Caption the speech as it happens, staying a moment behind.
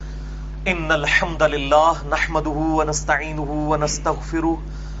إن الحمد لله نحمده ونستعينه ونستغفره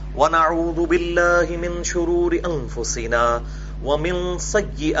ونعوذ بالله من شرور أنفسنا ومن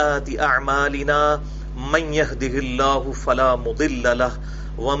سيئات أعمالنا من يهده الله فلا مضل له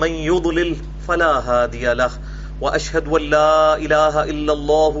ومن يضلل فلا هادي له وأشهد أن لا إله إلا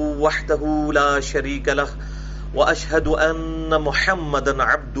الله وحده لا شريك له وأشهد أن محمدا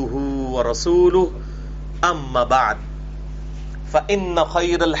عبده ورسوله أما بعد فإن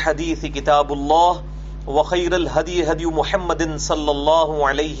خير الحديث كتاب الله وخير الهدي هدي محمد صلى الله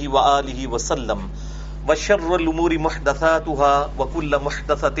عليه وآله وسلم وشر الأمور محدثاتها وكل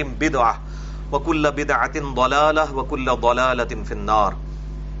محدثة بدعة وكل بدعة ضلالة وكل ضلالة في النار.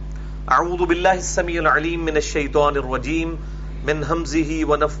 أعوذ بالله السميع العليم من الشيطان الرجيم من همزه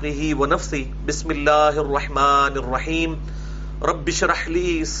ونفخه ونفثه. بسم الله الرحمن الرحيم. رب اشرح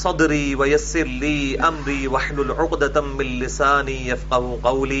لي صدري ويسر لي امري واحلل عقدة من لساني يفقهوا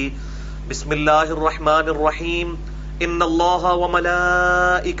قولي. بسم الله الرحمن الرحيم. ان الله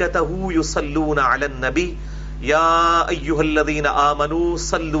وملائكته يصلون على النبي يا ايها الذين امنوا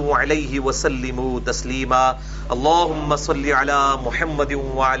صلوا عليه وسلموا تسليما. اللهم صل على محمد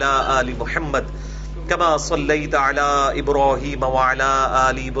وعلى ال محمد كما صليت على ابراهيم وعلى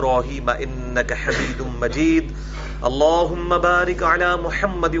ال ابراهيم انك حميد مجيد. اللهم بارك على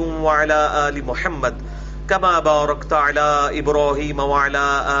محمد وعلى آل محمد كما باركت على إبراهيم وعلى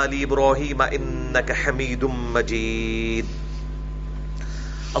آل إبراهيم إنك حميد مجيد.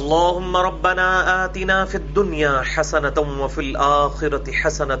 اللهم ربنا آتنا في الدنيا حسنة وفي الآخرة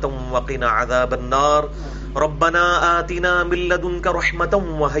حسنة وقنا عذاب النار. ربنا آتنا من لدنك رحمة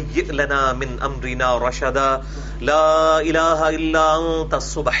وهيئ لنا من أمرنا رشدا. لا إله إلا أنت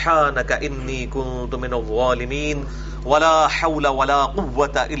سبحانك إني كنت من الظالمين. ولا حول ولا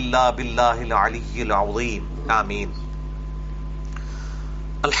قوة إلا بالله العلي العظيم. آمین.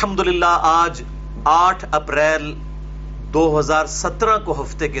 الحمدللہ آج 8 اپریل 2017 کو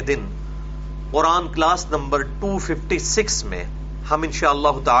ہفتے کے دن قرآن کلاس نمبر 256 میں ہم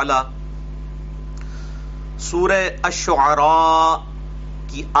انشاءاللہ تعالی سورہ الشعراء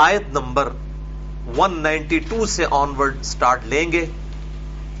کی آیت نمبر 192 سے آنورڈ سٹارٹ لیں گے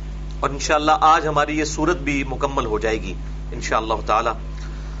اور انشاءاللہ آج ہماری یہ سورت بھی مکمل ہو جائے گی انشاءاللہ تعالی.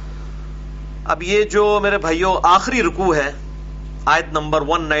 اب یہ جو میرے بھائیوں آخری رکوع ہے آیت نمبر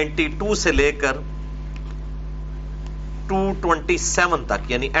 192 سے لے کر 227 تک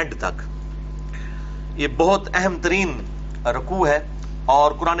یعنی اینڈ تک، یہ بہت اہم ترین رکوع ہے.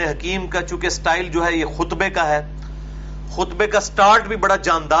 اور قرآن حکیم کا چونکہ سٹائل جو ہے یہ خطبے کا ہے، خطبے کا سٹارٹ بھی بڑا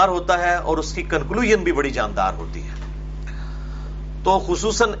جاندار ہوتا ہے اور اس کی کنکلوژن بھی بڑی جاندار ہوتی ہے. تو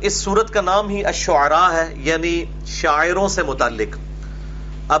خصوصاً اس سورت کا نام ہی الشعراء ہے یعنی شاعروں سے متعلق.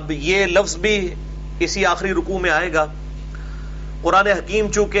 اب یہ لفظ بھی اسی آخری رکوع میں آئے گا. قرآن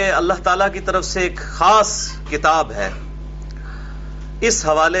حکیم چونکہ اللہ تعالیٰ کی طرف سے ایک خاص کتاب ہے اس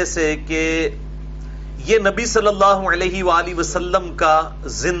حوالے سے کہ یہ نبی صلی اللہ علیہ وآلہ وسلم کا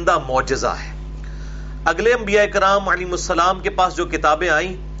زندہ معجزہ ہے. اگلے انبیاء کرام علیہ السلام کے پاس جو کتابیں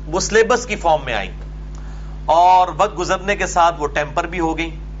آئیں وہ سلیبس کی فارم میں آئیں اور وقت گزرنے کے ساتھ وہ ٹیمپر بھی ہو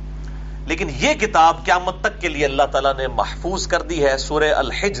گئیں، لیکن یہ کتاب قیامت تک کے لیے اللہ تعالیٰ نے محفوظ کر دی ہے. سورہ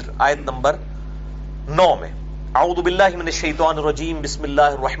الحجر آیت نمبر 9 میں اعوذ باللہ من الشیطان الرجیم بسم اللہ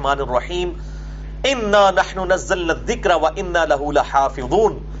الرحمن الرحیم. انا نحن نزلنا الذکر وانا له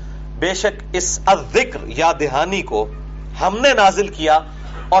لحافظون. بے شک اس الذکر یا دہانی کو ہم نے نازل کیا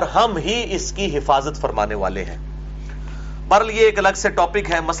اور ہم ہی اس کی حفاظت فرمانے والے ہیں. بہرحال یہ ایک الگ سے ٹاپک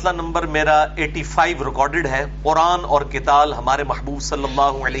ہے. مسئلہ نمبر میرا 85 ریکارڈڈ ہے. قرآن اور قتال ہمارے محبوب صلی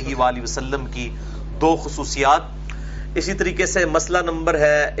اللہ علیہ وآلہ وسلم کی 2 خصوصیات. اسی طریقے سے مسئلہ نمبر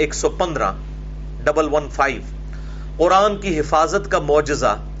ہے 115 قرآن کی حفاظت کا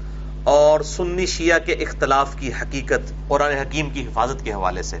معجزہ اور سنی شیعہ کے اختلاف کی حقیقت قرآن حکیم کی حفاظت کے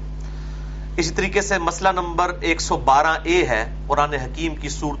حوالے سے. اسی طریقے سے مسئلہ نمبر 112 ہے قرآن حکیم کی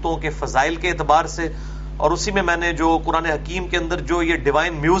صورتوں کے فضائل کے اعتبار سے، اور اسی میں نے جو قرآن حکیم کے اندر جو یہ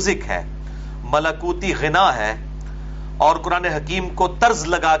ڈیوائن میوزک ہے، ملکوتی غنا ہے اور قرآن حکیم کو طرز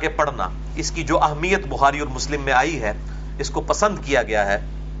لگا کے پڑھنا، اس کی جو اہمیت بخاری اور مسلم میں آئی ہے اس کو پسند کیا گیا ہے.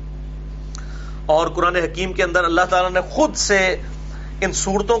 اور قرآن حکیم کے اندر اللہ تعالیٰ نے خود سے ان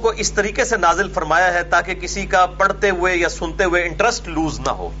صورتوں کو اس طریقے سے نازل فرمایا ہے تاکہ کسی کا پڑھتے ہوئے یا سنتے ہوئے انٹرسٹ لوز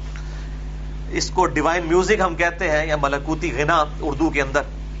نہ ہو. اس کو ڈیوائن میوزک ہم کہتے ہیں یا ملکوتی غنا اردو کے اندر.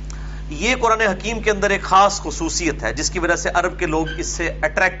 یہ قرآن حکیم کے اندر ایک خاص خصوصیت ہے جس کی وجہ سے عرب کے لوگ اس سے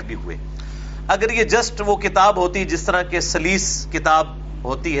اٹریکٹ بھی ہوئے. اگر یہ جسٹ وہ کتاب ہوتی جس طرح کے سلیس کتاب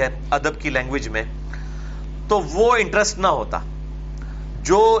ہوتی ہے ادب کی لینگویج میں تو وہ انٹرسٹ نہ ہوتا.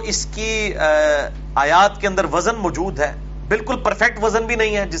 جو اس کی آیات کے اندر وزن موجود ہے، بالکل پرفیکٹ وزن بھی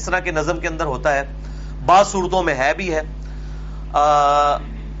نہیں ہے جس طرح کہ نظم کے اندر ہوتا ہے، بعض صورتوں میں ہے بھی ہے،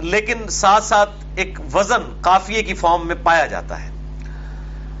 لیکن ساتھ ساتھ ایک وزن قافیے کی فارم میں پایا جاتا ہے۔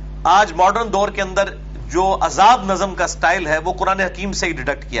 آج ماڈرن دور کے اندر جو آزاد نظم کا سٹائل ہے وہ قرآن حکیم سے ہی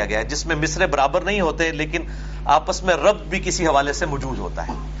ڈیڈکٹ کیا گیا ہے، جس میں مصرے برابر نہیں ہوتے لیکن آپس میں ربط بھی کسی حوالے سے موجود ہوتا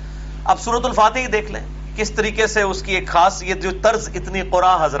ہے۔ اب سورۃ الفاتح ہی دیکھ لیں کس طریقے سے اس کی ایک خاص یہ جو طرز اتنی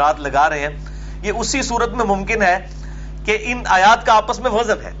قرآن حضرات لگا رہے ہیں، یہ اسی صورت میں ممکن ہے کہ ان آیات کا آپس میں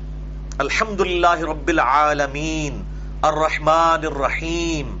وزن ہے۔ الحمدللہ رب العالمین الرحمن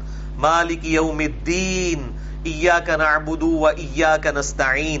الرحیم مالک یوم الدین ایاک نعبد و ایاک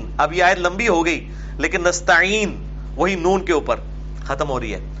نستعین۔ اب یہ آیت لمبی ہو گئی لیکن نستعین وہی نون کے اوپر ختم ہو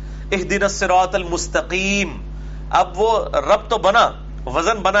رہی ہے۔ اہدنا الصراط المستقیم، اب وہ رب تو بنا،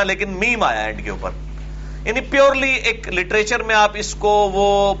 وزن بنا، لیکن میم آیا اینڈ کے اوپر۔ یعنی پیورلی ایک لٹریچر میں آپ اس کو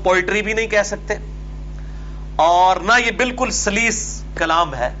وہ پوئٹری بھی نہیں کہہ سکتے، اور نہ یہ بالکل سلیس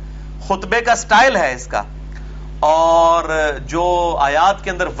کلام ہے، خطبے کا سٹائل ہے اس کا، اور جو آیات کے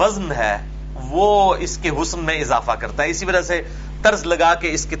اندر وزن ہے وہ اس کے حسن میں اضافہ کرتا ہے۔ اسی وجہ سے طرز لگا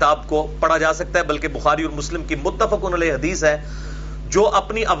کے اس کتاب کو پڑھا جا سکتا ہے، بلکہ بخاری اور مسلم کی متفق علیہ حدیث ہے، جو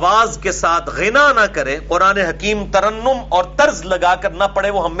اپنی آواز کے ساتھ غنا نہ کرے، قرآن حکیم ترنم اور طرز لگا کر نہ پڑھے،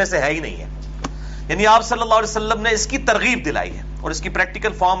 وہ ہم میں سے ہے ہی نہیں ہے۔ یعنی آپ صلی اللہ علیہ وسلم نے اس کی ترغیب دلائی ہے، اور اس کی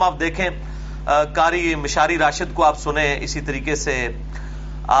پریکٹیکل فارم آپ دیکھیں، قاری مشاری راشد کو آپ سنیں، اسی طریقے سے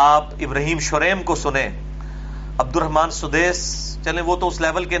آپ ابراہیم شریم کو سنیں، عبد الرحمن سدیس، چلیں وہ تو اس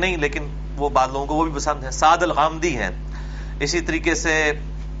لیول کے نہیں لیکن وہ بعض لوگوں کو وہ بھی پسند ہے، سعد الغامدی ہیں، اسی طریقے سے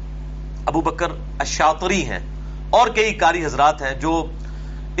ابو بکر الشاطری ہیں، اور کئی قاری حضرات ہیں جو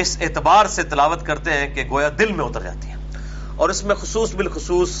اس اعتبار سے تلاوت کرتے ہیں کہ گویا دل میں اتر جاتی ہیں۔ اور اس میں خصوص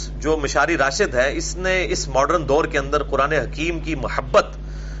بالخصوص جو مشاری راشد ہے، اس نے اس ماڈرن دور کے اندر قرآن حکیم کی محبت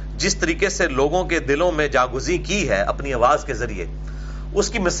جس طریقے سے لوگوں کے دلوں میں جاگزی کی ہے اپنی آواز کے ذریعے، اس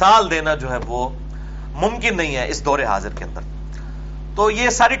کی مثال دینا جو ہے وہ ممکن نہیں ہے اس دور حاضر کے اندر۔ تو یہ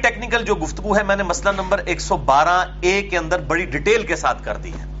ساری ٹیکنیکل جو گفتگو ہے میں نے مسئلہ نمبر 112A کے اندر بڑی ڈیٹیل کے ساتھ کر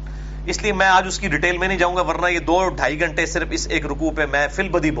دی ہے، اس لیے میں آج اس کی ڈیٹیل میں نہیں جاؤں گا، ورنہ یہ 2-2.5 گھنٹے صرف اس ایک رکوع پہ میں فی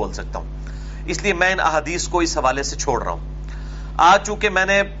البدی بول سکتا ہوں، اس لیے میں ان احادیث کو اس حوالے سے چھوڑ رہا ہوں۔ آج چونکہ میں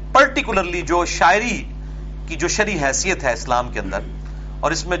نے پرٹیکولرلی جو شاعری کی جو شرعی حیثیت ہے اسلام کے اندر،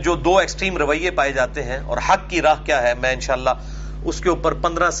 اور اس میں جو 2 ایکسٹریم رویے پائے جاتے ہیں اور حق کی راہ کیا ہے، میں انشاءاللہ اس کے اوپر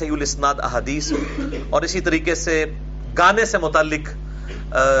 15 صحیح الاسناد احادیث، اور اسی طریقے سے گانے سے متعلق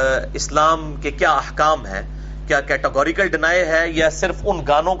اسلام کے کیا احکام ہیں، کیا کیٹاگوریکل ڈینائی ہے یا صرف ان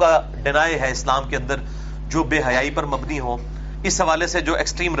گانوں کا ڈینائی ہے اسلام کے اندر جو بے حیائی پر مبنی ہو، اس حوالے سے جو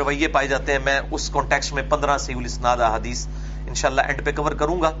ایکسٹریم رویے پائے جاتے ہیں میں اس کانٹیکسٹ میں 15 صحیح الاسناد احادیث انشاءاللہ اینڈ پہ کور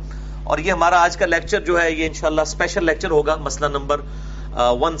کروں گا۔ اور یہ ہمارا آج کا لیکچر جو ہے یہ انشاءاللہ اسپیشل لیکچر ہوگا، مسئلہ نمبر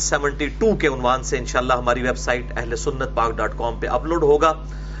 172 کے عنوان سے انشاءاللہ ہماری ویب سائٹ اہلسنتپاک.com پہ اپلوڈ ہوگا،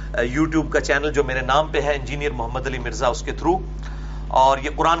 یوٹیوب کا چینل جو میرے نام پہ ہے انجینئر محمد علی مرزا، اس کے تھرو، اور یہ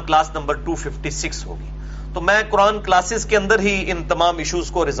قرآن کلاس نمبر 256 ہوگی۔ تو میں قرآن کلاسز کے اندر ہی ان تمام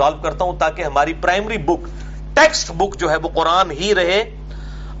ایشوز کو ریزالو کرتا ہوں تاکہ ہماری پرائمری بک، ٹیکسٹ بک جو ہے وہ قرآن ہی رہے،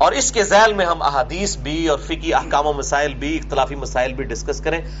 اور اس کے ذیل میں ہم احادیث بھی اور فقہی احکام و مسائل بھی، اختلافی مسائل بھی ڈسکس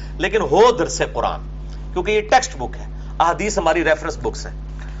کریں، لیکن ہو درس قرآن، کیونکہ یہ ٹیکسٹ بک ہے، احادیث ہماری ریفرنس بکس ہیں۔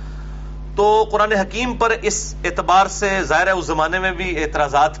 تو قرآن حکیم پر اس اعتبار سے ظاہر ہے اس زمانے میں بھی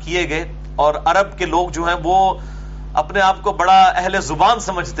اعتراضات کیے گئے، اور عرب کے لوگ جو ہیں وہ اپنے آپ کو بڑا اہل زبان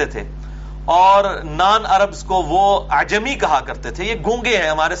سمجھتے تھے، اور نان عربز کو وہ عجمی کہا کرتے تھے، یہ گونگے ہیں،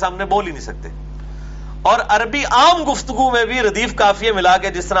 ہمارے سامنے بول ہی نہیں سکتے۔ اور عربی عام گفتگو میں بھی ردیف قافیے ملا کے،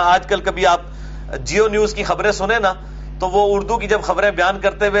 جس طرح آج کل کبھی آپ جیو نیوز کی خبریں سنیں نا، تو وہ اردو کی جب خبریں بیان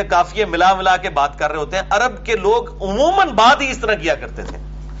کرتے ہوئے قافیے ملا ملا کے بات کر رہے ہوتے ہیں، عرب کے لوگ عموماً بات ہی اس طرح کیا کرتے تھے،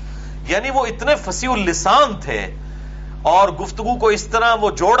 یعنی وہ اتنے فصیح اللسان تھے اور گفتگو کو اس طرح وہ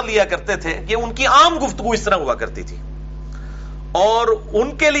جوڑ لیا کرتے تھے کہ ان کی عام گفتگو اس طرح ہوا کرتی تھی، اور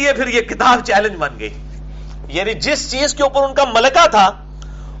ان کے لیے پھر یہ کتاب چیلنج بن گئی، یعنی جس چیز کے اوپر ان کا ملکہ تھا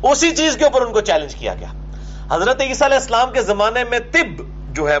اسی چیز کے اوپر ان کو چیلنج کیا گیا۔ حضرت عیسیٰ علیہ السلام کے زمانے میں طب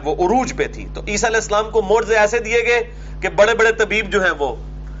جو ہے وہ عروج پہ تھی، تو عیسیٰ علیہ السلام کو معجزے ایسے دیے گئے کہ بڑے بڑے طبیب جو ہیں وہ،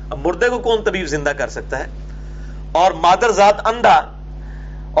 اب مردے کو کون طبیب زندہ کر سکتا ہے، اور مادر ذات اندھا،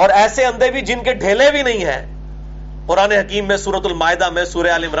 اور ایسے اندھے بھی جن کے ڈھیلے بھی نہیں ہیں۔ قرآن حکیم میں سورۃ المائدہ میں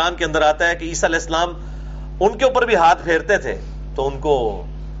سورہ آل عمران کے اندر آتا ہے کہ عیسیٰ علیہ السلام ان کے اوپر بھی ہاتھ پھیرتے تھے تو ان کو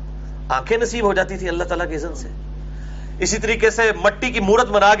آنکھیں نصیب ہو جاتی تھی اللہ تعالیٰ کے اذن سے۔ اسی طریقے سے مٹی کی مورت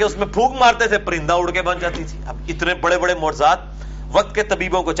بنا کے اس میں پھونک مارتے تھے، پرندہ اڑ کے بن جاتی تھی۔ اب اتنے بڑے بڑے معجزات وقت کے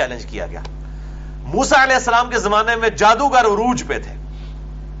طبیبوں کو چیلنج کیا گیا۔ موسیٰ علیہ السلام کے زمانے میں جادوگر عروج پہ تھے،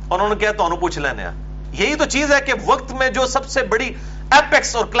 انہوں نے کہا تو انہوں پوچھ لینے، یہی تو چیز ہے کہ وقت میں جو سب سے بڑی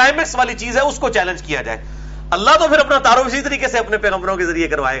ایپیکس اور کلائمیکس والی چیز ہے اس کو چیلنج کیا جائے۔ اللہ تو پھر اپنا تعارف اسی طریقے سے اپنے پیغمبروں کے ذریعے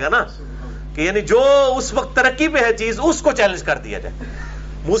کروائے گا نا، کہ یعنی جو اس وقت ترقی پہ ہے چیز اس کو چیلنج کر دیا جائے.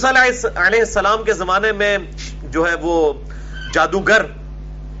 موسیٰ علیہ السلام کے زمانے میں جو ہے وہ جادوگر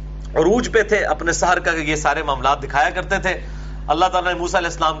عروج پہ تھے اپنے سحر کا، یہ سارے معاملات دکھایا کرتے تھے. اللہ تعالیٰ نے موسیٰ علیہ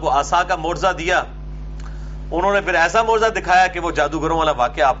السلام کو عصا کا معجزہ دیا. انہوں نے پھر ایسا معجزہ دکھایا کہ وہ جادوگروں والا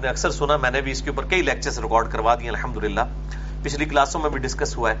واقعہ آپ نے اکثر سنا، میں نے بھی اس کے اوپر کئی لیکچرز ریکارڈ کروا دیے الحمدللہ، پچھلی کلاسوں میں بھی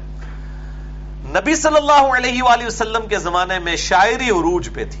ڈسکس ہوا ہے. نبی صلی اللہ علیہ وآلہ وسلم کے زمانے میں شاعری عروج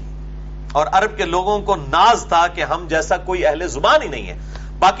پہ تھی، اور عرب کے لوگوں کو ناز تھا کہ ہم جیسا کوئی اہل زبان ہی نہیں ہے.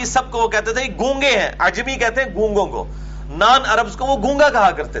 باقی سب کو وہ کہتے تھے گونگے ہیں، عجمی کہتے ہیں گونگوں کو، نان عربز کو وہ گونگا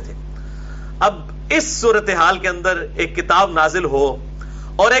کہا کرتے تھے. اب اس صورتحال کے اندر ایک کتاب نازل ہو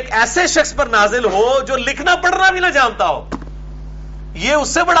اور ایک ایسے شخص پر نازل ہو جو لکھنا پڑھنا بھی نہ جانتا ہو، یہ اس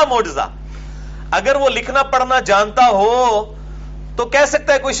سے بڑا معجزہ. اگر وہ لکھنا پڑھنا جانتا ہو تو کہہ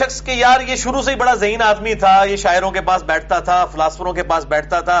سکتا ہے کوئی شخص کہ یار یہ شروع سے ہی بڑا ذہین آدمی تھا، یہ شاعروں کے پاس بیٹھتا تھا، فلاسفروں کے پاس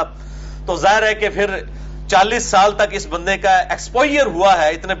بیٹھتا تھا، تو ظاہر ہے کہ پھر 40 سال تک اس بندے کا ایکسپوئر ہوا ہے،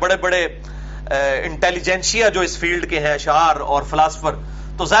 اتنے بڑے بڑے انٹیلیجنشیا جو اس فیلڈ کے ہیں، اشعار اور فلاسفر،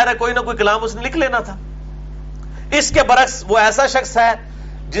 تو ظاہر ہے کوئی نہ کوئی کلام اس نے لکھ لینا تھا. اس کے برعکس وہ ایسا شخص ہے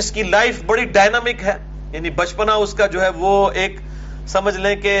جس کی لائف بڑی ڈائنامک ہے، یعنی بچپنا اس کا جو ہے وہ ایک سمجھ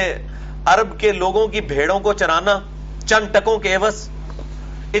لیں کہ عرب کے لوگوں کی بھیڑوں کو چرانا چند ٹکوں کے عوض،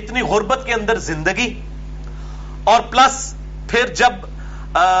 اتنی غربت کے اندر زندگی، اور پلس پھر جب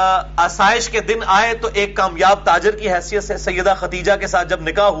آسائش کے دن آئے تو ایک کامیاب تاجر کی حیثیت سے سیدہ خدیجہ کے ساتھ جب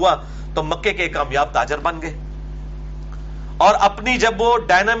نکاح ہوا تو مکے کے ایک کامیاب تاجر بن گئے. اور اپنی جب وہ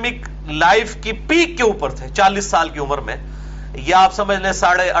ڈائنامک لائف کی پیک کے اوپر تھے 40 سال کی عمر میں، یا آپ سمجھ لیں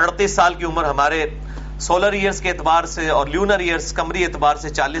 38.5 سال کی عمر ہمارے سولر ایئرز کے اعتبار سے اور لیونر ایئرز قمری اعتبار سے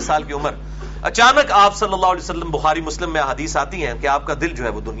 40 سال کی عمر، اچانک آپ صلی اللہ علیہ وسلم، بخاری مسلم میں حدیث آتی ہیں کہ آپ کا دل جو ہے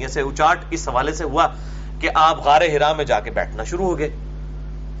وہ دنیا سے اچاٹ اس حوالے سے ہوا کہ آپ غار حرا میں جا کے بیٹھنا شروع ہو گئے.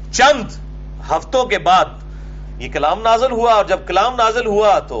 چند ہفتوں کے بعد یہ کلام نازل ہوا، اور جب کلام نازل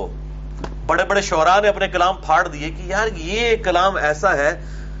ہوا تو بڑے بڑے شعراء نے اپنے کلام پھاڑ دیے کہ یار یہ کلام ایسا ہے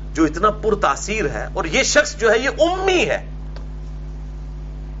جو اتنا پر تاثیر ہے، اور یہ شخص جو ہے یہ امی ہے،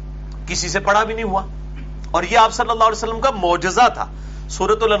 کسی سے پڑھا بھی نہیں ہوا. اور یہ آپ صلی اللہ علیہ وسلم کا معجزہ تھا.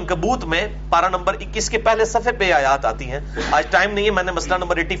 سورۃ العنکبوت میں پارہ نمبر 21 کے پہلے صفحے پہ آیات آتی ہیں. آج ٹائم نہیں ہے، میں نے مسئلہ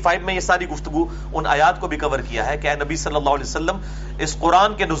نمبر 85 میں یہ ساری گفتگو ان آیات کو بھی کور کیا ہے کہ اے نبی صلی اللہ علیہ وسلم، اس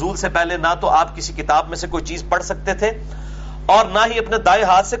قرآن کے نزول سے پہلے نہ تو آپ کسی کتاب میں سے کوئی چیز پڑھ سکتے تھے اور نہ ہی اپنے دائیں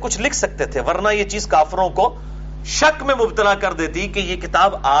ہاتھ سے کچھ لکھ سکتے تھے، ورنہ یہ چیز کافروں کو شک میں مبتلا کر دیتی کہ یہ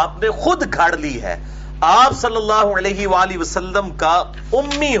کتاب آپ نے خود گھڑ لی ہے. آپ صلی اللہ علیہ وآلہ وسلم کا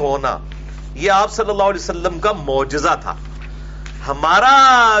امی ہونا یہ آپ صلی اللہ علیہ وسلم کا معجزہ تھا.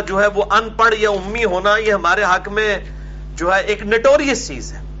 ہمارا جو ہے وہ ان پڑھ یا امی ہونا یہ ہمارے حق میں جو ہے ایک نٹوریس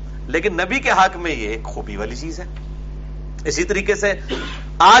چیز ہے، لیکن نبی کے حق میں یہ ایک خوبی والی چیز ہے. اسی طریقے سے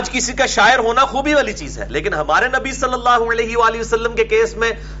آج کسی کا شاعر ہونا خوبی والی چیز ہے، لیکن ہمارے نبی صلی اللہ علیہ وآلہ وسلم کے کیس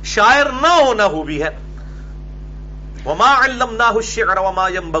میں شاعر نہ ہونا خوبی ہے. وما علمناه الشعر وما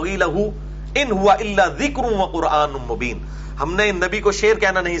ينبغي له ان هو الا ذکر وقرآن مبین. ہم نے ان نبی کو شعر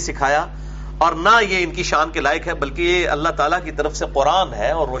کہنا نہیں سکھایا اور نہ یہ ان کی شان کے لائق ہے، بلکہ یہ اللہ تعالیٰ کی طرف سے قرآن ہے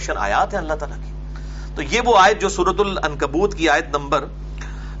اور روشن آیات ہیں اللہ تعالیٰ کی. تو یہ وہ آیت جو سورۃ العنکبوت کی آیت نمبر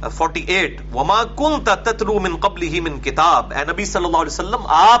 48، وما كنت تتلو من قبلہ من کتاب، اے نبی صلی اللہ علیہ وسلم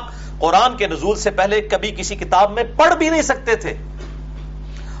آپ قرآن کے نزول سے پہلے کبھی کسی کتاب میں پڑھ بھی نہیں سکتے تھے.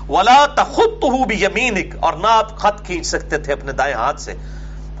 ولا تخطہ بیمینک، اور نہ آپ خط کھینچ سکتے تھے اپنے دائیں ہاتھ سے،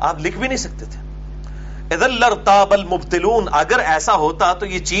 آپ لکھ بھی نہیں سکتے تھے. اذا لارتاب المبتلون، اگر ایسا ہوتا تو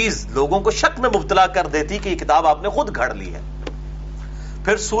یہ چیز لوگوں کو شک میں مبتلا کر دیتی کہ یہ کتاب آپ نے خود گھڑ لی ہے.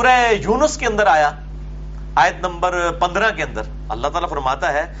 پھر سورہ یونس کے اندر آیا آیت نمبر 15 کے اندر اللہ تعالیٰ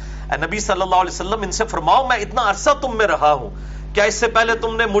فرماتا ہے اے نبی صلی اللہ علیہ وسلم ان سے فرماؤ میں اتنا عرصہ تم میں رہا ہوں، کیا اس سے پہلے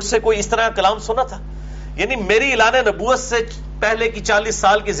تم نے مجھ سے کوئی اس طرح کلام سنا تھا؟ یعنی میری اعلان نبوت سے پہلے کی 40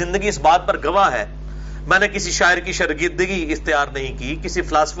 سال کی زندگی اس بات پر گواہ ہے، میں نے کسی شاعر کی شاگردگی اختیار نہیں کی، کسی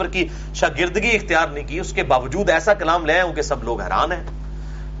فلاسفر کی شاگردگی اختیار نہیں کی، اس کے باوجود ایسا کلام لے آئے ہوں کہ سب لوگ حیران ہیں،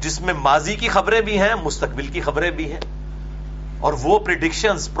 جس میں ماضی کی خبریں بھی ہیں، مستقبل کی خبریں بھی ہیں، اور وہ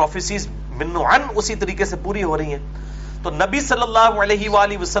پریڈکشنز، پروفیسیز من عن اسی طریقے سے پوری ہو رہی ہیں. تو نبی صلی اللہ علیہ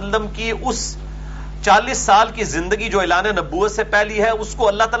وآلہ وسلم کی اس 40 سال کی زندگی جو اعلان نبوت سے پہلی ہے اس کو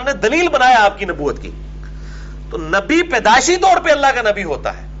اللہ تعالیٰ نے دلیل بنایا آپ کی نبوت کی. تو نبی پیدائشی طور پہ اللہ کا نبی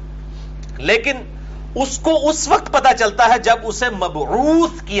ہوتا ہے، لیکن اس کو اس وقت پتا چلتا ہے جب اسے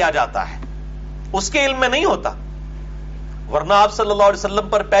مبعوث کیا جاتا ہے، اس کے علم میں نہیں ہوتا. ورنہ آپ صلی اللہ علیہ وسلم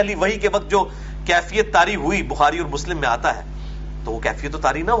پر پہلی وحی کے وقت جو کیفیت طاری ہوئی بخاری اور مسلم میں آتا ہے تو وہ کیفیت تو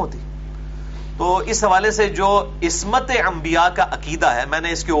طاری نہ ہوتی. تو اس حوالے سے جو عصمت انبیاء کا عقیدہ ہے، میں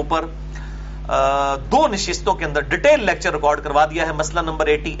نے اس کے اوپر 2 نشستوں کے اندر ڈیٹیل لیکچر ریکارڈ کروا دیا ہے، مسئلہ نمبر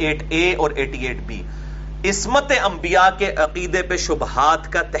 88A اور 88B، عصمت انبیاء کے عقیدے پہ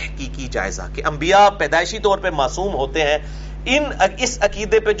شبہات کا تحقیقی جائزہ، کہ انبیاء پیدائشی طور پہ معصوم ہوتے ہیں، اس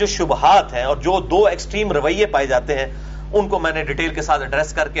عقیدے پہ جو شبہات ہیں اور جو 2 ایکسٹریم رویے پائے جاتے ہیں ان کو میں نے ڈیٹیل کے ساتھ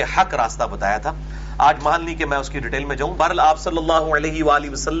ایڈریس کر کے حق راستہ بتایا تھا. آج محل نہیں کہ میں اس کی ڈیٹیل میں جاؤں. بہرحال آپ صلی اللہ علیہ وآلہ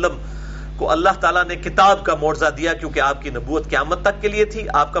وسلم کو اللہ تعالیٰ نے کتاب کا معجزہ دیا کیونکہ آپ کی نبوت قیامت تک کے لیے تھی،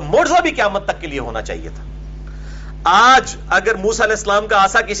 آپ کا معجزہ بھی قیامت تک کے لیے ہونا چاہیے تھا. آج اگر موسیٰ علیہ السلام کا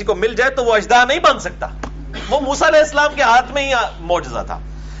عصا کسی کو مل جائے تو وہ اژدہا نہیں بن سکتا، وہ موسیٰ علیہ السلام کے ہاتھ میں ہی معجزہ تھا.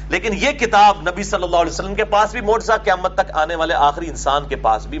 لیکن یہ کتاب نبی صلی اللہ علیہ وسلم کے پاس بھی معجزہ، قیامت تک آنے والے آخری انسان کے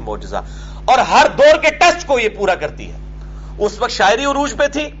پاس بھی معجزہ، اور ہر دور کے ٹیسٹ کو یہ پورا کرتی ہے. اس وقت شاعری عروج پہ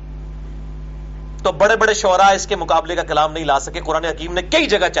تھی تو بڑے بڑے شعراء اس کے مقابلے کا کلام نہیں لا سکے، قرآن حکیم نے کئی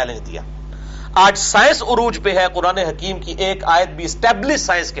جگہ چیلنج دیا. آج سائنس عروج پہ ہے، قرآن حکیم کی ایک آیت بھی اسٹیبلش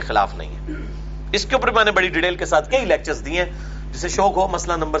سائنس کے خلاف نہیں ہے. اس کے اوپر میں نے بڑی ڈیٹیل کے ساتھ کئی لیکچرز دیے ہیں، جسے شوق ہو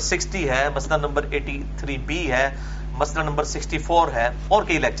مسئلہ نمبر 60 ہے، مسئلہ نمبر 83B ہے، مسئلہ نمبر 64 ہے، اور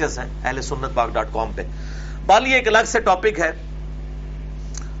کئی لیکچرز ہیں اہل سنت پاک.com پہ. بالی ایک الگ سے ٹاپک ہے،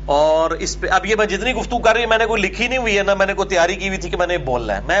 اور اس پہ اب یہ میں جتنی گفتگو کر رہی ہوں میں نے کوئی لکھی نہیں ہوئی ہے، نہ میں نے کوئی تیاری کی ہوئی تھی کہ میں نے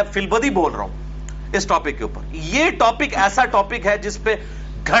بولنا ہے، میں فی البدی بول رہا ہوں اس ٹاپک کے اوپر. یہ ٹاپک ایسا ٹاپک ہے جس پہ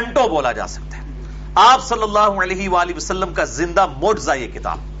گھنٹوں بولا جا سکتا ہے. آپ صلی اللہ علیہ وآلہ وسلم کا زندہ معجزہ یہ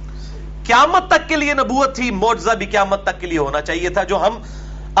کتاب، قیامت تک کے لیے نبوت تھی، معجزہ بھی قیامت تک کے لیے ہونا چاہیے تھا. جو ہم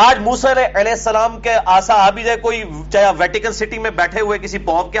آج موسیٰ علیہ السلام کے عصا آ بھی جائے، کوئی چاہے ویٹیکن سٹی میں بیٹھے ہوئے کسی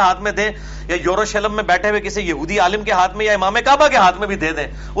پوپ کے ہاتھ میں دیں، یا یوروشلم میں بیٹھے ہوئے کسی یہودی عالم کے ہاتھ میں، یا امام کعبہ کے ہاتھ میں بھی دے دیں،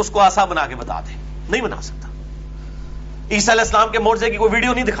 اس کو عصا بنا کے بتا دیں، نہیں بنا سکتا. عیسیٰ علیہ السلام کے معجزے کی کوئی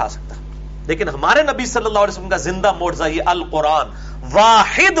ویڈیو نہیں دکھا سکتا. لیکن ہمارے نبی صلی اللہ علیہ وسلم کا زندہ معجزہ یہ القرآن،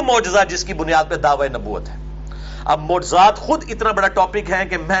 واحد معجزہ جس کی بنیاد پہ دعوی نبوت ہے. اب معجزات خود اتنا بڑا ٹاپک ہے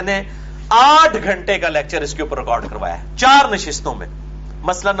کہ میں نے 8 گھنٹے کا لیکچر اس کے اوپر ریکارڈ کروایا ہے 4 نشستوں میں.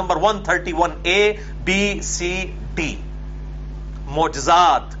 مسئلہ number 131A B C D،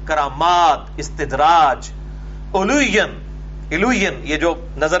 معجزات، کرامات، استدراج، الوین یہ جو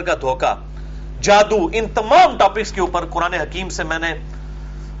نظر کا دھوکہ، جادو، ان تمام ٹاپکس کے اوپر قرآن حکیم سے میں نے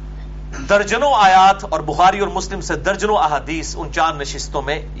درجنوں آیات اور بخاری اور مسلم سے درجنوں احادیث ان 4 نشستوں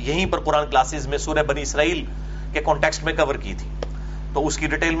میں یہیں پر قرآن کلاسز میں سورہ بنی اسرائیل کے کانٹیکسٹ میں کور کی تھی، تو اس کی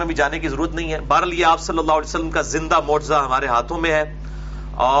ڈیٹیل میں بھی جانے کی ضرورت نہیں ہے. بہرحال یہ آپ صلی اللہ علیہ وسلم کا زندہ معجزہ ہمارے ہاتھوں میں ہے،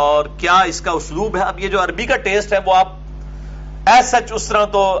 اور کیا اس کا اسلوب ہے. اب یہ جو عربی کا ٹیسٹ ہے وہ آپ ایز سچ اس طرح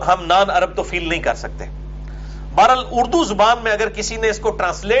تو ہم نان عرب تو فیل نہیں کر سکتے. بہرحال اردو زبان میں اگر کسی نے اس کو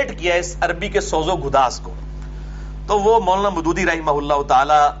ٹرانسلیٹ کیا اس عربی کے سوز و گداز کو، تو وہ مولانا مودودی رحمہ اللہ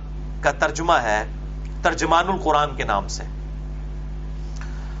تعالی کا ترجمہ ہے ترجمان القرآن کے نام سے.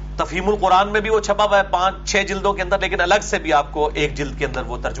 تفہیم القرآن میں بھی وہ چھپا ہوا ہے 5-6 جلدوں کے اندر، لیکن الگ سے بھی آپ کو ایک جلد کے اندر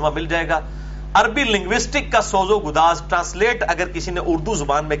وہ ترجمہ مل جائے گا. عربی لنگوسٹک کا سوز و گداز ٹرانسلیٹ اگر کسی نے اردو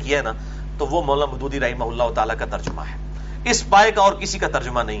زبان میں کیا ہے نا، تو وہ مولانا مودودی رحمہ اللہ تعالی کا ترجمہ ہے. اس پائے کا اور کسی کا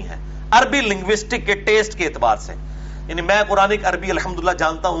ترجمہ نہیں ہے عربی لنگوسٹک کے ٹیسٹ کے اعتبار سے. یعنی میں قرآنک عربی الحمدللہ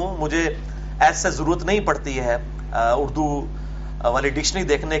جانتا ہوں، مجھے ایسے ضرورت نہیں پڑتی ہے اردو والی ڈکشنری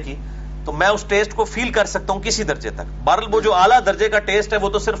دیکھنے کی، تو میں اس ٹیسٹ کو فیل کر سکتا ہوں کسی درجے تک. بہرحال وہ جو اعلیٰ درجے کا ٹیسٹ ہے وہ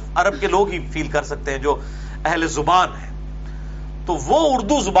تو صرف عرب کے لوگ ہی فیل کر سکتے ہیں جو اہل زبان ہیں. تو وہ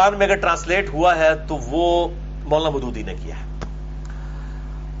اردو زبان میں اگر ٹرانسلیٹ ہوا ہے تو وہ مولانا مودودی نے کیا ہے.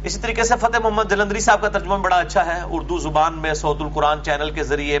 اسی طریقے سے فتح محمد جلندری صاحب کا ترجمہ بڑا اچھا ہے اردو زبان میں، صوت القرآن چینل کے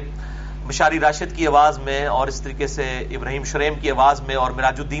ذریعے مشاری راشد کی آواز میں، اور اس طریقے سے ابراہیم شریم کی آواز میں، اور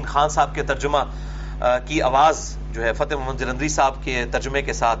مراج الدین خان صاحب کے ترجمہ کی آواز جو ہے فتح محمد جلندری صاحب کے ترجمے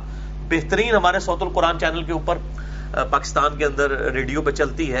کے ساتھ بہترین ہمارے صوت القرآن چینل کے اوپر پاکستان کے اندر ریڈیو پہ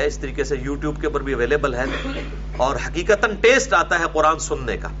چلتی ہے. اس طریقے سے یوٹیوب کے اوپر بھی اویلیبل ہے، اور حقیقتاً ٹیسٹ آتا ہے قرآن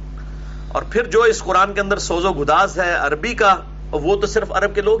سننے کا. اور پھر جو اس قرآن کے اندر سوز و گداز ہے عربی کا، وہ تو صرف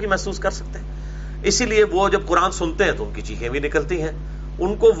عرب کے لوگ ہی محسوس کر سکتے ہیں. اسی لیے وہ جب قرآن سنتے ہیں تو ان کی چیخیں بھی نکلتی ہیں،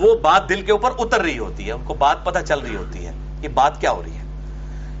 ان کو وہ بات دل کے اوپر اتر رہی ہوتی ہے، ان کو بات پتہ چل رہی ہوتی ہے یہ بات کیا ہو رہی ہے.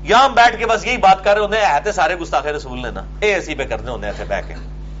 یہاں ہم بیٹھ کے بس یہی بات کر رہے ہوتے ہیں، ایتے سارے گستاخ رسول نے نا ایسی پہ کرنے ہوتے ہیں بیٹھ کے،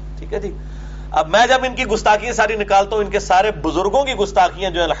 ٹھیک ہے جی. اب میں جب ان کی گستاخیاں ساری نکالتا ہوں، ان کے سارے بزرگوں کی گستاخیاں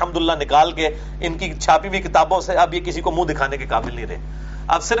جو الحمدللہ نکال کے ان کی چھاپی ہوئی کتابوں سے، اب یہ کسی کو منہ دکھانے کے قابل نہیں رہے.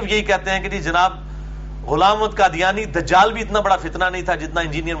 اب صرف یہی کہتے ہیں کہ جی جناب غلام احمد قادیانی دجال بھی اتنا بڑا فتنہ نہیں تھا جتنا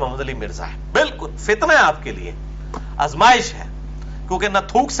انجینئر محمد علی مرزا ہے. بالکل فتنہ ہے آپ کے لیے، آزمائش ہے، کیونکہ نہ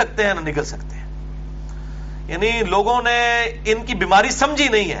تھوک سکتے ہیں نہ نگل سکتے ہیں. یعنی لوگوں نے ان کی بیماری سمجھی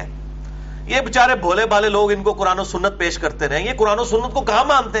نہیں ہے. یہ بےچارے بھولے بھالے لوگ ان کو قرآن و سنت پیش کرتے رہے، یہ قرآن و سنت کو کہاں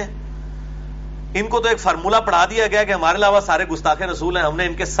مانتے ہیں. ان کو تو ایک فارمولہ پڑھا دیا گیا کہ ہمارے علاوہ سارے گستاخ رسول ہیں. ہم نے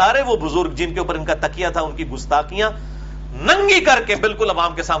ان کے سارے وہ بزرگ جن کے اوپر ان کا تکیہ تھا ان کی گستاخیاں ننگی کر کے بالکل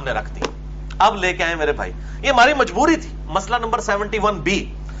عوام کے سامنے رکھ دی. اب لے کے آئے میرے بھائی، یہ ہماری مجبوری تھی. مسئلہ نمبر 71B،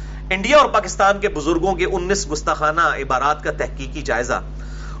 انڈیا اور پاکستان کے بزرگوں کے 19 گستاخانہ عبارات کا تحقیقی جائزہ.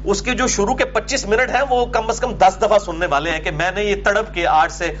 اس کے جو شروع کے 25 منٹ ہیں وہ کم از کم 10 دفعہ سننے والے ہیں کہ میں نے یہ تڑپ کے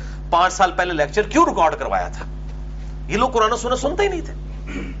 8 سے 5 سال پہلے لیکچر کیوں ریکارڈ کروایا تھا. یہ لوگ قرآن و سنت سنتے ہی نہیں تھے.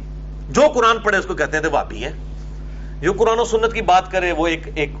 جو قرآن پڑھے اس کو کہتے تھے وہابی ہیں. جو قرآن و سنت کی بات کرے وہ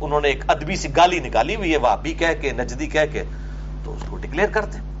انہوں نے ایک ادبی سی گالی نکالی ہوئی ہے وہابی کہہ کے، نجدی کہہ کے، تو اس کو ڈکلیئر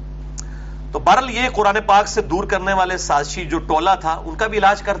کرتے ہیں. تو بہرحال یہ قرآن پاک سے دور کرنے والے سازشی جو ٹولہ تھا ان کا بھی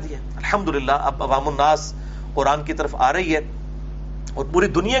علاج کر دیا. الحمدللہ اب عوام الناس قرآن کی طرف آ رہی ہے، اور پوری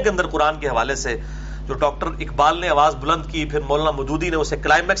دنیا کے اندر قرآن کے حوالے سے جو ڈاکٹر اقبال نے آواز بلند کی، پھر مولانا مودودی نے اسے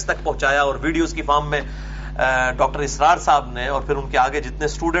کلائمیکس تک پہنچایا، اور ویڈیوز کی فارم میں ڈاکٹر اسرار صاحب نے، اور پھر ان کے آگے جتنے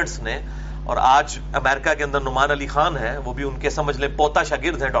اسٹوڈنٹس نے، اور آج امریکہ کے اندر نعمان علی خان ہے، وہ بھی ان کے سمجھ لیں پوتا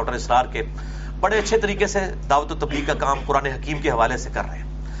شاگرد ہیں ڈاکٹر اسرار کے، بڑے اچھے طریقے سے دعوت و تبلیغ کا کام قرآن حکیم کے حوالے سے کر رہے ہیں.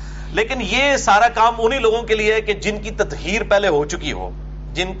 لیکن یہ سارا کام انہی لوگوں کے لیے ہے کہ جن کی تطہیر پہلے ہو چکی ہو،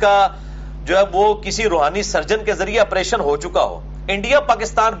 جن کا جو ہے وہ کسی روحانی سرجن کے ذریعے آپریشن ہو چکا ہو. انڈیا،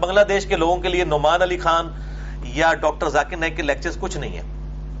 پاکستان، بنگلہ دیش کے لوگوں کے لیے نعمان علی خان یا ڈاکٹر ذاکر نائک کے لیکچرز کچھ نہیں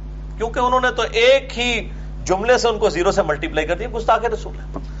ہیں، کیونکہ انہوں نے تو ایک ہی جملے سے ان کو 0 سے ملٹیپلائی کر دیا، گستاخ رسول ہے.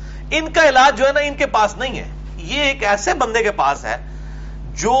 ان کا علاج جو ہے نا ان کے پاس نہیں ہے، یہ ایک ایسے بندے کے پاس ہے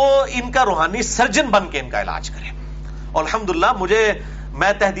جو ان کا روحانی سرجن بن کے ان کا علاج کرے. اور الحمدللہ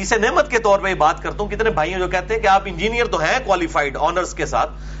میں تحدیث نعمت کے طور پہ یہ بات کرتا ہوں، کتنے بھائی جو کہتے ہیں کہ آپ انجینئر تو ہیں کوالیفائڈ آنرز کے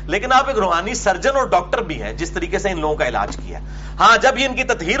ساتھ، لیکن آپ ایک روحانی سرجن اور ڈاکٹر بھی ہیں جس طریقے سے ان لوگوں کا علاج کیا. ہاں جب یہ ان کی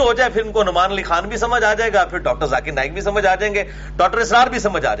تطہیر ہو جائے پھر ان کو نعمان علی خان بھی سمجھ آ جائے گا، پھر ڈاکٹر ذاکر نائک بھی سمجھ آ جائیں گے، ڈاکٹر اسرار بھی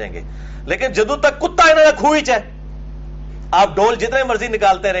سمجھ آ جائیں گے. لیکن جدو تک کتا انہوں نے کھوئی چاہے آپ ڈول جتنے مرضی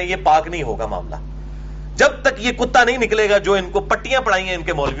نکالتے رہیں، یہ پاک نہیں ہوگا معاملہ. جب تک یہ کتا نہیں نکلے گا جو ان کو پٹیاں پڑھائی ہیں ان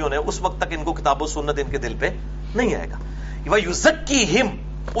کے مولویوں نے، اس وقت تک ان کو کتاب و سنت ان کے دل پہ نہیں آئے گا.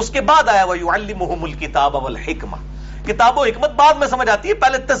 وَيُزَكِّيهِمْ، اس کے بعد آیا وَيُعَلِّمُهُمُ الْكِتَابَ وَالْحِكْمَةَ، کتاب و حکمت بعد میں سمجھ آتی ہے،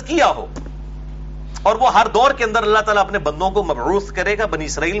 پہلے تزکیہ ہو. اور وہ ہر دور کے اندر اللہ تعالیٰ اپنے بندوں کو مبعوث کرے گا. بنی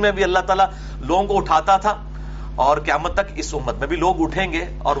اسرائیل میں بھی اللہ تعالیٰ لوگوں کو اٹھاتا تھا، اور قیامت تک اس امت میں بھی لوگ اٹھیں گے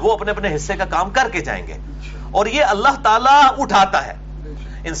اور وہ اپنے اپنے حصے کا کام کر کے جائیں گے. اور یہ اللہ تعالیٰ اٹھاتا ہے،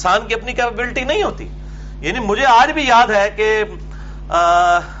 انسان کی اپنی کیپیبلٹی نہیں ہوتی. یعنی مجھے آج بھی یاد ہے کہ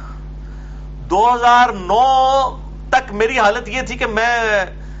 2009 تک میری حالت یہ تھی کہ میں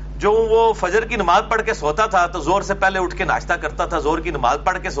جو وہ فجر کی نماز پڑھ کے سوتا تھا تو زور سے پہلے اٹھ کے ناشتہ کرتا تھا، زور کی نماز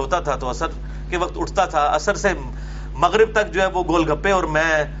پڑھ کے سوتا تھا تو عصر کے وقت اٹھتا تھا، عصر سے مغرب تک جو ہے وہ گول گپے اور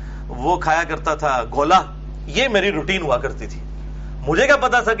میں وہ کھایا کرتا تھا گولا. یہ میری روٹین ہوا کرتی تھی. مجھے کیا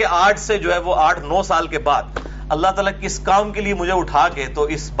پتا تھا کہ آج سے جو ہے وہ 8-9 سال کے بعد اللہ تعالیٰ کس کام کے لیے مجھے اٹھا کے تو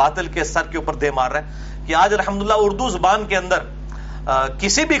اس باطل کے سر کے اوپر دے مار رہا ہے کہ آج الحمدللہ اردو زبان کے اندر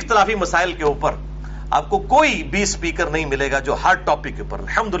کسی بھی اختلافی مسائل کے اوپر آپ کو کوئی بھی سپیکر نہیں ملے گا جو ہر ٹاپک کے اوپر.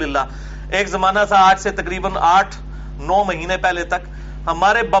 الحمدللہ ایک زمانہ تھا آج سے تقریباً 8-9 مہینے پہلے تک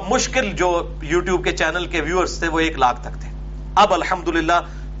ہمارے بمشکل جو یوٹیوب کے چینل کے ویورز تھے وہ 1 لاکھ تک تھے. اب الحمدللہ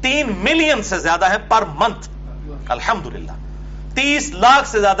 3 ملین سے زیادہ ہے پر منتھ. الحمدللہ 30 لاکھ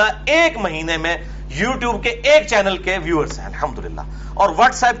سے زیادہ ایک مہینے میں یوٹیوب کے ایک چینل کے ویورز ہیں الحمدللہ. اور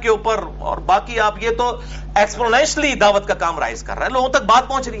واٹس ایپ کے اوپر اور باقی آپ یہ تو ایکسپونینشلی دعوت کا کام رائز کر رہا ہے، لوگوں تک بات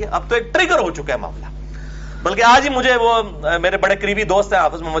پہنچ رہی ہے. اب تو ایک ٹریگر ہو چکا ہے معاملہ. بلکہ آج ہی مجھے وہ میرے بڑے قریبی دوست ہیں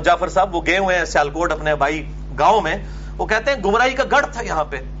حافظ محمد جعفر صاحب، وہ گئے ہوئے ہیں سیالکوٹ اپنے بھائی گاؤں میں. وہ کہتے ہیں گمراہی کا گڑھ تھا یہاں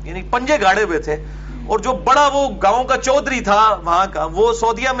پہ، یعنی پنجے گاڑے ہوئے تھے. اور جو بڑا وہ گاؤں کا چودھری تھا وہاں کا، وہ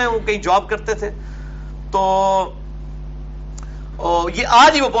سعودیہ میں کہیں جاب کرتے تھے. تو یہ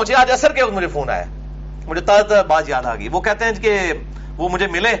آج ہی وہ پہنچے، آج عصر کے وقت مجھے فون آیا، مجھے تازہ بات یاد آ گئی. وہ کہتے ہیں کہ وہ مجھے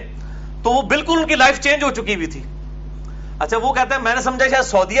ملے تو وہ بالکل ان کی لائف چینج ہو چکی ہوئی تھی. اچھا وہ کہتے ہیں میں نے سمجھا شاید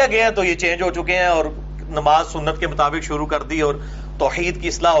سعودیہ گئے ہیں تو یہ چینج ہو چکے ہیں اور نماز سنت کے مطابق شروع کر دی اور توحید کی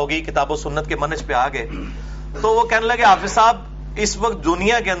اصلاح ہو گئی، کتاب و سنت کے منہج پہ آ گئے. تو وہ کہنے لگے حافظ صاحب اس وقت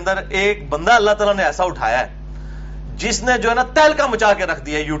دنیا کے اندر ایک بندہ اللہ تعالیٰ نے ایسا اٹھایا ہے جس نے جو ہے نا تہلکہ مچا کے رکھ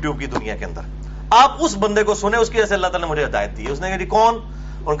دیا ہے یوٹیوب کی دنیا کے اندر. آپ اس بندے کو سنیں، اس کی وجہ سے اللہ تعالیٰ نے مجھے ہدایت دی. اس نے کہا کون؟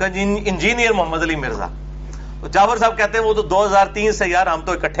 ان کا انجینئر محمد علی مرزا. جعفر صاحب کہتے ہیں وہ تو 2003 سے یار ہم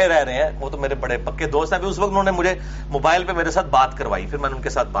تو اکٹھے رہ رہے ہیں، وہ تو میرے بڑے پکے دوست ہیں. اس وقت انہوں نے مجھے موبائل پہ میرے ساتھ بات کروائی، پھر میں نے ان کے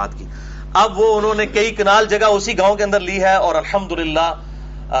ساتھ بات کی. اب وہ انہوں نے کئی کنال جگہ اسی گاؤں کے اندر لی ہے اور الحمدللہ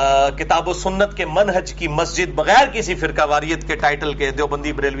کتاب و سنت کے منہج کی مسجد بغیر کسی فرقہ واریت کے ٹائٹل کے،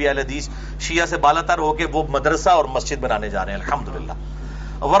 دیوبندی بریلوی اہل حدیث شیعہ سے بالا تر ہو کے وہ مدرسہ اور مسجد بنانے جا رہے ہیں الحمدللہ.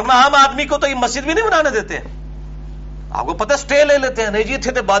 ورنہ عام آدمی کو تو یہ مسجد بھی نہیں بنانے دیتے ہیں. آپ کو پتہ سٹے لے لیتے ہیں، نہیں جی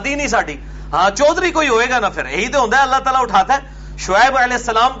اتنے بادی نہیں ساڑی. ہاں چودھری کوئی ہوئے گا نا، پھر یہی تو ہوتا ہے اللہ تعالیٰ اٹھاتا ہے. شعیب علیہ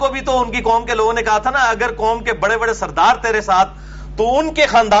السلام کو بھی تو ان کی قوم کے لوگوں نے کہا تھا نا اگر قوم کے بڑے بڑے سردار تیرے ساتھ تو ان کے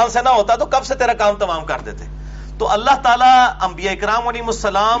خاندان سے نہ ہوتا تو کب سے تیرا کام تمام کر دیتے. تو اللہ تعالیٰ انبیاء کرام علیہم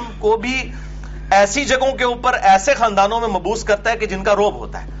السلام کو بھی ایسی جگہوں کے اوپر ایسے خاندانوں میں مبعوث کرتا ہے کہ جن کا رعب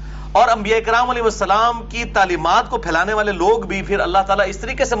ہوتا ہے. اور انبیاء کرام علیہ السلام کی تعلیمات کو پھیلانے والے لوگ بھی پھر اللہ تعالیٰ اس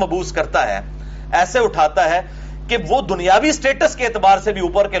طریقے سے مبعوث کرتا ہے, ایسے اٹھاتا ہے کہ وہ دنیاوی سٹیٹس کے اعتبار سے بھی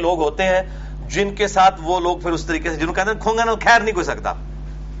اوپر کے لوگ ہوتے ہیں, جن کے ساتھ وہ لوگ پھر اس طریقے سے جنہوں کہتے ہیں کھونگا نا خیر نہیں کوئی سکتا,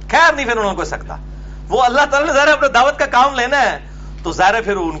 خیر نہیں پھر انہوں نے کوئی سکتا. وہ اللہ تعالیٰ نے ظاہر اپنے دعوت کا کام لینا ہے تو ظاہر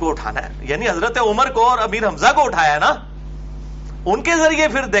پھر ان کو اٹھانا ہے. یعنی حضرت عمر کو اور امیر حمزہ کو اٹھایا ہے نا, ان کے ذریعے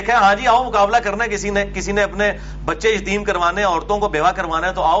پھر دیکھیں ہاں جی آؤ مقابلہ کرنا ہے, کسی نے اپنے بچے یتیم کروانے, عورتوں کو بیوہ کروانا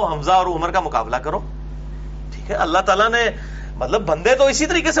ہے, تو آؤ حمزہ اور عمر کا مقابلہ کرو. ٹھیک ہے, اللہ تعالیٰ نے مطلب بندے تو اسی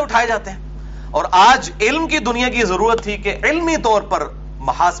طریقے سے اٹھائے جاتے ہیں. اور آج علم کی دنیا کی ضرورت تھی کہ علمی طور پر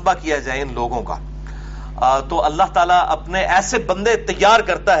محاسبہ کیا جائے ان لوگوں کا, تو اللہ تعالیٰ اپنے ایسے بندے تیار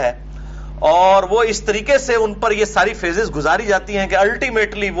کرتا ہے اور وہ اس طریقے سے ان پر یہ ساری فیزز گزاری جاتی ہیں کہ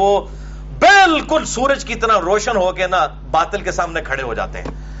الٹیمیٹلی وہ بالکل سورج کی طرح روشن ہو کے نا باطل کے سامنے کھڑے ہو جاتے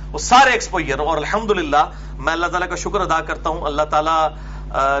ہیں, وہ سارے ایکسپوئر. اور الحمدللہ میں اللہ تعالیٰ کا شکر ادا کرتا ہوں, اللہ تعالیٰ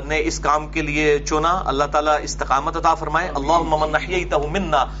نے اس کام کے لیے چنا, اللہ تعالیٰ استقامت عطا فرمائے. اللہم من احییتہ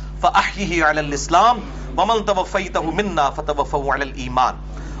منا فاحیہ علی الاسلام ومن توفیتہ منا فتوفہ علی الایمان.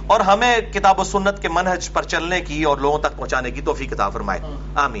 اور ہمیں کتاب و سنت کے منہج پر چلنے کی اور لوگوں تک پہنچانے کی توفیق عطا فرمائے,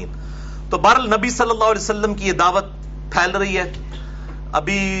 آمین. تو بہرحال نبی صلی اللہ علیہ وسلم کی یہ دعوت پھیل رہی ہے.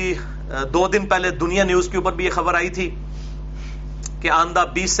 ابھی 2 دن پہلے دنیا نیوز کے اوپر بھی یہ خبر آئی تھی کہ آئندہ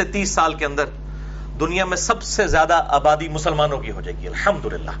 20 سے 30 سال کے اندر دنیا میں سب سے زیادہ آبادی مسلمانوں کی ہو جائے گی.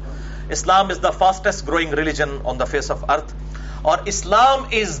 الحمدللہ, Islam is the fastest growing religion on the face of earth, اور Islam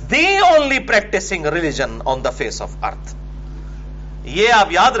is the only practicing religion on the face of earth. یہ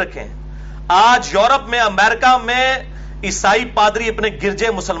آپ یاد رکھیں. آج یورپ میں, امریکہ میں عیسائی پادری اپنے گرجے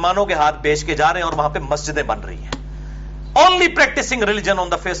مسلمانوں کے ہاتھ بیچ کے جا رہے ہیں اور وہاں پہ مسجدیں بن رہی ہیں. Only practicing religion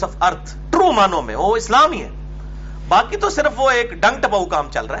on the face of earth, true مانوں میں وہ اسلام ہی ہے. باقی تو صرف وہ ایک ڈنگ ٹپاؤ کام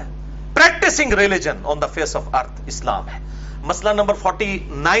چل رہا ہے. Practicing religion on the face of earth اسلام ہے. مسئلہ نمبر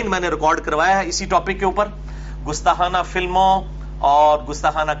 49 میں نے ریکارڈ کروایا ہے اسی ٹاپک کے اوپر. گستاخانہ فلموں اور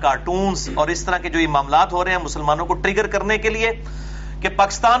گستاخانہ کارٹونز اور اس طرح کے جو یہ معاملات ہو رہے ہیں مسلمانوں کو ٹریگر کرنے کے لیے کہ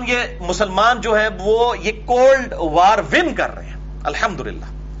پاکستان, یہ مسلمان جو ہے وہ یہ کولڈ وار ون کر رہے ہیں الحمدللہ.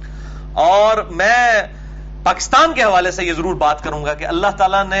 اور میں پاکستان کے حوالے سے یہ ضرور بات کروں گا کہ اللہ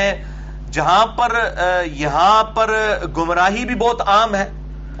تعالیٰ نے جہاں پر یہاں پر گمراہی بھی بہت عام ہے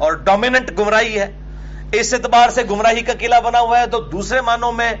اور ڈومیننٹ گمراہی ہے, اس اعتبار سے گمراہی کا قلعہ بنا ہوا ہے, تو دوسرے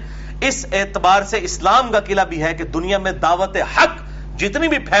معنوں میں اس اعتبار سے اسلام کا قلعہ بھی ہے کہ دنیا میں دعوت حق جتنی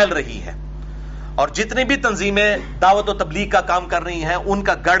بھی پھیل رہی ہے اور جتنی بھی تنظیمیں دعوت و تبلیغ کا کام کر رہی ہیں ان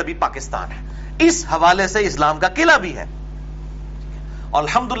کا گڑھ بھی پاکستان ہے. اس حوالے سے اسلام کا قلعہ بھی ہے.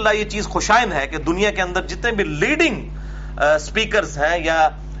 الحمدللہ یہ چیز خوشائن ہے کہ دنیا کے اندر جتنے بھی لیڈنگ سپیکرز ہیں یا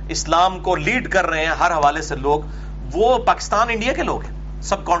اسلام کو لیڈ کر رہے ہیں ہر حوالے سے لوگ, وہ پاکستان انڈیا کے لوگ ہیں,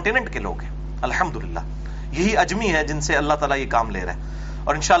 سب کانٹیننٹ کے لوگ ہیں الحمدللہ. یہی اجمی ہیں جن سے اللہ تعالیٰ یہ کام لے رہا ہے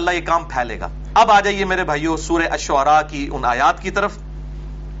اور انشاءاللہ یہ کام پھیلے گا. اب آ جائیے میرے بھائیوں سورہ الشعراء کی ان آیات کی طرف.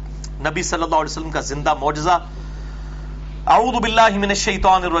 نبی صلی اللہ علیہ وسلم کا زندہ معجزہ. اعوذ باللہ من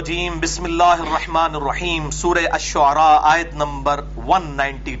الشیطان الرجیم, بسم اللہ الرحمن الرحیم. سورہ الشعراء آیت نمبر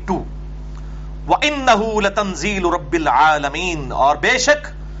 192. وَإِنَّهُ لَتَنزِيلُ رَبِّ الْعَالَمِينَ, اور بے شک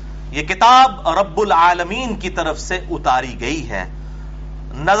یہ کتاب رب العالمین کی طرف سے اتاری گئی ہے.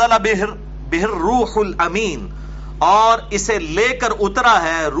 نزل بہر روح الامین, اور اسے لے کر اترا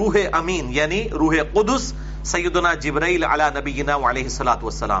ہے روح امین یعنی روح قدس سیدنا جبرائیل علی نبینا علیہ الصلوۃ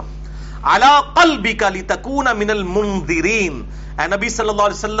والسلام. علی قلبک لتکون من المنذرین, اے نبی صلی اللہ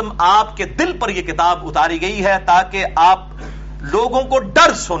علیہ وسلم آپ کے دل پر یہ کتاب اتاری گئی ہے تاکہ آپ لوگوں کو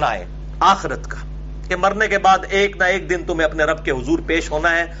ڈر سنائے آخرت کا, کہ مرنے کے بعد ایک نہ ایک دن تمہیں اپنے رب کے حضور پیش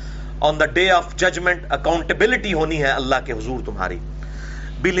ہونا ہے. On the day of judgment accountability ہونی ہے اللہ کے حضور تمہاری.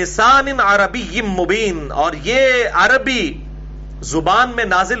 بلسان عربی مبین, اور یہ عربی زبان میں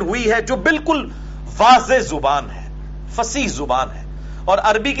نازل ہوئی ہے جو بالکل واضح زبان ہے, فصیح زبان ہے, اور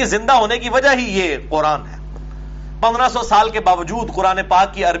عربی کی زندہ ہونے کی وجہ ہی یہ قرآن ہے. 1500 سال کے باوجود قرآن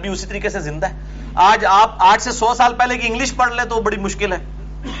پاک کی عربی اسی طریقے سے زندہ ہے. آج آپ 8 سے 100 سال پہلے کی انگلش پڑھ لیں تو بڑی مشکل ہے.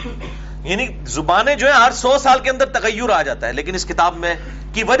 یعنی زبانیں جو ہیں ہر 100 سال کے اندر تغیر آ جاتا ہے, لیکن اس کتاب میں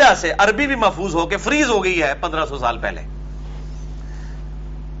کی وجہ سے عربی بھی محفوظ ہو کے فریز ہو گئی ہے 1500 سال پہلے.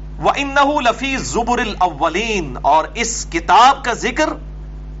 وَإِنَّهُ لَفِي الزُّبُرِ الْأَوَّلِينَ, اور اس کتاب کا ذکر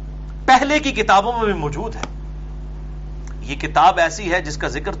پہلے کی کتابوں میں بھی موجود ہے. یہ کتاب ایسی ہے جس کا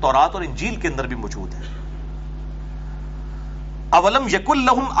ذکر تورات اور انجیل کے اندر بھی موجود ہے. اولم یکن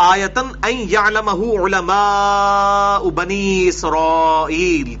لہم آیتن ان یعلمہ علماء بنی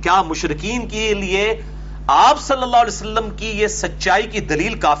اسرائیل, کیا مشرکین کے لیے آپ صلی اللہ علیہ وسلم کی یہ سچائی کی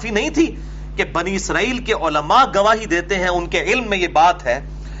دلیل کافی نہیں تھی کہ بنی اسرائیل کے علماء گواہی دیتے ہیں, ان کے علم میں یہ بات ہے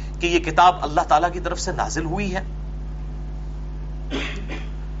کہ یہ کتاب اللہ تعالیٰ کی طرف سے نازل ہوئی ہے؟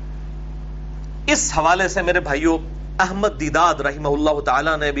 اس حوالے سے میرے بھائیوں احمد دیداد رحمہ اللہ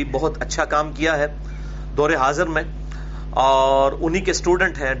تعالیٰ نے بھی بہت اچھا کام کیا ہے دور حاضر میں، اور انہی کے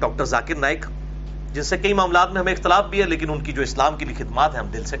اسٹوڈنٹ ہیں ڈاکٹر ذاکر نائک، جن سے کئی معاملات میں ہمیں اختلاف بھی ہے، لیکن ان کی جو اسلام کے لیے خدمات ہیں ہم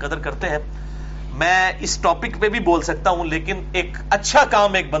دل سے قدر کرتے ہیں۔ میں اس ٹاپک پہ بھی بول سکتا ہوں، لیکن ایک اچھا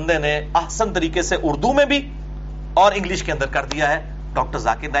کام ایک بندے نے احسن طریقے سے اردو میں بھی اور انگلش کے اندر کر دیا ہے، ڈاکٹر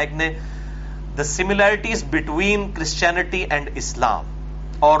ذاکر نائک نے، the similarities between Christianity and Islam,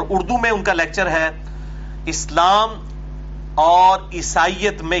 اور اردو میں ان کا لیکچر ہے اسلام اور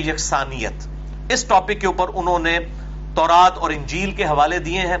عیسائیت میں یکسانیت۔ اس ٹاپک کے اوپر انہوں نے تورات اور انجیل کے حوالے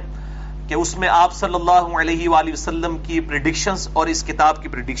دیے ہیں کہ اس میں آپ صلی اللہ علیہ وآلہ وسلم کی پریڈکشنز اور اس کتاب کی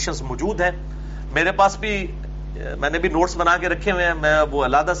پریڈکشنز موجود ہیں۔ میرے پاس بھی میں نے بھی نوٹس بنا کے رکھے ہوئے ہیں، میں وہ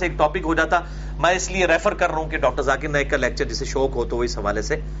علیحدہ سے ایک ٹاپک ہو جاتا، میں اس لیے ریفر کر رہا ہوں کہ ڈاکٹر ذاکر نائک کا لیکچر جسے شوق ہو تو وہ اس حوالے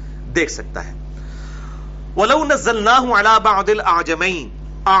سے دیکھ سکتا ہے۔ وَلَوْ نَزَّلْنَاهُ عَلَى بَعْضِ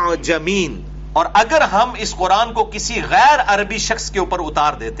الْأَعْجَمِينَ، اور اگر ہم اس قرآن کو کسی غیر عربی شخص کے اوپر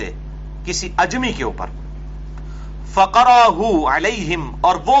اتار دیتے، کسی اجمی کے اوپر، فَقَرَاهُ عَلَيْهِمْ،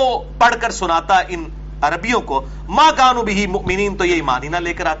 اور وہ پڑھ کر سناتا ان عربیوں کو، مَا كَانُوا بِهِ مُؤْمِنِينَ، تو یہ ایمان ہی نہ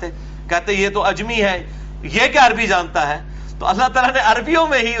لے کر آتے، کہتے یہ تو اجمی ہے، یہ کیا عربی جانتا ہے؟ تو اللہ تعالیٰ نے عربیوں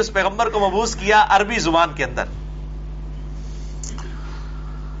میں ہی اس پیغمبر کو مبعوث کیا، عربی زبان کے اندر،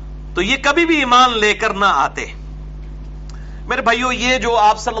 تو یہ کبھی بھی ایمان لے کر نہ آتے۔ میرے بھائیوں، یہ جو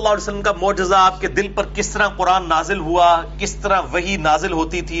آپ صلی اللہ علیہ وسلم کا معجزہ، آپ کے دل پر کس طرح قرآن نازل ہوا، کس طرح وحی نازل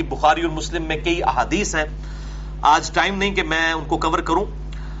ہوتی تھی، بخاری اور مسلم میں کئی احادیث ہیں، آج ٹائم نہیں کہ میں ان کو کور کروں۔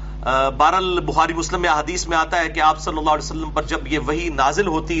 بہرحال بخاری مسلم میں احادیث میں آتا ہے کہ آپ صلی اللہ علیہ وسلم پر جب یہ وحی نازل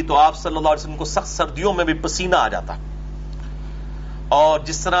ہوتی تو آپ صلی اللہ علیہ وسلم کو سخت سردیوں میں بھی پسینہ آ جاتا، اور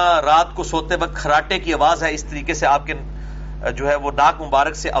جس طرح رات کو سوتے وقت خراٹے کی آواز ہے، اس طریقے سے آپ کے جو ہے وہ ناک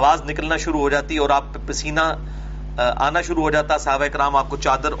مبارک سے آواز نکلنا شروع ہو جاتی اور آپ پہ پسینہ آنا شروع ہو جاتا۔ صحابہ کرام آپ کو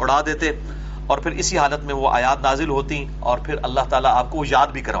چادر اڑا دیتے، اور پھر اسی حالت میں وہ آیات نازل ہوتی، اور پھر اللہ تعالیٰ آپ کو یاد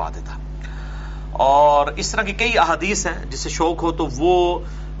بھی کروا دیتا۔ اور اس طرح کی کئی احادیث ہیں، جسے شوق ہو تو وہ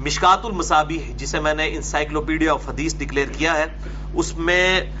مشکات المصابیح، جسے میں نے انسائکلوپیڈیا آف حدیث ڈکلیئر کیا ہے، اس میں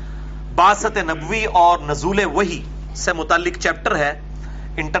بعثت نبوی اور نزول وحی سے متعلق چیپٹر ہے،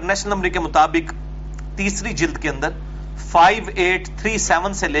 انٹرنیشنل نمبر کے مطابق تیسری جلد کے اندر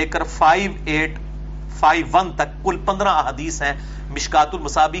 5837 سے لے کر 5851 تک کل 15 احادیث ہیں مشکات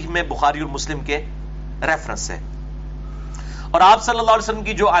المصابیح میں، بخاری اور مسلم کے ریفرنس سے۔ اور آپ صلی اللہ علیہ وسلم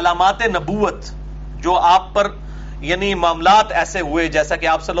کی جو علامات نبوت، جو آپ پر یعنی معاملات ایسے ہوئے، جیسا کہ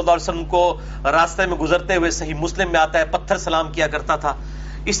آپ صلی اللہ علیہ وسلم کو راستے میں گزرتے ہوئے صحیح مسلم میں آتا ہے پتھر سلام کیا کرتا تھا،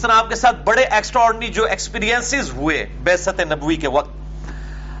 اس طرح آپ کے ساتھ بڑے ایکسٹرا آرڈنری جو ایکسپیرینسز ہوئے بعثت نبوی کے وقت،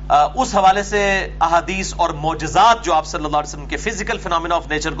 اس حوالے سے احادیث اور معجزات جو آپ صلی اللہ علیہ وسلم کے فزیکل فینومینا آف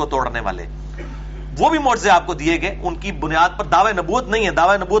نیچر کو توڑنے والے، وہ بھی معجزے آپ کو دیے گئے، ان کی بنیاد پر دعوی نبوت نہیں ہے،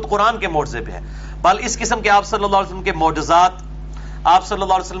 دعوی نبوت قرآن کے معجزے پہ ہے، بل اس قسم کے آپ صلی اللہ علیہ وسلم کے معجزات، آپ صلی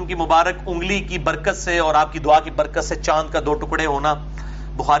اللہ علیہ وسلم کی مبارک انگلی کی برکت سے اور آپ کی دعا کی برکت سے چاند کا 2 ٹکڑے ہونا،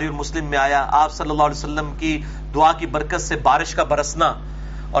 بخاری اور مسلم میں آیا، آپ صلی اللہ علیہ وسلم کی دعا کی برکت سے بارش کا برسنا،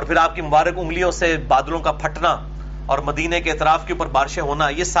 اور پھر آپ کی مبارک انگلیوں سے بادلوں کا پھٹنا، اور مدینے کے اطراف کے اوپر بارشیں ہونا،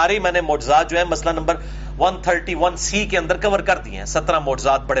 یہ سارے میں نے معجزات جو ہیں مسئلہ نمبر 131C کے اندر کور کر دیے ہیں، 17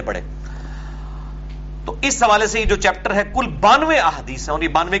 معجزات بڑے بڑے۔ تو اس حوالے سے یہ جو چیپٹر ہے کل 92 احادیث ہیں، اور یہ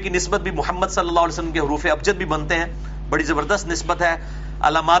 92 کی نسبت بھی محمد صلی اللہ علیہ وسلم کے حروف ابجد بھی بنتے ہیں، بڑی زبردست نسبت ہے۔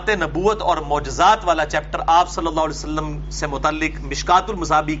 علامات نبوت اور معجزات والا چیپٹر آپ صلی اللہ علیہ وسلم سے متعلق مشکات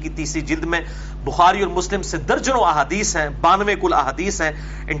المصابیح کی تیسری جلد میں بخاری اور مسلم سے درجنوں احادیث ہیں، 92 کل احادیث ہیں،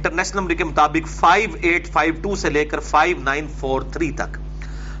 انٹرنیشنل نمبر کے مطابق 5852 سے لے کر 5943 تک۔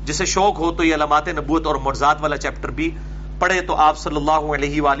 جسے شوق ہو تو یہ علامات نبوت اور معجزات والا چیپٹر بھی پڑھے تو آپ صلی اللہ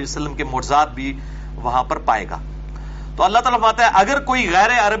علیہ وآلہ وسلم کے معجزات بھی وہاں پر پائے گا۔ تو اللہ تعالیٰ فرماتا ہے اگر کوئی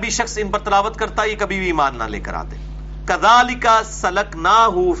غیر عربی شخص ان پر تلاوت کرتا یہ کبھی بھی ایمان نہ لے کر آتے۔ کذالک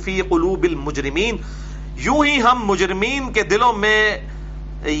سلکناہ فی قلوب المجرمین، یوں ہی ہم مجرمین کے دلوں میں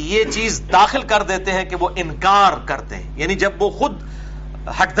یہ چیز داخل کر دیتے ہیں کہ وہ انکار کرتے ہیں، یعنی جب وہ خود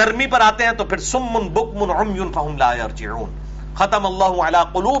حق درمی پر آتے ہیں تو پھر سم بکم عمی فہم لا یرجعون، ختم اللہ علی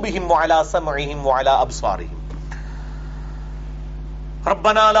قلوبہم وعلی سمعہم وعلی ابصارہم،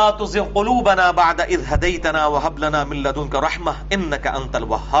 ربنا لا تزغ قلوبنا بعد اذ هديتنا وهب لنا من لدنك رحمة انك انت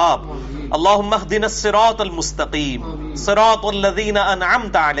الوهاب، اللهم اهدنا الصراط المستقيم صراط الذين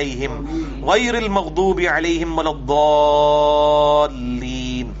انعمت عليهم غير المغضوب عليهم ولا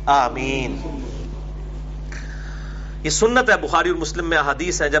الضالين آمین۔ یہ سنت ہے، بخاری اور مسلم میں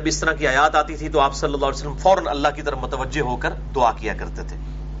احادیث ہیں، جب اس طرح کی آیات آتی تھی تو آپ صلی اللہ علیہ وسلم فوراً اللہ کی طرف متوجہ ہو کر دعا کیا کرتے تھے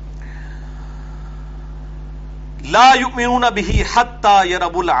لا یؤمنون بہ حتی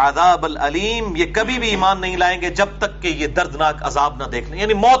یروا العذاب العلیم، یہ کبھی بھی ایمان نہیں لائیں گے جب تک کہ یہ دردناک عذاب نہ دیکھ لیں،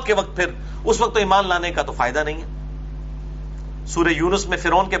 یعنی موت کے وقت، پھر اس وقت تو ایمان لانے کا تو فائدہ نہیں ہے۔ سورہ یونس میں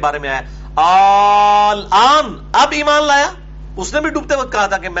فرعون کے بارے میں آیا الآن، اب ایمان لایا، اس نے بھی ڈوبتے وقت کہا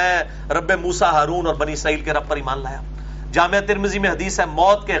تھا کہ میں رب موسیٰ ہارون اور بنی اسرائیل کے رب پر ایمان لایا۔ جامعہ ترمذی میں حدیث ہے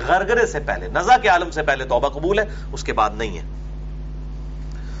موت کے غرغرے سے پہلے، نزع کے عالم سے پہلے توبہ قبول ہے، اس کے بعد نہیں ہے۔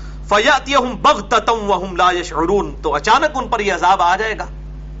 فَيَأْتِيَهُمْ بَغْتَةً وَهُمْ لَا يَشْعُرُونَ، تو اچانک ان پر یہ عذاب آ جائے گا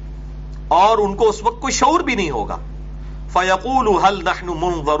اور ان کو اس وقت کوئی شعور بھی نہیں ہوگا۔ فَيَقُولُ هَلْ نَحْنُ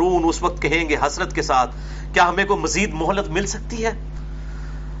مُنظَرُونَ، اس وقت کہیں گے حسرت کے ساتھ کیا ہمیں کوئی مزید مہلت مل سکتی ہے؟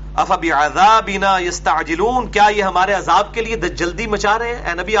 أَفَبِعَذَابِنَا يَسْتَعْجِلُونَ، کیا یہ ہمارے عذاب کے لیے جلدی مچا رہے ہیں؟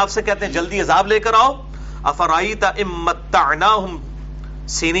 اے نبی آپ سے کہتے ہیں جلدی عذاب لے کر آؤ۔ أَفَرَأَيْتَ إِن مَّتَّعْنَاهُمْ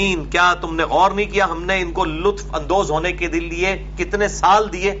سِنِينَ، کیا تم نے غور نہیں کیا ہم نے ان کو لطف اندوز ہونے کے لیے کتنے سال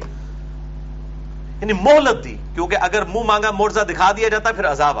دیے، یعنی مہلت دی، کیونکہ اگر منہ مانگا معجزہ دکھا دیا جاتا پھر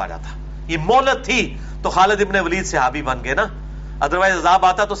عذاب آ جاتا، یہ مہلت تھی تو خالد ابن ولید صحابی بن گئے نا، ادروائز عذاب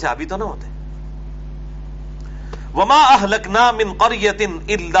آتا تو صحابی تو نہ ہوتے۔ وما اہلکنا من قریۃ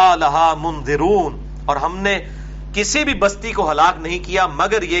الا لها منذرون، اور ہم نے کسی بھی بستی کو ہلاک نہیں کیا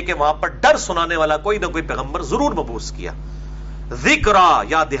مگر یہ کہ وہاں پر ڈر سنانے والا کوئی نہ کوئی پیغمبر ضرور مبعوث کیا، ذکرا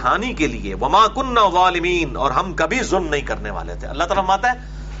یا دہانی کے لیے، وما كنا ظالمین، اور ہم کبھی ظلم نہیں کرنے والے تھے۔ اللہ تعالیٰ فرماتا ہے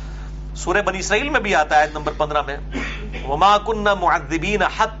سورہ بنی اسرائیل میں بھی آتا ہے آیت نمبر 15 میں وما كنا معذبین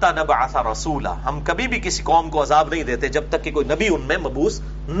حتی نبعث رسولا، ہم کبھی بھی کسی قوم کو عذاب نہیں دیتے جب تک کہ کوئی نبی ان میں مبعوث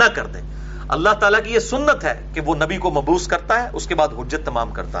نہ کر دے۔ اللہ تعالیٰ کی یہ سنت ہے کہ وہ نبی کو مبعوث کرتا ہے، اس کے بعد حجت تمام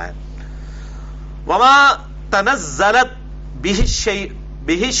کرتا ہے۔ وما تنزلت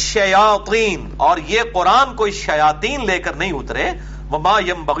به الشیاطین، اور یہ قرآن کوئی شیاطین لے کر نہیں اترے، وما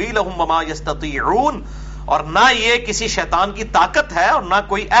ينبغی لهم وما يستطيعون، اور نہ یہ کسی شیطان کی طاقت ہے اور نہ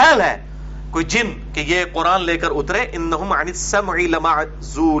کوئی اہل ہے، کوئی جن کہ یہ قرآن لے کر اترے۔ انہم عن السمع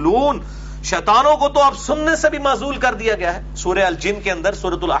لمعزولون، شیطانوں کو تو اب سننے سے بھی معزول کر دیا گیا ہے۔ سورہ الجن کے اندر،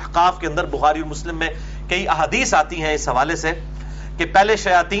 سورۃ الاحقاف کے اندر، بخاری اور مسلم میں کئی احادیث آتی ہیں اس حوالے سے کہ پہلے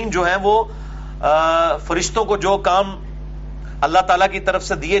شیاطین جو ہیں وہ فرشتوں کو جو کام اللہ تعالیٰ کی طرف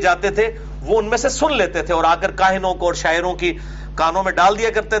سے دیے جاتے تھے وہ ان میں سے سن لیتے تھے اور آ کر کاہنوں کو اور شاعروں کی کانوں میں ڈال دیا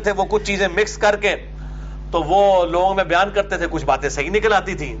کرتے تھے، وہ کچھ چیزیں مکس کر کے تو وہ لوگوں میں بیان کرتے تھے، کچھ باتیں صحیح نکل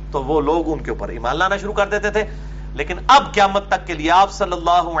آتی تھیں تو وہ لوگ ان کے اوپر ایمان لانا شروع کر دیتے تھے۔ لیکن اب قیامت تک کے لیے آپ صلی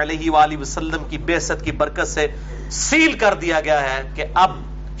اللہ علیہ وآلہ وسلم کی بعثت کی برکت سے سیل کر دیا گیا ہے کہ اب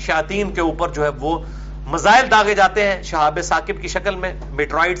شیاطین کے اوپر جو ہے وہ مزائل داغے جاتے ہیں شہاب ثاقب کی شکل میں،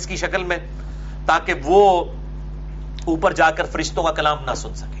 میٹرائڈز کی شکل میں، تاکہ وہ اوپر جا کر فرشتوں کا کلام نہ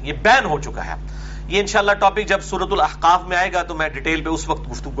سن سکیں۔ یہ بین ہو چکا ہے۔ یہ انشاءاللہ ٹاپک جب سورۃ الاحقاف میں آئے گا تو میں ڈیٹیل پہ اس وقت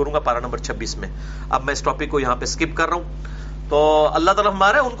گفتگو کروں گا، پارہ نمبر 26 میں۔ اب میں اس ٹاپک کو یہاں پہ سکپ کر رہا ہوں۔ تو اللہ تعالیٰ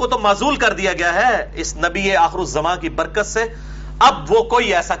ہمارے ان کو تو معزول کر دیا گیا ہے اس نبی آخر الزمان کی برکت سے، اب وہ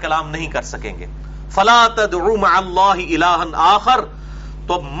کوئی ایسا کلام نہیں کر سکیں گے۔ فلا تدعوا مع اللہ الہا آخر،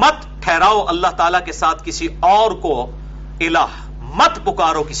 تو مت ٹھہراؤ اللہ تعالیٰ کے ساتھ کسی اور کو الہ، مت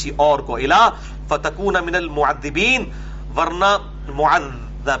پکارو کسی اور کو الہ، فتکون من المعذبین، ورنہ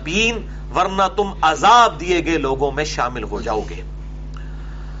معذبین، ورنہ تم عذاب دیے گئے لوگوں میں شامل ہو جاؤ گے۔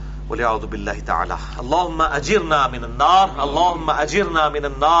 وَلِعَوْذُ بِاللَّهِ تَعَالَى اللہم اجرنا من النار، اللہم اجرنا من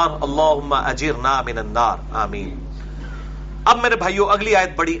النار، اللہم اجرنا من النار، آمین۔ اب میرے بھائیو اگلی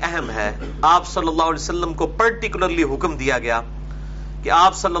آیت بڑی اہم ہے۔ آپ صلی اللہ علیہ وسلم کو پرٹیکولرلی حکم دیا گیا کہ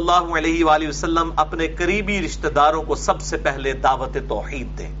آپ صلی اللہ علیہ وآلہ وسلم اپنے قریبی رشتہ داروں کو سب سے پہلے دعوت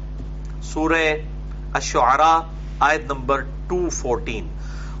توحید دیں۔ سورہ الشعراء آیت نمبر 214،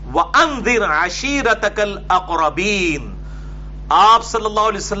 وَأَنذِرْ عَشِيرَتَكَ الْأَقْرَبِينَ، آپ صلی اللہ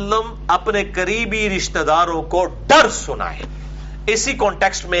علیہ وسلم اپنے قریبی رشتہ داروں کو ڈر سنائیں۔ اسی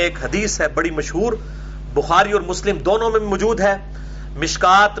کانٹیکسٹ میں ایک حدیث ہے بڑی مشہور، بخاری اور مسلم دونوں میں موجود ہے،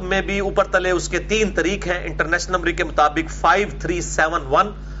 مشکات میں بھی اوپر تلے اس کے 3 طریق ہیں، انٹرنیشنل نمبر کے مطابق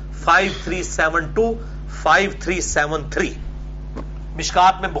 5371، 5372، 5373،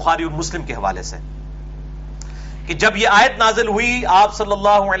 مشکات میں بخاری اور مسلم کے حوالے سے، کہ جب یہ آیت نازل ہوئی آپ صلی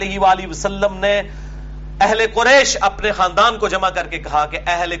اللہ علیہ وآلہ وسلم نے اہل قریش اپنے خاندان کو جمع کر کے کہا کہ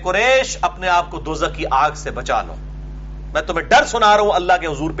اہل قریش اپنے آپ کو دوزخ کی آگ سے بچا لو، میں تمہیں ڈر سنا رہا ہوں، اللہ کے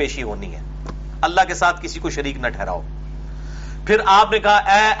حضور پیشی ہونی ہے، اللہ کے ساتھ کسی کو شریک نہ ٹھہراؤ۔ پھر آپ نے کہا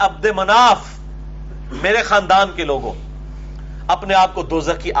اے عبد مناف، میرے خاندان کے لوگوں اپنے آپ کو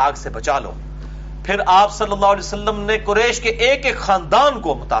دوزخ کی آگ سے بچا لو۔ پھر آپ صلی اللہ علیہ وسلم نے قریش کے ایک ایک خاندان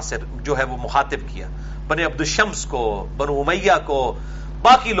کو متاثر جو ہے وہ مخاطب کیا، بنی عبد الشمس کو، بنو امیہ کو،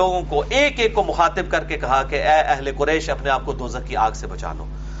 باقی لوگوں کو ایک ایک کو مخاطب کر کے کہا کہ اے اہل قریش اپنے آپ کو دوزخ کی آگ سے بچا لو۔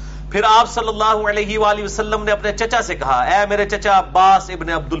 پھر آپ صلی اللہ علیہ وآلہ وسلم نے اپنے چچا سے کہا، اے میرے چچا عباس ابن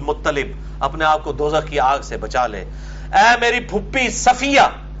عبد المطلب، اپنے آپ کو دوزخ کی آگ سے بچا لے۔ اے میری پھپھی صفیہ،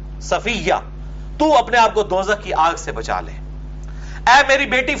 تو اپنے آپ کو دوزخ کی آگ سے بچا لے۔ اے میری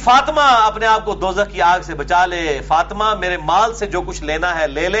بیٹی فاطمہ، اپنے آپ کو دوزخ کی آگ سے بچا لے۔ فاطمہ، میرے مال سے جو کچھ لینا ہے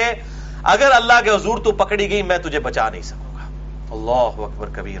لے لے، اگر اللہ کے حضور تو پکڑی گئی میں تجھے بچا نہیں سکوں گا۔ اللہ اکبر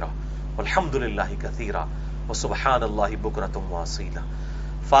کبیرہ والحمدللہ کثیرہ وسبحان اللہ بکرۃ واصیلہ۔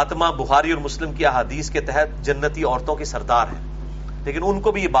 فاطمہ بخاری اور مسلم کی احادیث کے تحت جنتی عورتوں کی سردار ہے، لیکن ان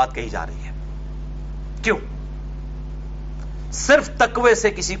کو بھی یہ بات کہی جا رہی ہے۔ کیوں؟ صرف تقوی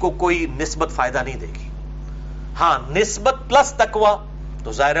سے کسی کو کوئی نسبت فائدہ نہیں دے گی۔ ہاں، نسبت پلس تقوی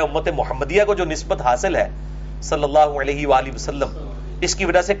تو ظاہر ہے امت محمدیہ کو جو نسبت حاصل ہے صلی اللہ علیہ وآلہ وسلم، اس کی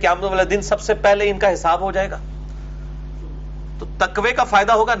وجہ سے قیامت والے دن سب سے پہلے ان کا حساب ہو جائے گا۔ تو تقوی کا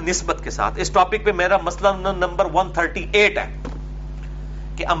فائدہ ہوگا نسبت کے ساتھ۔ اس ٹاپک پہ میرا مسئلہ نمبر 138 ہے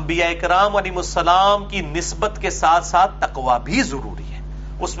کہ انبیاء کرام علیہ السلام کی نسبت کے ساتھ ساتھ تقوی بھی ضروری ہے۔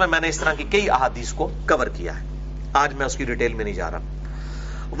 اس میں نے اس طرح کی کئی احادیث کو کور کیا ہے، آج میں اس کی ڈیٹیل میں نہیں جا رہا۔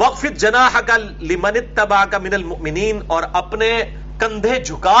 وَخْفِضْ جَنَاحَكَ لِمَنِ اتَّبَعَكَ مِنَ الْمُؤْمِنِينَ، اور اپنے کندھے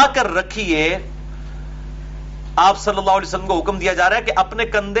جھکا کر رکھیے۔ آپ صلی اللہ علیہ وسلم کو حکم دیا جا رہا ہے کہ اپنے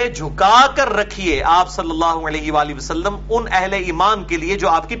کندھے جھکا کر رکھیے آپ صلی اللہ علیہ وآلہ وسلم ان اہل ایمان کے لیے جو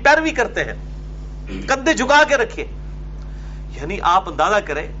آپ کی پیروی کرتے ہیں، کندھے جھکا کے رکھیے۔ یعنی آپ اندازہ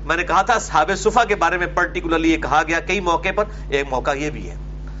کریں، میں نے کہا تھا اصحاب صفا کے بارے میں پرٹیکولرلی یہ کہا گیا کئی موقع پر، ایک موقع یہ بھی ہے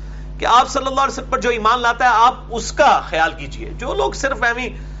کہ آپ صلی اللہ علیہ وسلم پر جو ایمان لاتا ہے آپ اس کا خیال کیجئے۔ جو لوگ صرف ایویں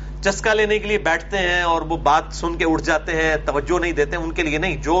چسکا لینے کے لیے بیٹھتے ہیں اور وہ بات سن کے اٹھ جاتے ہیں، توجہ نہیں دیتے، ان کے لیے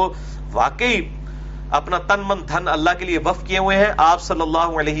نہیں۔ جو واقعی اپنا تن من دھن اللہ کے لیے وقف کیے ہوئے ہیں، آپ صلی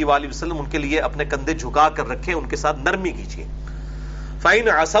اللہ علیہ وآلہ وسلم ان کے لیے اپنے کندھے جھکا کر رکھیں، ان کے ساتھ نرمی کیجئے۔ فَإِنْ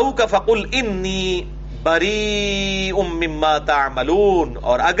عَصَوْكَ فَقُلْ إِنِّي بَرِيءٌ مِّمَّا تَعْمَلُونَ،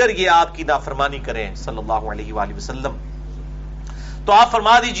 اور اگر یہ آپ کی نافرمانی کریں صلی اللہ علیہ وآلہ وسلم تو آپ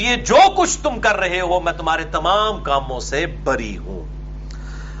فرما دیجئے جو کچھ تم کر رہے ہو میں تمہارے تمام کاموں سے بری ہوں۔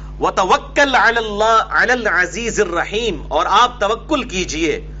 وَتَوَكَّلْ عَلَى الْعَزِيزِ الرَّحِيمِ، اور آپ توکل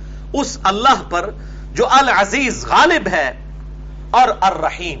کیجئے اس اللہ پر جو العزیز غالب ہے اور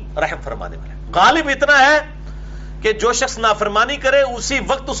الرحیم رحم فرمانے والا ہے۔ غالب اتنا ہے کہ جو شخص نافرمانی کرے اسی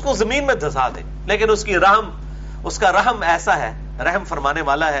وقت اس کو زمین میں دھسا دے، لیکن اس کا رحم ایسا ہے، رحم فرمانے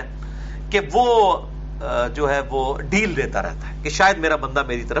والا ہے کہ وہ جو ہے وہ ڈیل دیتا رہتا ہے کہ شاید میرا بندہ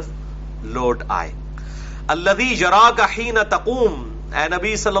میری طرف لوٹ آئے۔ الذی یراک حین تقوم، اے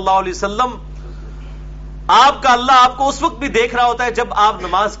نبی صلی اللہ علیہ وسلم آپ کا اللہ آپ کو اس وقت بھی دیکھ رہا ہوتا ہے جب آپ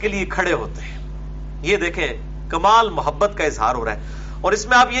نماز کے لیے کھڑے ہوتے ہیں۔ یہ دیکھیں کمال محبت کا اظہار ہو رہا ہے۔ اور اس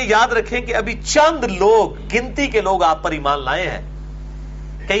میں آپ یہ یاد رکھیں کہ ابھی چند لوگ، گنتی کے لوگ آپ پر ایمان لائے ہیں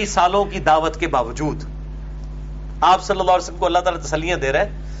کئی سالوں کی دعوت کے باوجود۔ آپ صلی اللہ علیہ وسلم کو اللہ تعالیٰ تسلیاں دے رہا ہے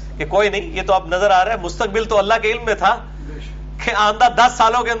کہ کوئی نہیں، یہ تو اب نظر آ رہا ہے، مستقبل تو اللہ کے علم میں تھا کہ آئندہ 10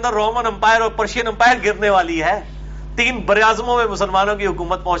 سالوں کے اندر رومن امپائر اور پرشین امپائر گرنے والی ہے، 3 براعظموں میں مسلمانوں کی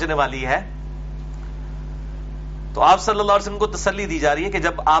حکومت پہنچنے والی ہے۔ تو آپ صلی اللہ علیہ وسلم کو تسلی دی جا رہی ہے کہ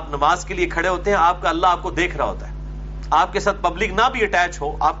جب آپ نماز کے لیے کھڑے ہوتے ہیں آپ کا اللہ آپ کو دیکھ رہا ہوتا ہے، آپ کے ساتھ پبلک نہ بھی اٹیچ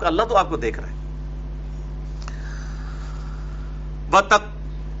ہو، آپ کا اللہ تو آپ کو دیکھ رہا ہے۔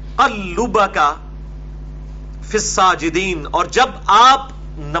 وَتَقَلُّبَكَ فِي السَّاجِدِينَ، اور جب آپ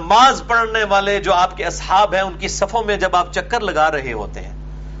نماز پڑھنے والے جو آپ کے اصحاب ہیں ان کی صفوں میں جب آپ چکر لگا رہے ہوتے ہیں،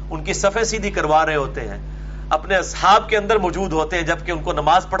 ان کی صفیں سیدھی کروا رہے ہوتے ہیں، اپنے اصحاب کے اندر موجود ہوتے ہیں جبکہ ان کو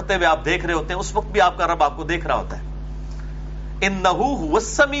نماز پڑھتے ہوئے آپ دیکھ رہے ہوتے ہیں، اس وقت بھی آپ کا رب آپ کو دیکھ رہا ہوتا ہے۔ انہ هو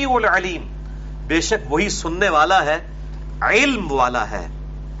السمیع العلیم، بے شک وہی سننے والا ہے، علم والا ہے۔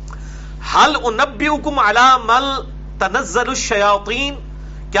 هل انبئکم علی من تنزل الشیاطین،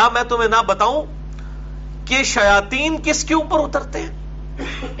 کیا میں تمہیں نہ بتاؤں کہ شیاطین کس کے اوپر اترتے ہیں؟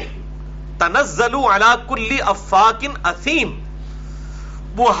 تنزل علی کل افاک اثیم،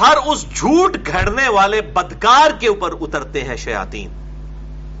 وہ ہر اس جھوٹ گھڑنے والے بدکار کے اوپر اترتے ہیں شیاطین۔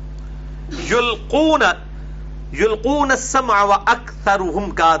 یلقون السمع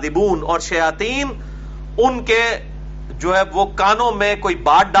واکثرهم کاذبون، اور شیاطین ان کے جو ہے وہ کانوں میں کوئی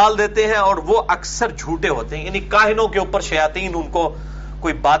بات ڈال دیتے ہیں اور وہ اکثر جھوٹے ہوتے ہیں، یعنی کاہنوں کے اوپر شیاطین ان کو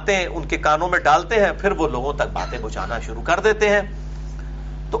کوئی باتیں ان کے کانوں میں ڈالتے ہیں، پھر وہ لوگوں تک باتیں پہنچانا شروع کر دیتے ہیں۔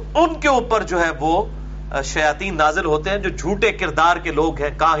 تو ان کے اوپر جو ہے وہ شیاطین نازل ہوتے ہیں جو جھوٹے کردار کے لوگ ہیں،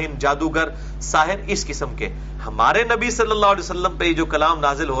 کاہن، جادوگر، ساحر، اس قسم کے۔ ہمارے نبی صلی اللہ علیہ وسلم پہ یہ جو کلام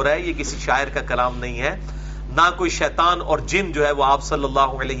نازل ہو رہا ہے یہ کسی شاعر کا کلام نہیں ہے، نہ کوئی شیطان اور جن جو ہے وہ آپ صلی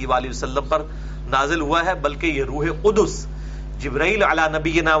اللہ علیہ وآلہ وسلم پر نازل ہوا ہے، بلکہ یہ روح قدس جبرائیل علی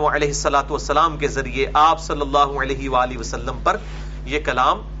نبینا وعلیہ الصلوۃ والسلام کے ذریعے آپ صلی اللہ علیہ وآلہ وسلم پر یہ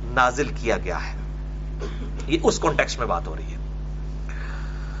کلام نازل کیا گیا ہے۔ یہ اس کانٹیکسٹ میں بات ہو رہی ہے۔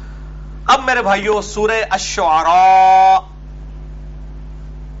 اب میرے بھائیوں سورہ الشعراء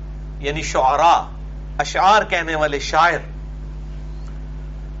یعنی شعراء اشعار کہنے والے شاعر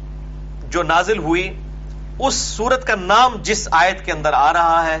جو نازل ہوئی، اس سورت کا نام جس آیت کے اندر آ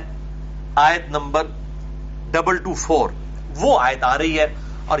رہا ہے آیت نمبر 224 وہ آیت آ رہی ہے،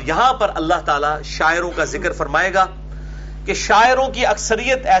 اور یہاں پر اللہ تعالی شاعروں کا ذکر فرمائے گا کہ شاعروں کی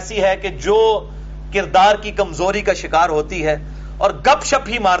اکثریت ایسی ہے کہ جو کردار کی کمزوری کا شکار ہوتی ہے اور گپ شپ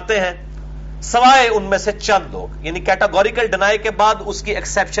ہی مارتے ہیں، سوائے ان میں سے چند لوگ، یعنی کیٹاگوریکل ڈینائی کے بعد اس کی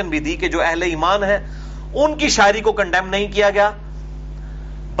ایکسیپشن بھی دی کہ جو اہل ایمان ہیں ان کی شاعری کو کنڈیم نہیں کیا گیا،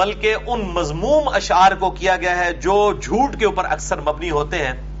 بلکہ ان مذموم اشعار کو کیا گیا ہے جو جھوٹ کے اوپر اکثر مبنی ہوتے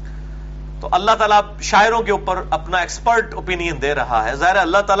ہیں۔ تو اللہ تعالیٰ شاعروں کے اوپر اپنا ایکسپرٹ اوپینین دے رہا ہے، ظاہر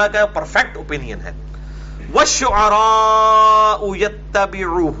اللہ تعالیٰ کا پرفیکٹ اوپینین ہے۔ وَالشُّعَرَاءُ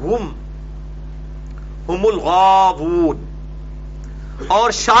يَتَّبِعُهُمْ هُمُ الْغَاوُونَ، اور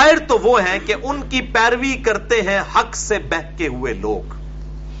شاعر تو وہ ہیں کہ ان کی پیروی کرتے ہیں حق سے بہکے ہوئے لوگ،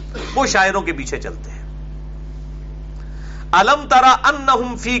 وہ شاعروں کے پیچھے چلتے ہیں۔ الم ترى انہم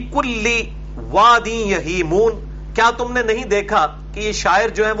فی کل وادی یہیمون، کیا تم نے نہیں دیکھا کہ یہ شاعر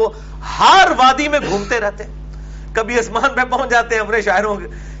جو ہیں وہ ہر وادی میں گھومتے رہتے ہیں، کبھی آسمان پہ پہنچ جاتے ہیں اپنے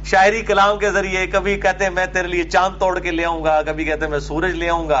شاعری کلام کے ذریعے، کبھی کہتے ہیں میں تیرے لیے چاند توڑ کے لے آؤں گا، کبھی کہتے ہیں میں سورج لے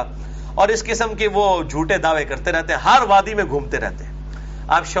آؤں گا، اور اس قسم کے وہ جھوٹے دعوے کرتے رہتے ہیں، ہر وادی میں گھومتے رہتے ہیں۔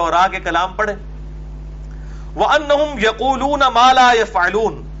 آپ شعراء کے کلام پڑھیں، وَأَنَّهُمْ يَقُولُونَ مَا لَا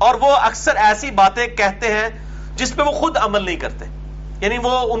يَفْعَلُونَ، اور وہ اکثر ایسی باتیں کہتے ہیں جس پہ وہ خود عمل نہیں کرتے، یعنی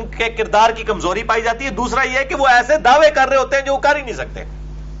وہ ان کے کردار کی کمزوری پائی جاتی ہے۔ دوسرا یہ ہے کہ وہ ایسے دعوے کر رہے ہوتے ہیں جو وہ کر ہی نہیں سکتے،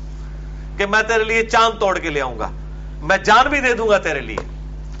 کہ میں تیرے لیے چاند توڑ کے لے آؤں گا، میں جان بھی دے دوں گا تیرے لیے۔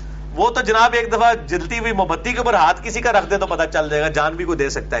 وہ تو جناب ایک دفعہ جلتی ہوئی موم بتی کے اوپر ہاتھ کسی کا رکھ دے تو پتہ چل جائے گا جان بھی کوئی دے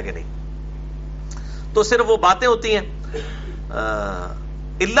سکتا ہے کہ نہیں۔ تو صرف وہ باتیں ہوتی ہیں،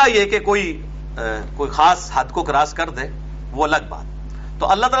 الا یہ کہ کوئی خاص حد کو کراس کر دے، وہ الگ بات۔ تو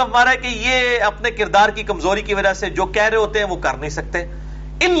اللہ تعالیٰ فرما رہا ہے کہ یہ اپنے کردار کی کمزوری کی وجہ سے جو کہہ رہے ہوتے ہیں وہ کر نہیں سکتے۔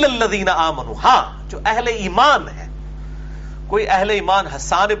 الا الذین آمنوا، ہاں جو اہل ایمان ہے، کوئی اہل ایمان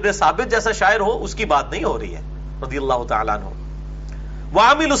حسان ابن ثابت جیسا شاعر ہو اس کی بات نہیں ہو رہی ہے رضی اللہ تعالیٰ عنہ۔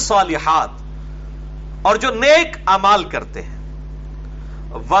 وعملوا الصالحات، اور جو نیک اعمال کرتے ہیں،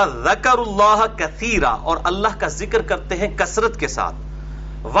 وذکروا اللہ کثیرا، اور اللہ کا ذکر کرتے ہیں کثرت کے ساتھ،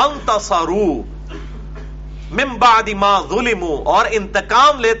 وانتصروا من بعد ما ظلموا، اور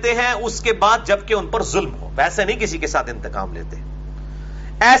انتقام لیتے ہیں اس کے بعد جبکہ ان پر ظلم ہو، ویسے نہیں کسی کے ساتھ انتقام لیتے۔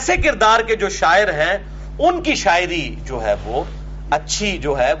 ایسے کردار کے جو شاعر ہیں ان کی شاعری جو ہے وہ اچھی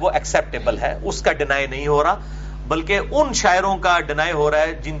جو ہے وہ ایکسیپٹیبل ہے، اس کا ڈینائی نہیں ہو رہا، بلکہ ان شاعروں کا ڈینائی ہو رہا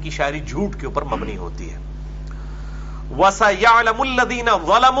ہے جن کی شاعری جھوٹ کے اوپر مبنی ہوتی ہے۔ وَسَيَعْلَمُ الَّذِينَ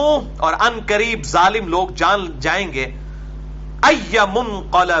ظَلَمُوا، اور ان قریب ظالم لوگ جان جائیں گے، أَيَّ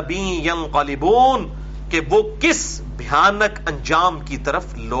مُنْقَلَبٍ يَنْقَلِبُونَ، کہ وہ کس بھیانک انجام کی طرف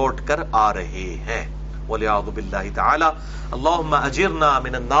لوٹ کر آ رہے ہیں۔ وَلِعَوْذُ بِاللَّهِ تَعَالَى اللہم اجرنا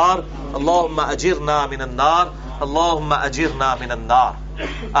من النار، اللہم اجرنا من النار، اللہم اجرنا من النار،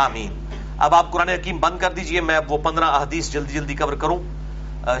 آمین۔ اب آپ قرآن حکیم بند کر دیجئے، میں وہ 15 احادیث جلدی جلدی کور کروں۔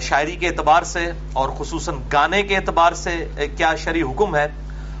 شاعری کے اعتبار سے اور خصوصاً گانے کے اعتبار سے کیا شرعی حکم ہے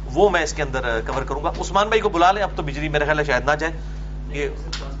وہ میں اس کے اندر کور کروں گا۔ عثمان بھائی کو بلا لیں، اب تو بجلی میرے خیال ہے شاید نہ جائے یہ۔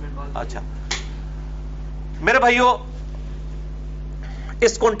 اچھا میرے بھائیوں،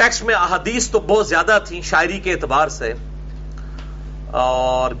 اس کانٹیکسٹ میں احادیث تو بہت زیادہ تھیں شاعری کے اعتبار سے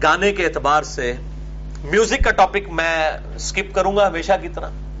اور گانے کے اعتبار سے۔ میوزک کا ٹاپک میں سکپ کروں گا ہمیشہ کی طرح،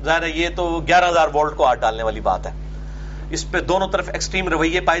 ظاہر ہے یہ تو 11,000 وولٹ کو ہاتھ ڈالنے والی بات ہے، اس پہ دونوں طرف ایکسٹریم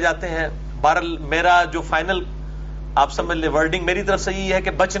رویے پائے جاتے ہیں۔ بہرحال میرا جو فائنل آپ سمجھ لیں ورڈنگ میری طرف سے یہ ہے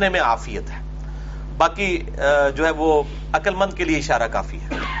کہ بچنے میں عافیت ہے، باقی جو ہے وہ عقل مند کے لیے اشارہ کافی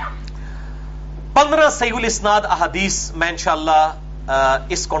ہے۔ 15 صحیح الاسناد احادیث میں انشاءاللہ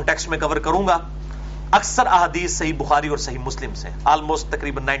اس کانٹیکسٹ میں کور کروں گا۔ اکثر احادیث صحیح بخاری اور صحیح مسلم سے، آلموسٹ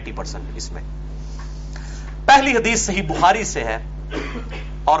تقریباً 90% اس میں۔ پہلی حدیث صحیح بخاری سے ہے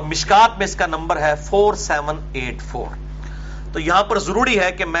اور مشکات میں اس کا نمبر ہے 4784۔ تو یہاں پر ضروری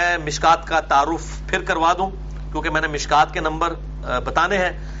ہے کہ میں مشکات کا تعارف پھر کروا دوں کیونکہ میں نے مشکات کے نمبر بتانے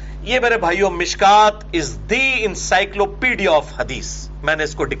ہیں۔ یہ میرے بھائیوں مشکات از دی انسائکلوپیڈیا آف حدیث، میں نے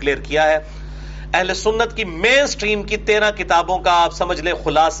اس کو ڈکلیئر کیا ہے۔ اہل سنت کی مین سٹریم کی 13 کتابوں کا آپ سمجھ لیں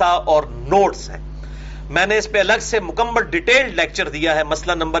خلاصہ اور نوٹس ہیں۔ میں نے اس پہ الگ سے مکمل ڈیٹیلڈ لیکچر دیا ہے،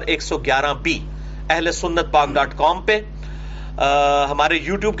 مسئلہ نمبر 111B اہل سنت پاک.com پہ، ہمارے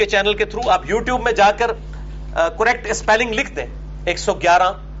یوٹیوب کے چینل کے تھرو۔ آپ یوٹیوب میں جا کر کریکٹ اسپیلنگ لکھ دیں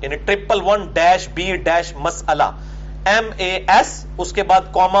 111 یعنی 111-B- مسئلہ MAS، اس کے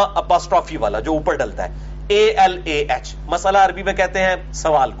بعد کوما اپاسٹرافی والا جو اوپر ڈلتا ہے ALAH، مسئلہ عربی میں کہتے ہیں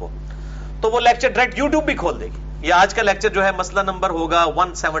سوال کو۔ تو وہ لیکچر ڈائریکٹ یوٹیوب بھی کھول دے گی. یہ آج کا لیکچر جو ہے مسئلہ نمبر ہوگا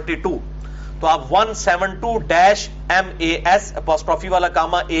 172. تو آپ 172-MAS والا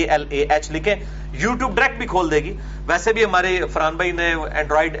کاما ALAH لکھیں, یوٹیوب ڈائریکٹ بھی کھول دے گی. ویسے بھی ہمارے فرحان بھائی نے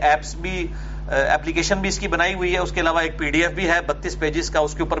اینڈرائیڈ ایپس بھی ایپلیکیشن بھی اس کی بنائی ہوئی ہے. اس کے علاوہ ایک PDF بھی ہے 32 پیجز کا,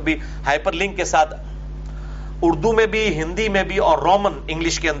 اس کے اوپر بھی ہائپر لنک کے ساتھ اردو میں بھی, ہندی میں بھی اور رومن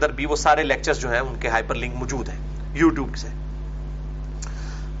انگلش کے اندر بھی وہ سارے لیکچرز جو ہیں ان کے ہائپر لنک موجود ہیں یوٹیوب سے.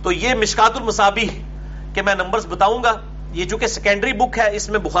 تو یہ مشکات المصابیح کے میں نمبرز بتاؤں گا. یہ چونکہ سیکنڈری بک ہے, اس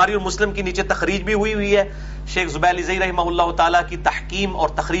میں بخاری اور مسلم کی نیچے تخریج بھی ہوئی ہے. شیخ زبیر علی رحمہ اللہ تعالیٰ کی تحکیم اور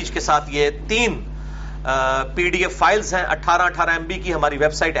تخریج کے ساتھ یہ 3 PDF فائلز ہیں 18 MB کی. ہماری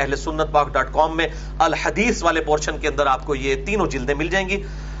ویب سائٹ ahlsunnatpak.com میں الحدیث والے پورشن کے اندر آپ کو یہ تینوں جلدیں مل جائیں گی.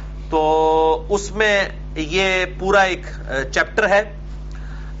 تو اس میں یہ پورا ایک چیپٹر ہے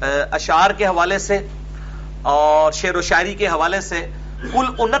اشعار کے حوالے سے اور شعر و شاعری کے حوالے سے. کل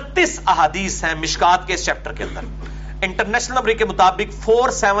 29 احادیث ہیں مشکات کے اس چیپٹر کے اندر. انٹرنیشنل نمبر کے مطابق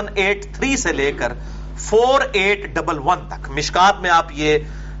 4783 سے لے کر 4811 تک مشکات میں آپ یہ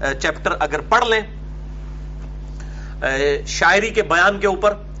چیپٹر اگر پڑھ لیں شاعری کے بیان کے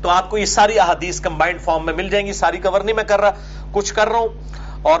اوپر تو آپ کو یہ ساری احادیث کمبائنڈ فارم میں مل جائیں گی. ساری کور نہیں میں کر رہا, کچھ کر رہا ہوں,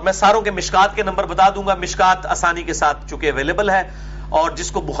 اور میں ساروں کے مشکات کے نمبر بتا دوں گا. مشکات آسانی کے ساتھ چونکہ اویلیبل ہے, اور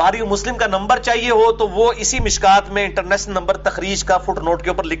جس کو بخاری اور مسلم کا نمبر چاہیے ہو تو وہ اسی مشکات میں انٹرنیشنل نمبر تخریج کا فٹ نوٹ کے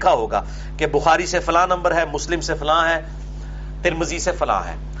اوپر لکھا ہوگا کہ بخاری سے فلاں نمبر ہے, مسلم سے فلاں ہے, ترمذی سے فلاں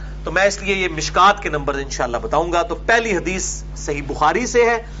ہے. تو میں اس لیے یہ مشکات کے نمبر انشاءاللہ بتاؤں گا. تو پہلی حدیث صحیح بخاری سے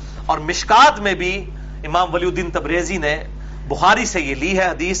ہے, اور مشکات میں بھی امام ولی الدین تبریزی نے بخاری سے یہ لی ہے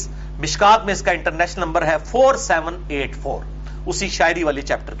حدیث. مشکات میں اس کا انٹرنیشنل نمبر ہے 4784, اسی شاعری والی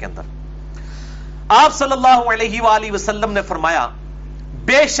چیپٹر کے اندر. آپ صلی اللہ علیہ وآلہ وسلم نے فرمایا,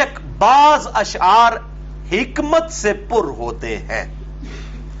 بے شک بعض اشعار حکمت سے پر ہوتے ہیں.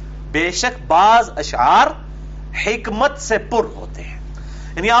 بے شک بعض اشعار حکمت سے پر ہوتے ہیں.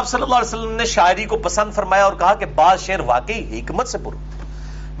 یعنی آپ صلی اللہ علیہ وسلم نے شاعری کو پسند فرمایا اور کہا کہ بعض شعر واقعی حکمت سے پر.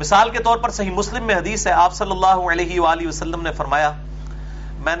 مثال کے طور پر صحیح مسلم میں حدیث ہے, آپ صلی اللہ علیہ وآلہ وسلم نے فرمایا,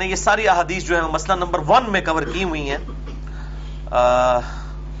 میں نے یہ ساری احادیث جو ہے مسئلہ نمبر 1 میں کور کی ہوئی ہیں,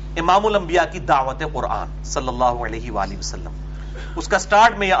 امام الانبیاء کی دعوت قرآن صلی اللہ علیہ وآلہ وسلم, اس کا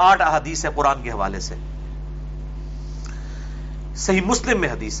سٹارٹ میں یہ 8 احادیث ہے قرآن کے حوالے سے. صحیح مسلم میں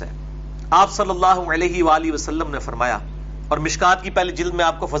حدیث ہے, آپ صلی اللہ علیہ وآلہ وسلم نے فرمایا, اور مشکات کی پہلی جلد میں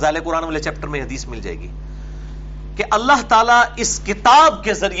آپ کو فضائل قرآن والے چیپٹر میں حدیث مل جائے گی, کہ اللہ تعالیٰ اس کتاب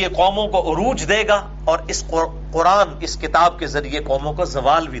کے ذریعے قوموں کو عروج دے گا, اور اس قرآن اس کتاب کے ذریعے قوموں کو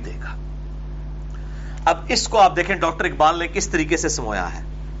زوال بھی دے گا. اب اس کو آپ دیکھیں ڈاکٹر اقبال نے کس طریقے سے سمویا ہے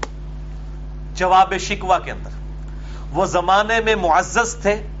جواب شکوہ کے اندر. وہ زمانے میں معزز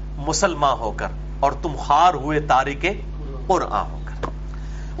تھے مسلمان ہو کر, اور تم خوار ہوئے تارک قرآن ہو کر.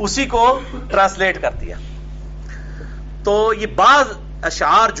 اسی کو ٹرانسلیٹ کر دیا. تو یہ بعض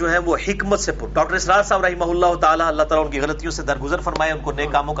اشعار جو ہیں وہ حکمت سے پر. ڈاکٹر اسرار صاحب رحمہ اللہ تعالی, اللہ تعالیٰ ان کی غلطیوں سے درگزر فرمائے, ان کو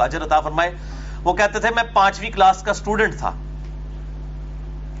نیک کاموں کا اجر عطا فرمائے. وہ کہتے تھے میں 5ویں کلاس کا اسٹوڈنٹ تھا,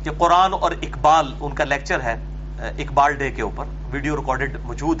 کہ قرآن اور اقبال ان کا لیکچر ہے اقبال ڈے کے اوپر, ویڈیو ریکارڈڈ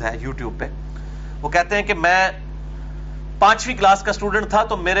موجود ہے یوٹیوب پہ. وہ کہتے ہیں کہ میں 5ویں کلاس کا اسٹوڈنٹ تھا,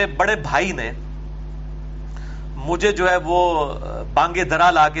 تو میرے بڑے بھائی نے مجھے جو ہے وہ بانگے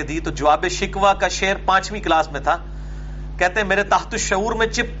درا لا کے دی. تو جواب شکوہ کا شعر 5ویں کلاس میں تھا. کہتے ہیں میرے تحت الشعور میں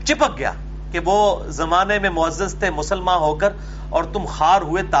چپک گیا کہ وہ زمانے میں معزز تھے مسلمان ہو کر, اور تم خوار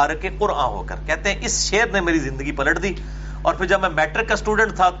ہوئے تارک قرآن ہو کر. کہتے ہیں اس شعر نے میری زندگی پلٹ دی. اور پھر جب میں میٹرک کا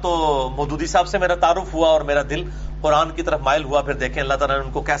اسٹوڈنٹ تھا تو مودودی صاحب سے میرا تعارف ہوا, اور میرا دل قرآن کی طرف مائل ہوا. پھر دیکھیں اللہ تعالیٰ نے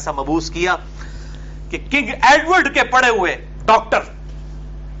ان کو کیسا مبعوث کیا کہ کنگ ایڈورڈ کے پڑھے ہوئے ڈاکٹر,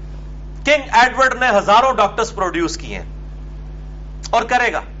 کنگ ایڈورڈ نے ہزاروں ڈاکٹرز پروڈیوس کیے ہیں, اور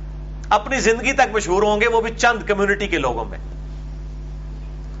کرے گا, اپنی زندگی تک مشہور ہوں گے, وہ بھی چند کمیونٹی کے لوگوں میں.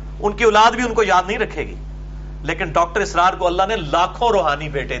 ان کی اولاد بھی ان کو یاد نہیں رکھے گی, لیکن ڈاکٹر اسرار کو اللہ نے لاکھوں روحانی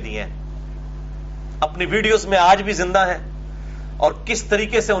بیٹے دیے ہیں, اپنی ویڈیوز میں آج بھی زندہ ہیں, اور کس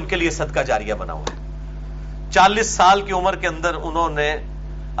طریقے سے ان کے لیے صدقہ جاریہ بنا ہوا ہے. 40 سال کی عمر کے اندر انہوں نے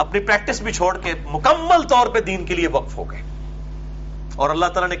اپنی پریکٹس بھی چھوڑ کے مکمل طور پہ دین کے لیے وقف ہو گئے, اور اللہ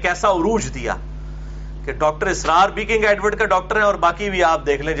تعالیٰ نے کیسا عروج دیا کہ ڈاکٹر اسرار بھی کنگ ایڈورڈ کا ڈاکٹر ہیں, اور باقی بھی آپ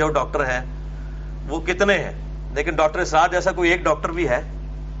دیکھ لیں جو ڈاکٹر ہیں وہ کتنے ہیں, لیکن ڈاکٹر اسرار جیسا کوئی ایک ڈاکٹر بھی ہے.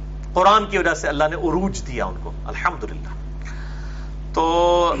 قرآن کی وجہ سے اللہ نے عروج دیا ان کو, الحمدللہ.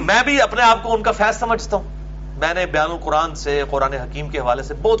 تو میں بھی اپنے آپ کو ان کا فیض سمجھتا ہوں. میں نے بیان القرآن سے, قرآن حکیم کے حوالے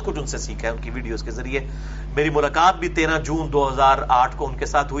سے بہت کچھ ان سے سیکھا ہے, ان کی ویڈیوز کے ذریعے. میری ملاقات بھی 13 جون 2008 کو ان کے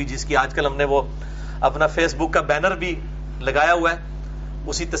ساتھ ہوئی, جس کی آج کل ہم نے وہ اپنا فیس بک کا بینر بھی لگایا ہوا ہے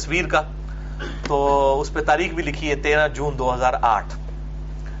اسی تصویر کا, تو اس پہ تاریخ بھی لکھی ہے 13 جون 2008.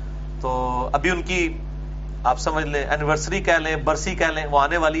 تو ابھی ان کی آپ سمجھ لیں اینیورسری کہہ لیں، برسی کہہ لیں، وہ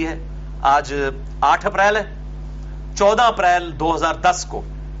آنے والی ہے. آج 8 اپریل ہے. 14 اپریل 2010 کو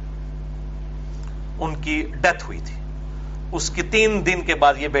ان کی ڈیتھ ہوئی تھی. اس کی 3 دن کے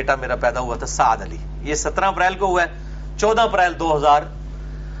بعد یہ بیٹا میرا پیدا ہوا تھا سعد علی. یہ 17 اپریل کو ہوا ہے. 14 اپریل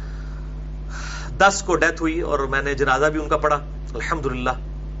 2010 کو ڈیتھ ہوئی اور میں نے جنازہ بھی ان کا پڑھا. الحمدللہ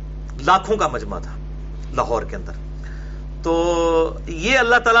لاکھوں کا مجمع تھا لاہور کے اندر. تو یہ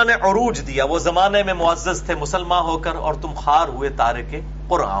اللہ تعالیٰ نے عروج دیا. وہ زمانے میں معزز تھے مسلمان ہو کر اور تم خار ہوئے تارک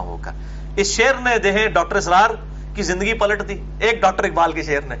قرآن ہو کر. اس شعر نے دیکھیں ڈاکٹر اسرار کی زندگی پلٹ دی. ایک ڈاکٹر اقبال کے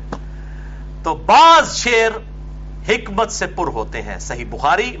شعر نے. تو بعض شعر حکمت سے پر ہوتے ہیں. صحیح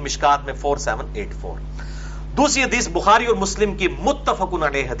بخاری مشکات میں 4784. دوسری حدیث بخاری اور مسلم کی متفقن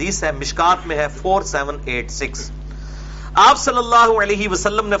علیہ حدیث ہے. مشکات میں ہے 4786. آپ صلی اللہ علیہ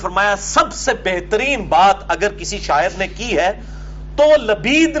وسلم نے فرمایا سب سے بہترین بات اگر کسی شاعر نے کی ہے تو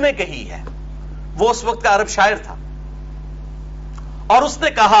لبید نے کہی ہے. وہ اس وقت کا عرب شاعر تھا اور اس نے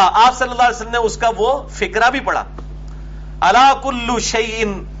کہا، آپ صلی اللہ علیہ وسلم نے اس کا وہ فقرہ بھی پڑھا، الا کل شیء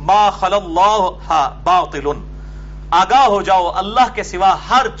ما خلا اللہ باطل. آگاہ ہو جاؤ اللہ کے سوا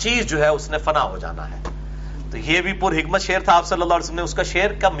ہر چیز جو ہے اس نے فنا ہو جانا ہے. تو یہ بھی پر حکمت شعر تھا. آپ صلی اللہ علیہ وسلم نے اس کا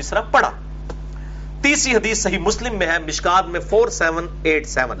شعر کا مصرع پڑھا. تیسری حدیث صحیح مسلم میں ہے مشکات میں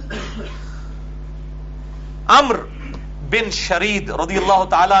 4787. عمر بن شرید رضی اللہ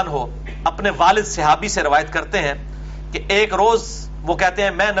تعالیٰ عنہ اپنے والد صحابی سے روایت کرتے ہیں کہ ایک روز وہ کہتے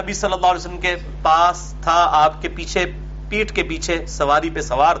ہیں میں نبی صلی اللہ علیہ وسلم کے پاس تھا، آپ کے پیچھے پیٹھ کے پیچھے سواری پہ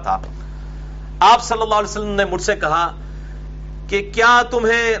سوار تھا. آپ صلی اللہ علیہ وسلم نے مجھ سے کہا کہ کیا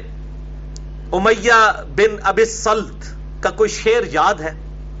تمہیں امیہ بن ابی السلط کا کوئی شعر یاد ہے؟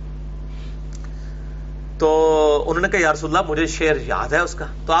 تو انہوں نے کہا یا رسول اللہ مجھے شعر یاد ہے اس کا.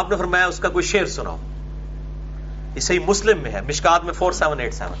 تو آپ نے فرمایا اس کا کوئی شعر سناؤ. یہ صحیح مسلم میں ہے مشکات میں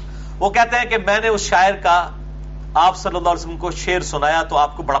 4787. وہ کہتے ہیں کہ میں نے اس شاعر کا آپ صلی اللہ علیہ وسلم کو شعر سنایا تو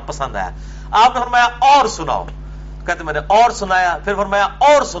آپ کو بڑا پسند آیا. آپ نے فرمایا اور سناؤ. کہتے میں نے اور سنایا. پھر فرمایا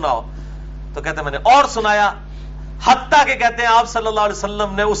اور سناؤ. تو کہتے میں نے اور سنایا حتیٰ کہ کہتے ہیں آپ صلی اللہ علیہ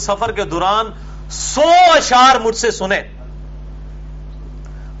وسلم نے اس سفر کے دوران 100 اشعار مجھ سے سنے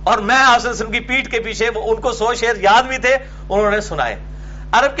اور میں آپ صلی اللہ علیہ وسلم کی پیٹھ کے پیچھے ان کو 100 شعر یاد بھی تھے انہوں نے سنائے.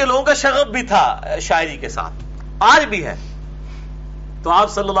 عرب کے لوگوں کا شغف بھی تھا شاعری کے ساتھ، آج بھی ہے. تو آپ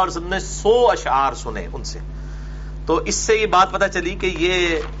صلی اللہ علیہ وسلم نے 100 اشعار سنے ان سے. تو اس سے یہ بات پتہ چلی کہ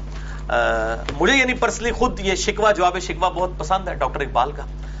یہ مجھے یعنی پرسنلی خود یہ شکوہ جواب شکوہ بہت پسند ہے ڈاکٹر اقبال کا.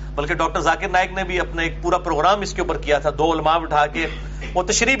 بلکہ ڈاکٹر ذاکر نائک نے بھی اپنا ایک پورا پروگرام اس کے اوپر کیا تھا. 2 علماء بٹھا کے وہ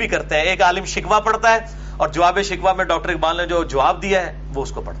تشریح بھی کرتے ہیں. ایک عالم شکوہ پڑھتا ہے اور جواب شکوہ میں ڈاکٹر اقبال نے جو جواب دیا ہے وہ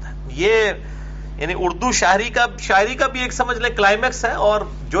اس کو پڑھتا ہے. یہ یعنی اردو شاعری کا بھی ایک سمجھ لیں کلائمیکس ہے اور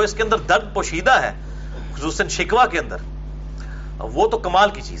جو اس کے اندر درد پوشیدہ ہے خصوصاً شکوہ کے اندر وہ تو کمال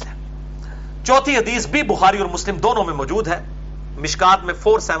کی چیز ہے. چوتھی حدیث بھی بخاری اور مسلم دونوں میں موجود ہے مشکات میں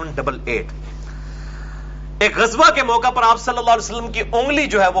 4788. ایک غزوہ کے موقع پر آپ صلی اللہ علیہ وسلم کی انگلی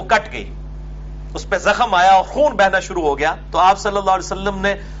جو ہے وہ کٹ گئی، اس پہ زخم آیا اور خون بہنا شروع ہو گیا. تو آپ صلی اللہ علیہ وسلم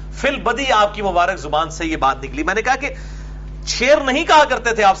نے فی البدی آپ کی مبارک زبان سے یہ بات نکلی. میں نے کہا کہ شعر نہیں کہا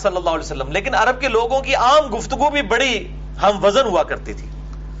کرتے تھے آپ صلی اللہ علیہ وسلم، لیکن عرب کے لوگوں کی عام گفتگو بھی بڑی ہم وزن ہوا کرتی تھی.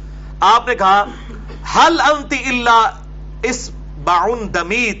 آپ نے کہا حل انت الا اسبع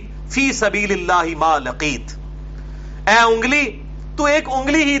دمیت فی سبیل اللہ ما لقیت. اے انگلی تو ایک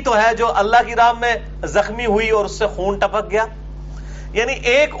انگلی ہی تو ہے جو اللہ کی راہ میں زخمی ہوئی اور اس سے خون ٹپک گیا. یعنی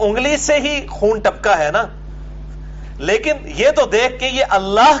ایک انگلی سے ہی خون ٹپکا ہے نا، لیکن یہ تو دیکھ کہ یہ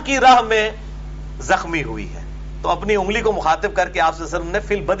اللہ کی راہ میں زخمی ہوئی ہے. تو اپنی انگلی کو مخاطب کر کے آپ صلی اللہ علیہ وسلم نے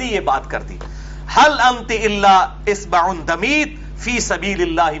فی البدی یہ بات کر دی، حل انت الا اسبع دمیت فی سبیل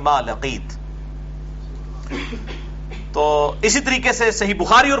اللہ ما لقیت. تو اسی طریقے سے صحیح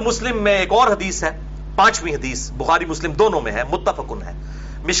بخاری اور مسلم میں ایک اور حدیث ہے، 5ویں حدیث بخاری مسلم دونوں میں ہے، متفقن ہے.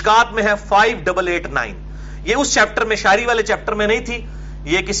 مشکات میں ہے 5889. یہ اس چیپٹر میں شاعری والے چیپٹر میں نہیں تھی،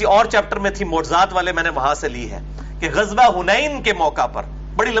 یہ کسی اور چیپٹر میں تھی، معجزات والے میں نے وہاں سے لی ہے کہ غزوہ حنین کے موقع پر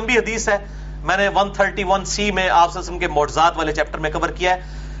بڑی لمبی حدیث ہے. میں نے 131C میں آپ صلی اللہ علیہ وسلم کے معجزات والے چیپٹر میں کور کیا ہے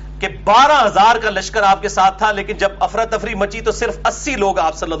کہ 12,000 کا لشکر آپ کے ساتھ تھا، لیکن جب افراتفری مچی تو صرف 80 لوگ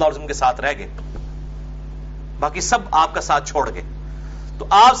آپ صلی اللہ علیہ وسلم کے ساتھ رہ گئے، باقی سب آپ کا ساتھ چھوڑ گئے. تو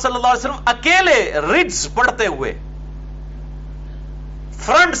آپ صلی اللہ علیہ وسلم اکیلے رجز پڑھتے ہوئے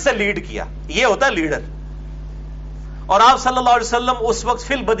فرنٹ سے لیڈ کیا. یہ ہوتا ہے لیڈر. اور آپ صلی اللہ علیہ وسلم اس وقت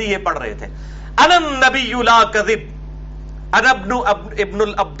فی البدی یہ پڑھ رہے تھے، انا النبی لا کذب انا ابن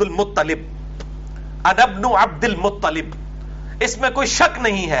عبد المطلب انا ابن عبد المطلب. اس میں کوئی شک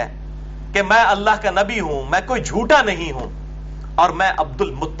نہیں ہے کہ میں اللہ کا نبی ہوں، میں کوئی جھوٹا نہیں ہوں اور میں عبد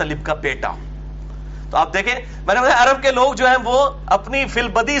المطلب کا بیٹا ہوں. تو آپ دیکھیں میں نے بتایا عرب کے لوگ جو ہیں وہ اپنی فی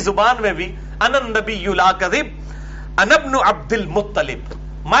البدی زبان میں بھی انا النبی لا کذب انا ابن عبد المطلب،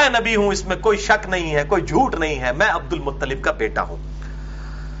 میں نبی ہوں، اس میں کوئی شک نہیں ہے، کوئی جھوٹ نہیں ہے، میں عبد المطلب کا بیٹا ہوں۔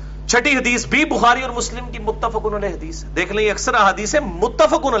 چھٹی حدیث بھی بخاری اور مسلم کی متفق علیہ حدیث ہے، دیکھ لیں اکثر حدیثیں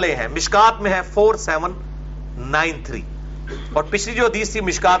متفق علیہ ہیں، مشکات میں ہے 4793 اور پچھلی جو حدیث تھی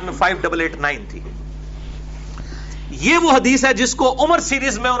مشکات میں 5889 تھی۔ یہ وہ حدیث ہے جس کو عمر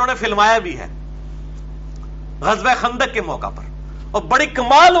سیریز میں انہوں نے فلمایا بھی ہے غزوہ خندق کے موقع پر، اور بڑی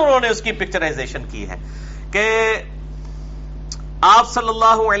کمال انہوں نے اس کی پکچرائزیشن کی ہے کہ آپ صلی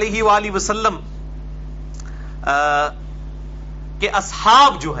اللہ علیہ وآلہ وسلم کے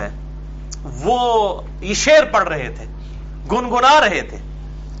اصحاب جو ہیں وہ یہ شعر پڑھ رہے تھے، گنگنا رہے تھے،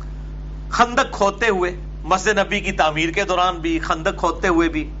 خندق کھودتے ہوئے، مسجد نبی کی تعمیر کے دوران بھی، خندق کھودتے ہوئے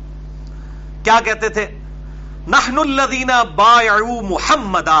بھی کیا کہتے تھے؟ نحن الذین بایعوا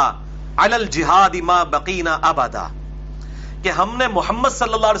محمدا علی الجہاد ما بقینا ابدا، کہ ہم نے محمد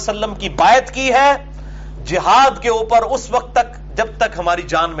صلی اللہ علیہ وسلم کی بیعت کی ہے جہاد کے اوپر اس وقت تک جب تک ہماری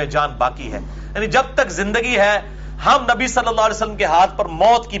جان میں جان باقی ہے، یعنی جب تک زندگی ہے ہم نبی صلی اللہ علیہ وسلم کے ہاتھ پر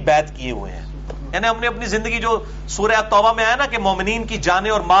موت کی بیعت کیے ہوئے ہیں۔ یعنی ہم نے اپنی زندگی، جو سورہ توبہ میں آیا نا کہ مومنین کی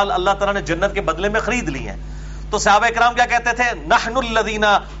جانیں اور مال اللہ تعالیٰ نے جنت کے بدلے میں خرید لی ہیں، تو صحابہ کرام کیا کہتے تھے؟ نحن الذین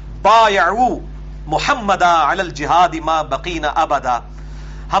بایعوا محمدا علی الجہاد ما بقینا ابدا،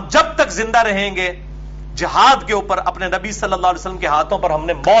 ہم جب تک زندہ رہیں گے جہاد کے اوپر اپنے نبی صلی اللہ علیہ وسلم کے ہاتھوں پر ہم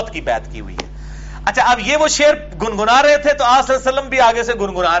نے موت کی بیعت کی ہوئی ہے۔ اچھا، اب یہ وہ شعر گنگنا رہے تھے تو آپ صلی اللہ علیہ وسلم بھی آگے سے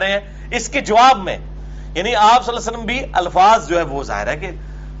گنگنا رہے ہیں اس کے جواب میں، یعنی آپ صلی اللہ علیہ وسلم بھی الفاظ جو ہے وہ ظاہر ہے کہ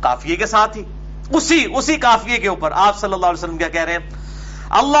قافیے کے ساتھ ہی اسی قافیے کے اوپر آپ صلی اللہ علیہ وسلم کیا کہہ رہے ہیں؟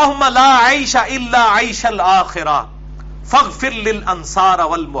 اللہم لا عیش الا عیش الآخرہ فاغفر للانصار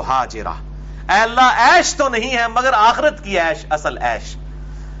والمہاجرہ، اے اللہ عیش تو نہیں ہے مگر آخرت کی عیش، اصل عیش،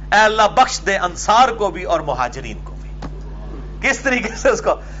 اے اللہ بخش دے انصار کو بھی اور مہاجرین کو بھی۔ کس طریقے سے اس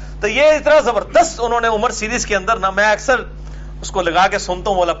کو، تو یہ اتنا زبردست انہوں نے عمر سیریز کے اندر نا، میں اکثر اس کو لگا کے سنتا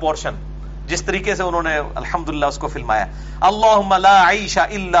ہوں والا پورشن، جس طریقے سے انہوں نے الحمدللہ اس کو فلمایا، اللہم لا عیش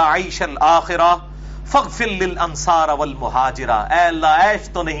الا عیش الآخرہ فاغفر للانصار والمہاجرہ، اے اللہ عیش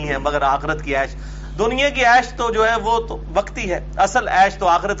تو نہیں ہے مگر آخرت کی عیش، دنیا کی عیش تو جو ہے وہ تو وقتی ہے، اصل عیش تو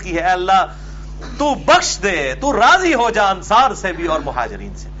آخرت کی ہے، اے اللہ تو بخش دے، تو راضی ہو جا انصار سے بھی اور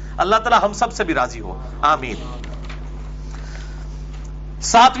مہاجرین سے، اللہ تعالی ہم سب سے بھی راضی ہو، آمین۔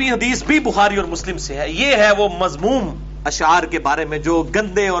 ساتویں حدیث بھی بخاری اور مسلم سے ہے، یہ ہے وہ مذموم اشعار کے بارے میں جو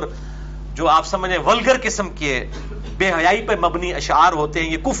گندے اور جو آپ سمجھیں ولگر قسم کے بے حیائی پہ مبنی اشعار ہوتے ہیں،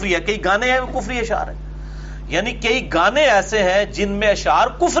 یہ کفری ہے، کئی گانے ہیں وہ کفری اشعار ہیں، یعنی کئی گانے ایسے ہیں جن میں اشعار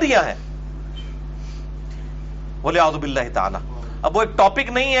کفریاں ہیں، وَلِعَوْذُ بِاللَّهِ تعالی۔ اب وہ ایک ٹاپک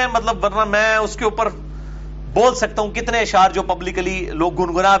نہیں ہے مطلب، ورنہ میں اس کے اوپر بول سکتا ہوں کتنے اشعار جو پبلکلی لوگ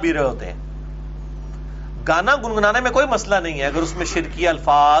گنگنا بھی رہے ہوتے ہیں۔ گانا گنگنانے میں کوئی مسئلہ نہیں ہے اگر اس میں شرکی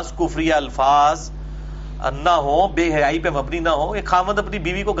الفاظ، کفری الفاظ نہ ہو، بے حیائی پہ مبنی نہ ہو۔ ایک خاوند اپنی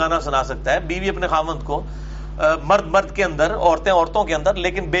بیوی کو گانا سنا سکتا ہے، بیوی اپنے خاوند کو، مرد کے اندر، عورتیں عورتوں کے اندر،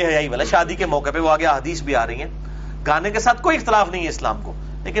 لیکن بے حیائی والا شادی کے موقع پہ، وہ آگے حدیث بھی آ رہی ہیں، گانے کے ساتھ کوئی اختلاف نہیں ہے اسلام کو،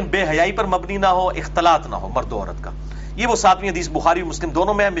 لیکن بے حیائی پر مبنی نہ ہو، اختلاط نہ ہو مرد و عورت کا۔ یہ وہ ساتویں حدیث بخاری مسلم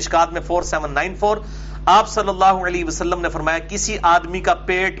دونوں میں ہے، مشکات میں 4794، آپ صلی اللہ علیہ وسلم نے فرمایا کسی آدمی کا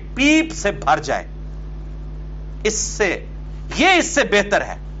پیٹ پیپ سے بھر جائے، اس سے بہتر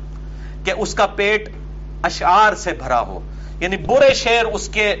ہے کہ اس کا پیٹ اشعار سے بھرا ہو، یعنی برے شعر اس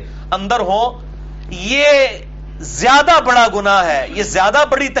کے اندر ہو، یہ زیادہ بڑا گناہ ہے، یہ زیادہ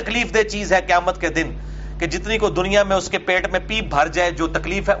بڑی تکلیف دہ چیز ہے قیامت کے دن، کہ جتنی کو دنیا میں اس کے پیٹ میں پیپ بھر جائے جو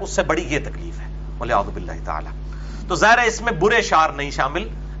تکلیف ہے، اس سے بڑی یہ تکلیف ہے، وَلِعَوْذُ بِاللَّهِ تعالی۔ تو ظاہر ہے اس میں برے اشعار نہیں شامل،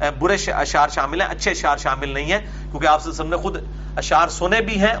 برے اشعار شامل ہیں، اچھے اشعار شامل نہیں ہیں، کیونکہ آپ صلی اللہ علیہ وسلم نے خود اشعار سنے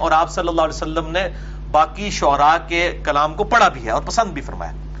بھی ہیں اور آپ صلی اللہ علیہ وسلم نے باقی شعراء کے کلام کو پڑھا بھی ہے اور پسند بھی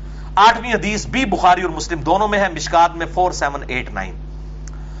فرمایا۔ آٹھویں حدیث بھی بخاری اور مسلم دونوں میں ہے، مشکات میں 4789،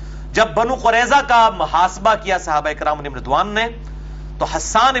 جب بنو قریظہ کا محاسبہ کیا صحابہ کرام رضوان نے تو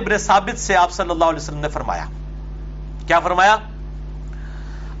حسان ابن ثابت سے آپ صلی اللہ علیہ وسلم نے فرمایا، کیا فرمایا؟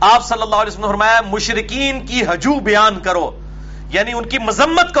 آپ صلی اللہ علیہ وسلم نے فرمایا مشرکین کی ہجو بیان کرو، یعنی ان کی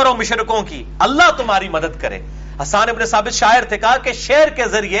مذمت کرو مشرکوں کی، اللہ تمہاری مدد کرے۔ حسان ابن ثابت شاعر تھے، کہا کہ شعر کے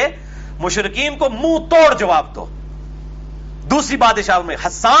ذریعے مشرکین کو منہ توڑ جواب دو۔ دوسری بات ارشاد میں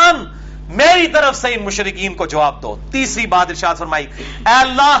حسان میری طرف سے ان مشرکین کو جواب دو۔ تیسری بات ارشاد فرمائی اے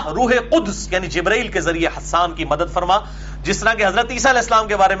اللہ روح قدس یعنی جبرائیل کے ذریعے حسان کی مدد فرما، جس طرح کہ حضرت عیسیٰ علیہ السلام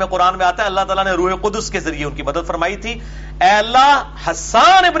کے بارے میں قرآن میں آتا ہے اللہ تعالیٰ نے روح قدس کے ذریعے ان کی مدد فرمائی تھی، اے اللہ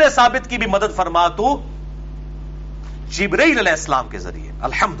حسان ابن ثابت کی بھی مدد فرما تو جبرائیل علیہ السلام کے ذریعے۔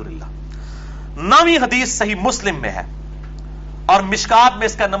 الحمدللہ۔ 9ویں حدیث صحیح مسلم میں ہے، اور مشکات میں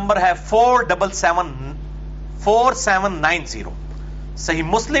اس کا نمبر ہے 4790. صحیح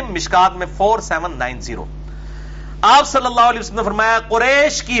مسلم مشکات میں 4790. آپ صلی اللہ علیہ وسلم نے فرمایا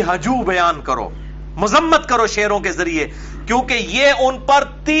قریش کی ہجو بیان کرو، مذمت کرو شعروں کے ذریعے، کیونکہ یہ ان پر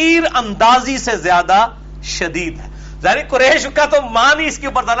تیر اندازی سے زیادہ شدید ہے. ظاہر قریش کا تو مان ہی اس کے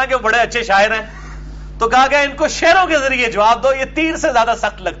اوپر تھا نا کہ وہ بڑے اچھے شاعر ہیں، تو کہا گیا ان کو شعروں کے ذریعے جواب دو، یہ تیر سے زیادہ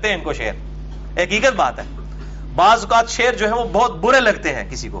سخت لگتے ہیں ان کو شعر. حقیقت بات ہے، بعض اوقات شعر جو ہیں وہ بہت برے لگتے ہیں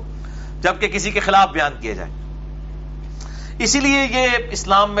کسی کو، جبکہ کسی کے خلاف بیان کیے جائے. اسی لیے یہ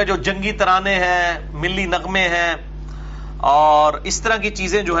اسلام میں جو جنگی ترانے ہیں، ملی نغمے ہیں اور اس طرح کی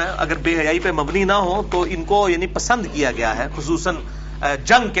چیزیں جو ہیں اگر بے حیائی پہ مبنی نہ ہوں تو ان کو یعنی پسند کیا گیا ہے، خصوصاً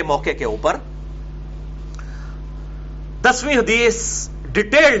جنگ کے موقع کے اوپر. 10ویں حدیث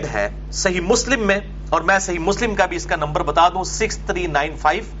ڈیٹیلڈ ہے صحیح مسلم میں، اور میں صحیح مسلم کا بھی اس کا نمبر بتا دوں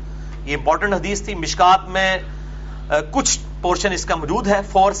 6395. یہ امپورٹنٹ حدیث تھی. مشکات میں کچھ پورشن اس کا موجود ہے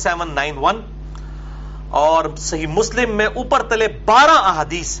 4791، اور صحیح مسلم میں اوپر تلے 12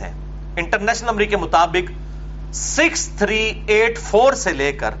 احادیث ہیں. انٹرنیشنل نمبر کے مطابق 6384 سے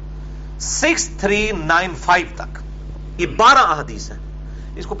لے کر 6395 تک یہ 12 احادیث ہیں.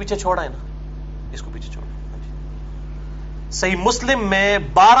 اس کو پیچھے چھوڑا ہے نا، اس کو پیچھے چھوڑا. صحیح مسلم میں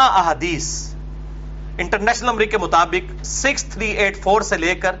 12 احادیث انٹرنیشنل نمبر کے مطابق 6384 سے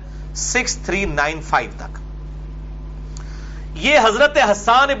لے کر 6395 تک. یہ حضرت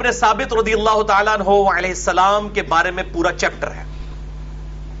حسان ابن ثابت رضی اللہ تعالیٰ عنہ علیہ السلام کے بارے میں پورا چیپٹر ہے،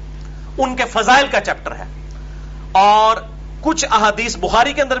 ان کے فضائل کا چیپٹر ہے. اور کچھ احادیث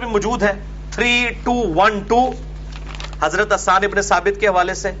بخاری کے اندر بھی موجود ہے. 3212 حضرت حسان ابن ثابت کے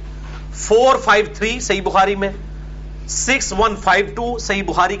حوالے سے، 453 صحیح بخاری میں، 6152 صحیح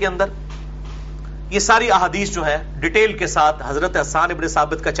بخاری کے اندر. یہ ساری احادیث جو ہیں ڈیٹیل کے ساتھ حضرت حسان ابن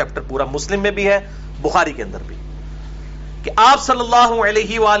ثابت کا چیپٹر پورا مسلم میں بھی ہے، بخاری کے اندر بھی، کہ آپ صلی اللہ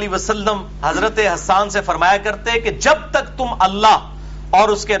علیہ وآلہ وسلم حضرت حسان سے فرمایا کرتے کہ جب تک تم اللہ اور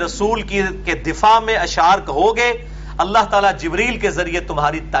اس کے رسول کے دفاع میں اشعار کہو گے، اللہ تعالیٰ جبریل کے ذریعے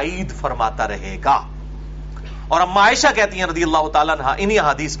تمہاری تائید فرماتا رہے گا. اور اما عائشہ کہتی ہیں رضی اللہ تعالیٰ عنہا انہی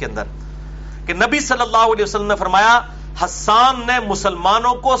حدیث کے اندر کہ نبی صلی اللہ علیہ وسلم نے فرمایا حسان نے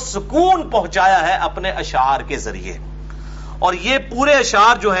مسلمانوں کو سکون پہنچایا ہے اپنے اشعار کے ذریعے. اور یہ پورے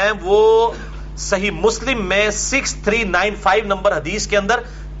اشعار جو ہیں وہ صحیح مسلم میں 6395 نمبر حدیث کے اندر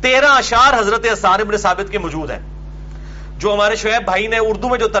 13 اشعار حضرت حسان ابن ثابت کے موجود ہیں، جو ہمارے شعیب بھائی نے اردو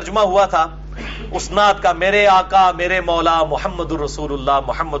میں جو ترجمہ ہوا تھا اس نعت کا، میرے آقا میرے مولا محمد الرسول اللہ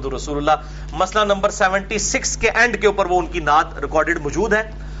محمد الرسول اللہ، مسئلہ نمبر 76 کے اینڈ کے اوپر وہ ان کی نعت ریکارڈڈ موجود ہے،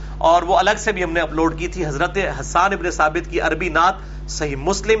 اور وہ الگ سے بھی ہم نے اپلوڈ کی تھی. حضرت حسان ابن ثابت کی عربی نعت صحیح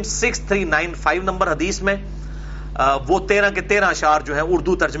مسلم 6395 نمبر حدیث میں وہ 13 کے 13 اشعار جو ہیں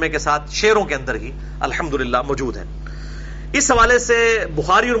اردو ترجمے کے ساتھ شعروں کے اندر ہی الحمدللہ موجود ہیں. اس حوالے سے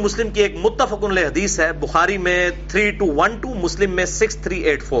بخاری اور مسلم کی ایک متفق علیہ حدیث ہے، بخاری میں 3212، مسلم میں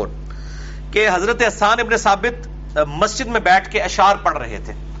 6384، کہ حضرت حسان ابن ثابت مسجد میں بیٹھ کے اشعار پڑھ رہے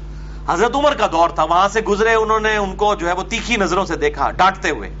تھے. حضرت عمر کا دور تھا، وہاں سے گزرے، انہوں نے ان کو جو ہے وہ تیکھی نظروں سے دیکھا ڈانٹتے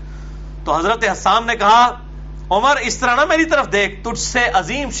ہوئے. تو حضرت حسان نے کہا عمر اس طرح نہ میری طرف دیکھ، تجھ سے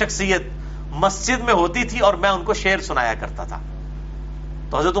عظیم شخصیت مسجد میں ہوتی تھی اور میں ان کو شعر سنایا کرتا تھا.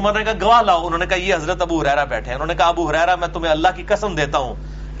 تو حضرت عمر نے کہا گواہ لاؤ. انہوں نے کہا یہ حضرت ابو ہریرہ بیٹھے ہیں. انہوں نے کہا ابو ہریرہ میں تمہیں اللہ کی قسم دیتا ہوں،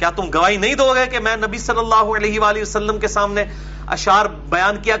 کیا تم گواہی نہیں دو گے کہ میں نبی صلی اللہ علیہ وآلہ وسلم کے سامنے اشعار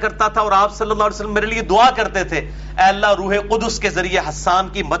بیان کیا کرتا تھا اور آپ صلی اللہ علیہ وسلم میرے لیے دعا کرتے تھے اے اللہ روح قدس کے ذریعے حسان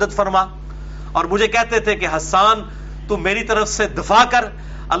کی مدد فرما، اور مجھے کہتے تھے کہ حسان تو میری طرف سے دفاع کر،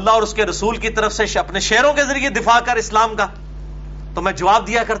 اللہ اور اس کے رسول کی طرف سے اپنے شعروں کے ذریعے دفاع کر اسلام کا. تو میں جواب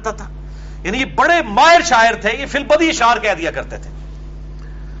دیا کرتا تھا. یعنی یہ بڑے ماہر شاعر تھے، یہ فی البدیہہ اشعار کہہ دیا کرتے تھے.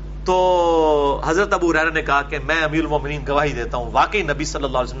 تو حضرت ابو ہریرہ نے کہا کہ میں امیر المومنین گواہی دیتا ہوں واقعی نبی صلی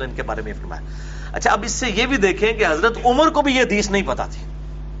اللہ علیہ وسلم نے ان کے بارے میں فرمایا. اچھا اب اس سے یہ بھی دیکھیں کہ حضرت عمر کو بھی یہ حدیث نہیں پتا تھی.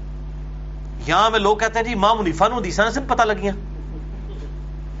 یہاں میں لوگ کہتے ہیں جی امام حنیفہ نو حدیثاں سے پتہ لگیاں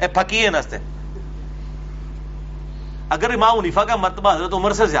اے پھکی نستے. اگر امام حنیفہ کا مرتبہ حضرت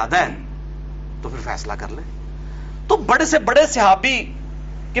عمر سے زیادہ ہے تو پھر فیصلہ کر لیں. تو بڑے سے بڑے صحابی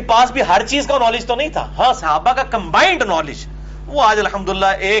کے پاس بھی ہر چیز کا نالج تو نہیں تھا. ہاں صحابہ کا کمبائنڈ نالج وہ آج الحمدللہ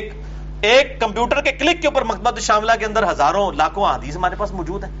ایک کمپیوٹر کے کلک کے اوپر مکتبۃ الشاملہ کے اندر ہزاروں لاکھوں احادیث ہمارے پاس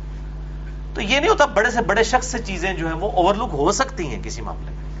موجود ہیں. تو یہ نہیں ہوتا بڑے سے بڑے شخص سے چیزیں جو ہیں وہ اوور لک ہو سکتی ہیں کسی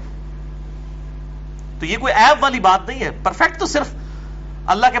معاملے میں. تو یہ کوئی عیب والی بات نہیں ہے. پرفیکٹ تو صرف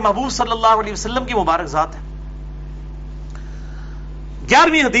اللہ کے محبوب صلی اللہ علیہ وسلم کی مبارک ذات ہے.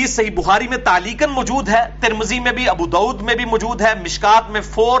 11ویں حدیث صحیح بخاری میں تعلیقاً موجود ہے، ترمذی میں بھی، ابو داؤد میں بھی موجود ہے، مشکات میں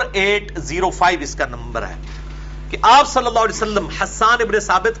 4805 اس کا نمبر ہے کہ آپ صلی اللہ علیہ وسلم حسان ابن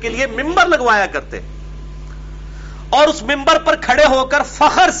ثابت کے لیے ممبر لگوایا کرتے اور اس منبر پر کھڑے ہو کر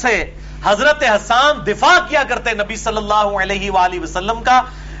فخر سے حضرت حسان دفاع کیا کرتے نبی صلی اللہ علیہ وآلہ وسلم کا،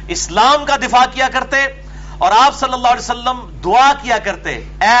 اسلام کا دفاع کیا کرتے، اور آپ صلی اللہ علیہ وسلم دعا کیا کرتے،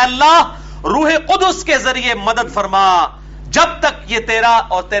 اے اللہ روح قدس کے ذریعے مدد فرما، جب تک یہ تیرا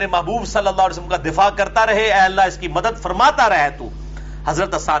اور تیرے محبوب صلی اللہ علیہ وسلم کا دفاع کرتا رہے، اے اللہ اس کی مدد فرماتا رہے تو،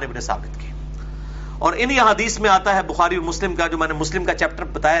 حضرت حسان ابن ثابت کی۔ اور انہی حدیث میں آتا ہے بخاری اور مسلم کا، جو میں نے مسلم کا چیپٹر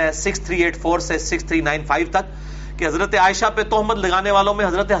بتایا ہے 6384 سے 6395 تک، کہ حضرت عائشہ پہ تہمت لگانے والوں میں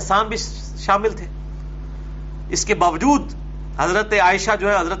حضرت حسان بھی شامل تھے۔ اس کے باوجود حضرت عائشہ جو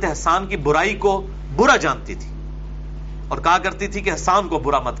ہے حضرت حسان کی برائی کو برا جانتی تھی اور کہا کرتی تھی کہ حسان کو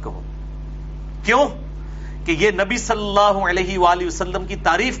برا مت کہو۔ کیوں؟ کہ یہ نبی صلی اللہ علیہ وآلہ وسلم کی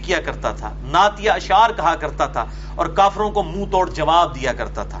تعریف کیا کرتا تھا، نعتیہ اشعار کہا کرتا تھا، اور کافروں کو منہ توڑ جواب دیا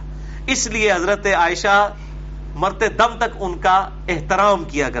کرتا تھا۔ اس لیے حضرت عائشہ مرتے دم تک ان کا احترام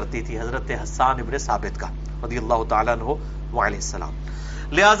کیا کرتی تھی، حضرت حسان ابن ثابت کا رضی اللہ تعالیٰ عنہ وعلیہ السلام۔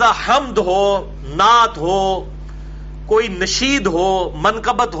 لہذا حمد ہو، نعت ہو، کوئی نشید ہو،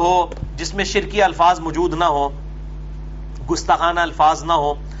 منقبت ہو جس میں شرکی الفاظ موجود نہ ہو، گستاخانہ الفاظ نہ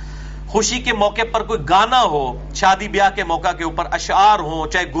ہو، خوشی کے موقع پر کوئی گانا ہو، شادی بیاہ کے موقع کے اوپر اشعار ہوں،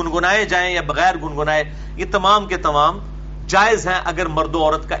 چاہے گنگنائے جائیں یا بغیر گنگنائے، یہ تمام کے تمام جائز ہیں اگر مرد و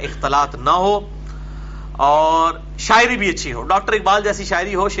عورت کا اختلاط نہ ہو، اور شاعری بھی اچھی ہو، ڈاکٹر اقبال جیسی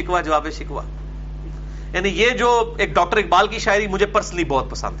شاعری ہو، شکوہ جواب شکوہ، یعنی یہ جو ایک ڈاکٹر اقبال کی شاعری مجھے پرسنلی بہت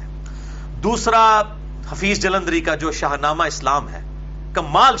پسند ہے۔ دوسرا حفیظ جلندری کا جو شاہنامہ اسلام ہے،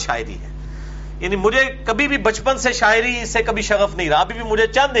 کمال شاعری ہے، یعنی مجھے کبھی بھی بچپن سے شاعری سے کبھی شغف نہیں رہا، ابھی بھی مجھے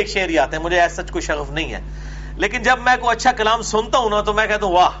چند ایک شعر آتے ہیں، مجھے ایسا کوئی شغف نہیں ہے، لیکن جب میں کوئی اچھا کلام سنتا ہوں نا تو میں کہتا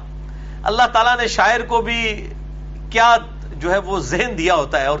ہوں واہ، اللہ تعالیٰ نے شاعر کو بھی کیا جو ہے وہ ذہن دیا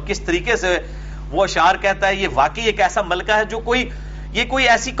ہوتا ہے، اور کس طریقے سے وہ اشعار کہتا ہے۔ یہ واقعی ایک ایسا ملکہ ہے جو یہ کوئی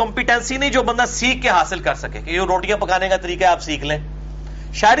ایسی کمپیٹنسی نہیں جو بندہ سیکھ کے حاصل کر سکے کہ یہ روٹیاں پکانے کا طریقہ ہے آپ سیکھ لیں،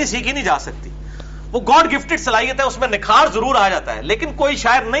 شاعری سیکھی نہیں جا سکتی، وہ گاڈ گفٹڈ صلاحیت ہے، اس میں نکھار ضرور آ جاتا ہے، لیکن کوئی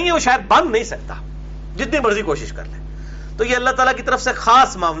شاعر نہیں ہے وہ شاعر بن نہیں سکتا جتنی مرضی کوشش کر لے، تو یہ اللہ تعالیٰ کی طرف سے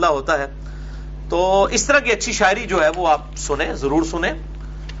خاص معاملہ ہوتا ہے۔ تو اس طرح کی اچھی شاعری جو ہے وہ آپ سنیں، ضرور سنیں،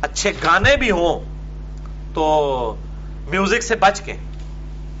 اچھے گانے بھی ہوں تو میوزک سے بچ کے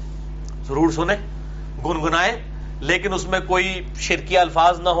ضرور سنیں، گنگنائیں، لیکن اس میں کوئی شرکی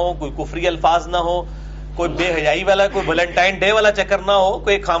الفاظ نہ ہو، کوئی کفری الفاظ نہ ہو، کوئی بے حیائی والا، کوئی ویلنٹائن ڈے والا چکر نہ ہو،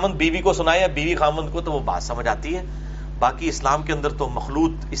 کوئی خامند بیوی کو سنائے یا بیوی خامند کو، تو وہ بات سمجھ آتی ہے۔ باقی اسلام کے اندر تو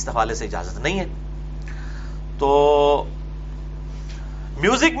مخلوط اس حوالے سے اجازت نہیں ہے۔ تو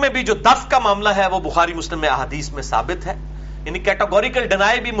میوزک میں بھی جو دف کا معاملہ ہے وہ بخاری مسلم میں احادیث میں ثابت ہے، یعنی کیٹاگوریکل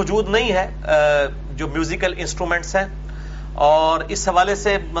ڈینائی بھی موجود نہیں ہے جو میوزیکل انسٹرومنٹس ہیں، اور اس حوالے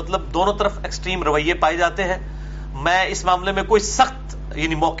سے مطلب دونوں طرف ایکسٹریم رویے پائے جاتے ہیں۔ میں اس معاملے میں کوئی سخت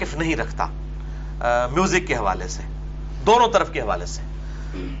یعنی موقف نہیں رکھتا میوزک کے حوالے سے، دونوں طرف کے حوالے سے،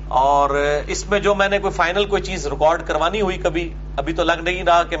 اور اس میں جو میں نے کوئی فائنل کوئی چیز ریکارڈ کروانی ہوئی کبھی، ابھی تو لگ نہیں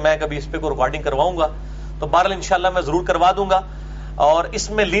رہا کہ میں کبھی اس پہ کوئی ریکارڈنگ کرواؤں گا، تو بہرحال انشاءاللہ میں ضرور کروا دوں گا، اور اس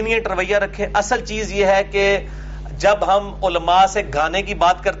میں لینیئنٹ رویہ رکھیں۔ اصل چیز یہ ہے کہ جب ہم علماء سے گانے کی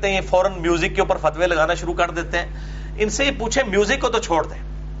بات کرتے ہیں یہ فوراً میوزک کے اوپر فتوے لگانا شروع کر دیتے ہیں۔ ان سے یہ پوچھیں میوزک کو تو چھوڑ دیں،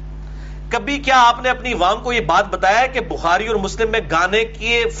 کبھی کیا آپ نے اپنی عوام کو یہ بات بتایا کہ بخاری اور مسلم میں گانے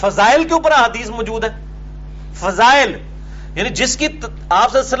کے فضائل کے اوپر حدیث موجود ہے؟ فضائل یعنی جس کی آپ صلی اللہ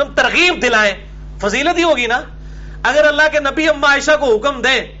علیہ وسلم ترغیب دلائیں، فضیلت ہی ہوگی نا۔ اگر اللہ کے نبی اما عائشہ کو حکم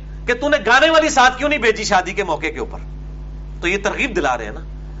دیں کہ تو نے گانے والی ساتھ کیوں نہیں بھیجی شادی کے موقع کے اوپر، تو یہ ترغیب دلا رہے ہیں نا،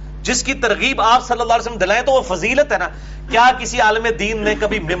 جس کی ترغیب آپ صلی اللہ علیہ وسلم دلائیں تو وہ فضیلت ہے نا۔ کیا کسی عالم دین نے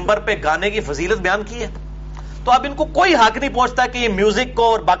کبھی ممبر پہ گانے کی فضیلت بیان کی ہے؟ تو اب ان کو کوئی حق نہیں پہنچتا کہ یہ میوزک کو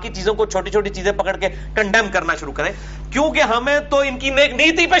اور باقی چیزوں کو چھوٹی چھوٹی چیزیں پکڑ کے کنڈیم کرنا شروع کریں، کیونکہ ہمیں تو ان کی نیک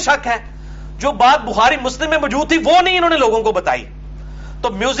نیتی پہ شک ہے۔ جو بات بخاری مسلم میں موجود تھی وہ نہیں انہوں نے لوگوں کو بتائی۔ تو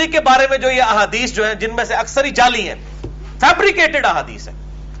میوزک کے بارے میں جو یہ احادیث جو ہیں جن میں سے اکثر ہی جعلی ہیں، فیبریکیٹڈ احادیث ہیں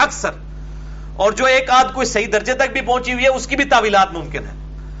اکثر، اور جو ایک آدھ کوئی صحیح درجے تک بھی پہنچی ہوئی ہے اس کی بھی تعویلات ممکن ہے۔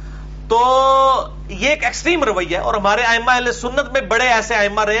 تو یہ ایک ایکسٹریم رویہ ہے، اور ہمارے ائمہ اہل سنت میں بڑے ایسے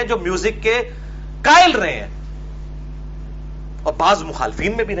ائمہ رہے ہیں جو میوزک کے قائل رہے ہیں، اور بعض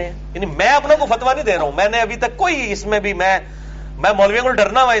مخالفین میں بھی رہے ہیں۔ یعنی میں اپنا کو فتوا نہیں دے رہا ہوں، میں نے ابھی تک کوئی اس میں بھی میں مولویوں کو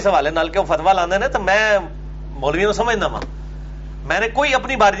ڈرنا ہوا اس حوالے نال کہ وہ فتوا لاندے نے تو میں مولویوں کو سمجھنا وا، میں نے کوئی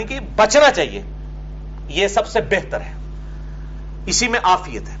اپنی باری نہیں کی، بچنا چاہیے، یہ سب سے بہتر ہے، اسی میں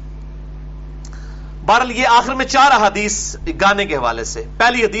عافیت ہے۔ بہرحال یہ آخر میں 4 احادیث گانے کے حوالے سے۔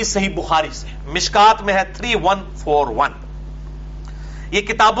 پہلی حدیث صحیح بخاری سے، مشکات میں ہے 3141، یہ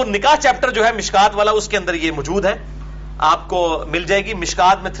کتاب النکاح چیپٹر جو ہے مشکات والا اس کے اندر یہ موجود ہے، آپ کو مل جائے گی۔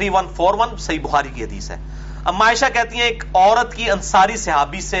 مشکات میں 3141 صحیح بخاری کی حدیث ہے۔ اما عائشہ کہتی ہیں ایک عورت کی انصاری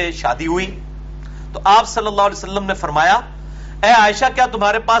صحابی سے شادی ہوئی تو آپ صلی اللہ علیہ وسلم نے فرمایا اے عائشہ کیا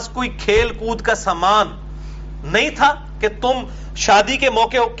تمہارے پاس کوئی کھیل کود کا سامان نہیں تھا کہ تم شادی کے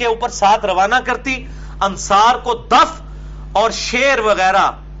موقع کے اوپر ساتھ روانہ کرتی؟ انصار کو دف اور شعر وغیرہ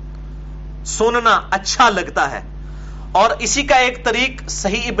سننا اچھا لگتا ہے، اور اسی کا ایک طریق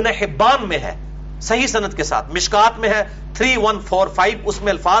صحیح ابن حبان میں ہے صحیح سند کے ساتھ، مشکات میں ہے 3145، اس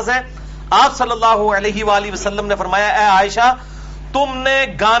میں الفاظ ہیں آپ صلی اللہ علیہ وآلہ وسلم نے فرمایا اے عائشہ تم نے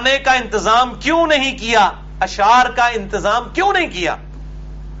گانے کا انتظام کیوں نہیں کیا، اشعار کا انتظام کیوں نہیں کیا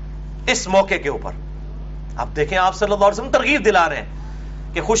اس موقع کے اوپر؟ اب دیکھیں آپ صلی اللہ علیہ وسلم ترغیب دلا رہے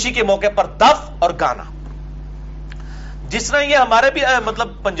ہیں کہ خوشی کے موقع پر دف اور گانا. جس طرح یہ ہمارے بھی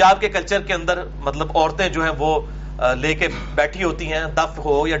مطلب پنجاب کے کلچر کے اندر مطلب عورتیں جو ہیں وہ لے کے بیٹھی ہوتی ہیں، دف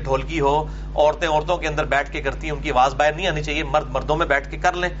ہو یا ڈھولکی ہو، عورتیں عورتوں کے اندر بیٹھ کے کرتی ہیں، ان کی آواز باہر نہیں آنی چاہیے، مرد مردوں میں بیٹھ کے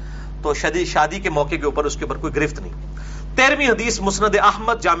کر لیں تو شادی کے موقع کے اوپر اس کے اوپر کوئی گرفت نہیں. 13ویں حدیث مسند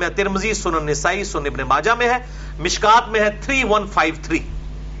احمد، جامعہ ترمذی، سنن نسائی، سنن ابن ماجہ میں ہے، مشکات میں ہے 3153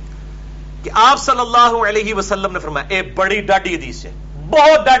 کہ آپ صلی اللہ علیہ وسلم نے فرمایا ایک بڑی ڈاڈی حدیث ہے،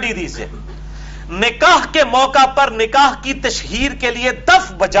 بہت ڈاڈی حدیث ہے، نکاح کے موقع پر نکاح کی تشہیر کے لیے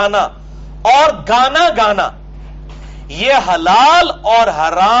دف بجانا اور گانا گانا یہ حلال اور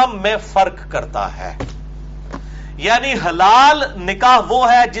حرام میں فرق کرتا ہے. یعنی حلال نکاح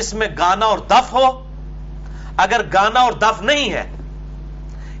وہ ہے جس میں گانا اور دف ہو، اگر گانا اور دف نہیں ہے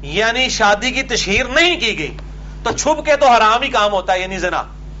یعنی شادی کی تشہیر نہیں کی گئی تو چھپ کے تو حرام ہی کام ہوتا ہے، یعنی زنا.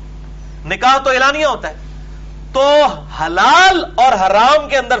 نکاح تو اعلانیہ ہوتا ہے. تو حلال اور حرام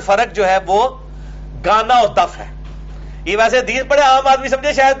کے اندر فرق جو ہے وہ گانا اور دف ہے. یہ ویسے حدیث بڑے عام آدمی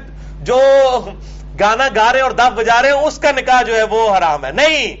سمجھے شاید جو گانا گا رہے ہیں اور دف بجا رہے ہیں اس کا نکاح جو ہے وہ حرام ہے،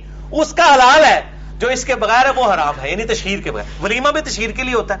 نہیں، اس کا حلال ہے، جو اس کے بغیر ہے وہ حرام ہے، یعنی تشہیر کے بغیر. ولیمہ بھی تشہیر کے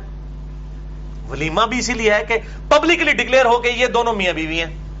لیے ہوتا ہے، ولیمہ بھی اسی لیے ہے کہ پبلکلی ڈکلیئر ہو کہ یہ دونوں میاں بیوی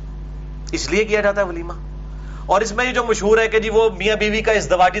ہیں، اس لیے کیا جاتا ہے ولیمہ. اور اس میں یہ جو مشہور ہے کہ جی وہ میاں بیوی کا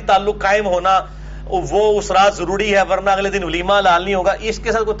ازدواجی تعلق قائم ہونا وہ اس رات ضروری ہے ورنہ اگلے دن ولیمہ حلال نہیں ہوگا، اس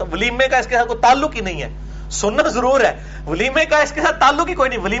کے ساتھ ولیمے کا اس کے ساتھ کوئی تعلق ہی نہیں ہے. سننا ضرور ہے، ولیمے کا اس کے ساتھ تعلق ہی کوئی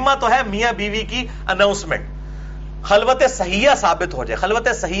نہیں. ولیمہ تو ہے میاں بیوی کی اناؤنسمنٹ، خلوت صحیحہ ثابت ہو جائے. خلوت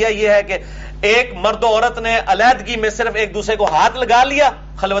صحیحہ یہ ہے کہ ایک مرد و عورت نے علیحدگی میں صرف ایک دوسرے کو ہاتھ لگا لیا،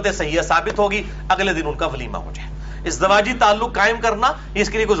 خلوت صحیحہ ثابت ہوگی، اگلے دن ان کا ولیمہ ہو جائے. ازدواجی تعلق قائم کرنا اس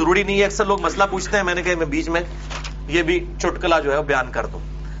کے لیے کوئی ضروری نہیں ہے. اکثر لوگ مسئلہ پوچھتے ہیں، میں نے کہا میں بیچ میں یہ بھی چٹکلا جو ہے بیان کر دوں.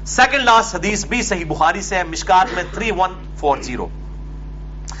 سیکنڈ لاسٹ حدیث بھی صحیح بخاری سے ہے، مشکات میں 3140.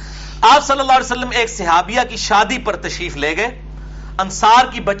 آپ صلی اللہ علیہ وسلم ایک صحابیہ کی شادی پر تشریف لے گئے.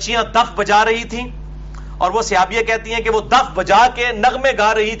 انصار کی بچیاں دف بجا رہی تھیں اور وہ صحابیہ کہتی ہیں کہ وہ دف بجا کے نغمے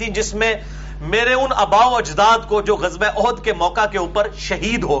گا رہی تھیں جس میں میرے ان آباء و اجداد کو جو غزوہ احد کے موقع کے اوپر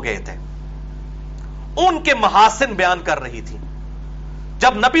شہید ہو گئے تھے ان کے محاسن بیان کر رہی تھی.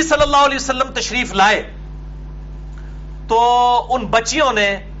 جب نبی صلی اللہ علیہ وسلم تشریف لائے تو ان بچیوں نے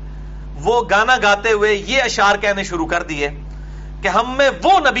وہ گانا گاتے ہوئے یہ اشعار کہنے شروع کر دیے کہ ہم میں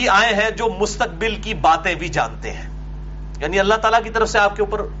وہ نبی آئے ہیں جو مستقبل کی باتیں بھی جانتے ہیں. یعنی اللہ تعالیٰ کی طرف سے آپ کے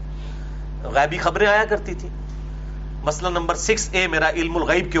اوپر غیبی خبریں آیا کرتی تھی. مسئلہ نمبر 6A میرا علم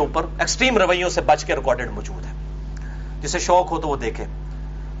الغیب کے اوپر ایکسٹریم رویوں سے بچ کے ریکارڈڈ موجود ہے، جسے شوق ہو تو وہ دیکھے.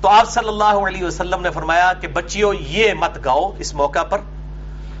 تو آپ صلی اللہ علیہ وسلم نے فرمایا کہ بچیوں یہ مت گاؤ اس موقع پر،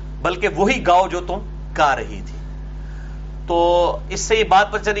 بلکہ وہی گاؤ جو تم گا رہی تھی. تو اس سے یہ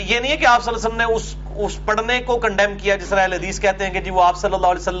بات پر چلی، یہ نہیں ہے کہ آپ صلی اللہ علیہ وسلم نے اس پڑھنے کو کنڈیم کیا جس طرح اہل حدیث کہتے ہیں کہ جی وہ آپ صلی اللہ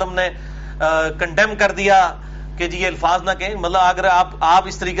علیہ وسلم نے کنڈیم کر دیا کہ جی یہ الفاظ نہ کہیں. مطلب اگر آپ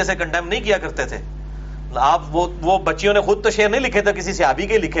اس طریقے سے کنڈیم نہیں کیا کرتے تھے، آپ وہ بچیوں نے خود تو شعر نہیں لکھے تھے، کسی صحابی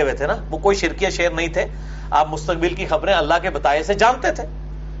کے لکھے ہوئے تھے نا، وہ کوئی شرکیہ شعر نہیں تھے. آپ مستقبل کی خبریں اللہ کے بتائے سے جانتے تھے،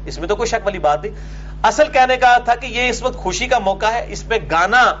 اس میں تو کوئی شک والی بات نہیں. اصل کہنے کا تھا کہ یہ اس وقت خوشی کا موقع ہے، اس پہ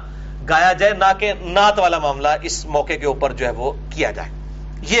گانا گایا جائے، نہ کہ نعت والا معاملہ اس موقع کے اوپر جو ہے وہ کیا جائے،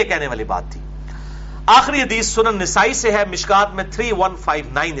 یہ کہنے والی بات تھی. آخری حدیث سنن نسائی سے ہے، مشکات میں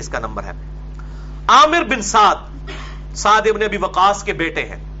 3159 اس کا نمبر ہے. عامر بن سعد ابن ابی وقاص کے بیٹے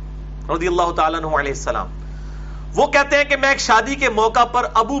ہیں رضی اللہ تعالیٰ عنہ علیہ السلام. وہ کہتے ہیں کہ میں ایک شادی کے موقع پر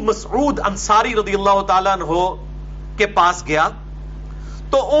ابو مسعود انصاری رضی اللہ تعالیٰ عنہ کے پاس گیا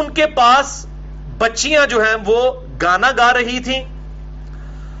تو ان کے پاس بچیاں جو ہیں وہ گانا گا رہی تھیں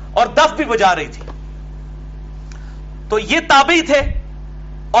اور دف بھی بجا رہی تھی. تو یہ تابعی تھے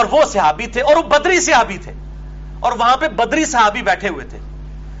اور وہ صحابی تھے اور وہ بدری صحابی تھے اور وہاں پہ بدری صحابی بیٹھے ہوئے تھے.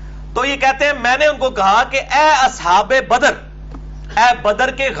 تو یہ کہتے ہیں میں نے ان کو کہا کہ اے اصحاب بدر، اے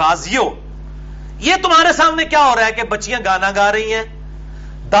بدر کے غازیوں، یہ تمہارے سامنے کیا ہو رہا ہے کہ بچیاں گانا گا رہی ہیں،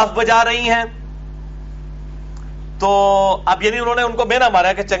 دف بجا رہی ہیں. تو اب یعنی انہوں نے ان کو مینا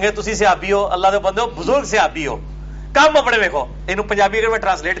مارا کہ چنگے تسی صحابی ہو، اللہ دے بندے ہو، بزرگ صحابی ہو، کام اپنے ویکھو. انہوں پنجابی اگر میں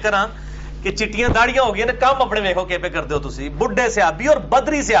ٹرانسلیٹ کراں کہ چٹیاں داڑیاں ہو گئی نا کم اپنے ویکھو کہ پہ کر دو تسی بڈھے سیابی اور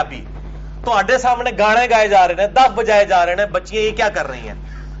بدری سیابی تواڈے سامنے گانے گائے جا رہے ہیں دف بجائے جا رہے ہیں بچیاں یہ کیا کر رہی ہیں.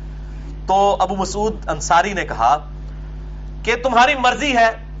 تو ابو مسعود انصاری نے کہا کہ تمہاری مرضی ہے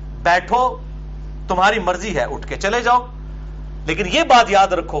بیٹھو تمہاری مرضی ہے اٹھ کے چلے جاؤ لیکن یہ بات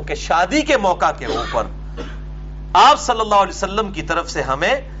یاد رکھو کہ شادی کے موقع کے اوپر آپ صلی اللہ علیہ وسلم کی طرف سے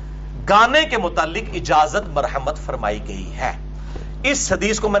ہمیں گانے کے متعلق اجازت مرحمت فرمائی گئی ہے. اس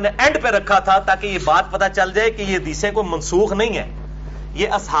حدیث کو میں نے اینڈ پہ رکھا تھا تاکہ یہ بات پتہ چل جائے کہ یہ حدیثیں کوئی منسوخ نہیں ہے. یہ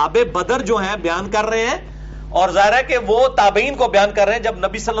اصحاب بدر جو ہیں بیان کر رہے ہیں اور ظاہر ہے کہ وہ تابعین کو بیان کر رہے ہیں جب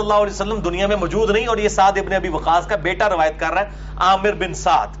نبی صلی اللہ علیہ وسلم دنیا میں موجود نہیں. اور یہ سعد ابن ابی وقاص کا بیٹا روایت کر رہا ہے عامر بن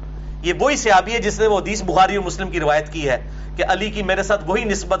سعد. یہ وہی صحابی ہے جس نے وہ حدیث بخاری اور مسلم کی روایت کی ہے کہ علی کی میرے ساتھ وہی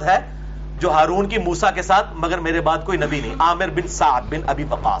نسبت ہے جو ہارون کی موسیٰ کے ساتھ مگر میرے بعد کوئی نبی نہیں. عامر بن سعد بن ابی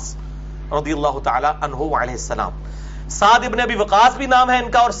وقاص رضی اللہ تعالی عنہ وعلیہ السلام. سعد ابن ابی وقاص بھی نام ہے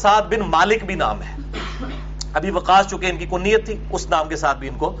ان کا اور سعد بن مالک بھی نام ہے. ابی وقاص چونکہ ان کی کنیت تھی اس نام کے ساتھ بھی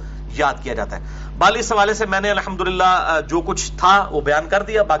ان کو یاد کیا جاتا ہے. بال اس حوالے سے میں نے الحمدللہ جو کچھ تھا وہ بیان کر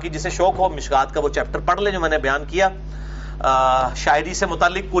دیا. باقی جسے شوق ہو مشکات کا وہ چیپٹر پڑھ لے جو میں نے بیان کیا. شاعری سے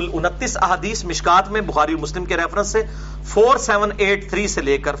متعلق کل 29 احادیث مشکات میں بخاری اور مسلم کے ریفرنس سے 4783 سے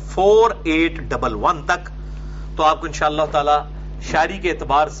لے کر 4811 تک. تو آپ کو انشاءاللہ تعالی شاعری کے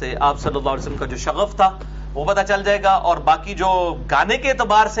اعتبار سے آپ صلی اللہ علیہ وسلم کا جو شغف تھا وہ پتہ چل جائے گا. اور باقی جو گانے کے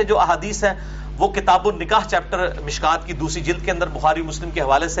اعتبار سے جو احادیث ہیں وہ کتاب النکاح چیپٹر مشکات کی دوسری جلد کے اندر بخاری مسلم کے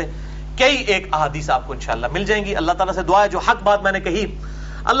حوالے سے کئی ایک احادیث آپ کو انشاءاللہ مل جائیں گی. اللہ تعالیٰ سے دعا ہے جو حق بات میں نے کہی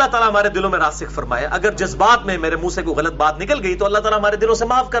اللہ تعالیٰ ہمارے دلوں میں راسخ فرمائے. اگر جذبات میں میرے منہ سے کوئی غلط بات نکل گئی تو اللہ تعالیٰ ہمارے دلوں سے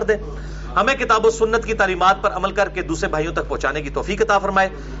معاف کر دے. ہمیں کتاب و سنت کی تعلیمات پر عمل کر کے دوسرے بھائیوں تک پہنچانے کی توفیق عطا فرمائے.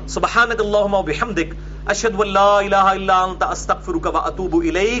 سبحانک اللہم و بحمدک اشہد ان لا الہ الا انت استغفرک و اتوب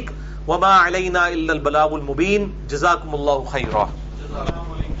الیک وما علینا الا البلاغ المبین. جزاکم اللہ خیرا.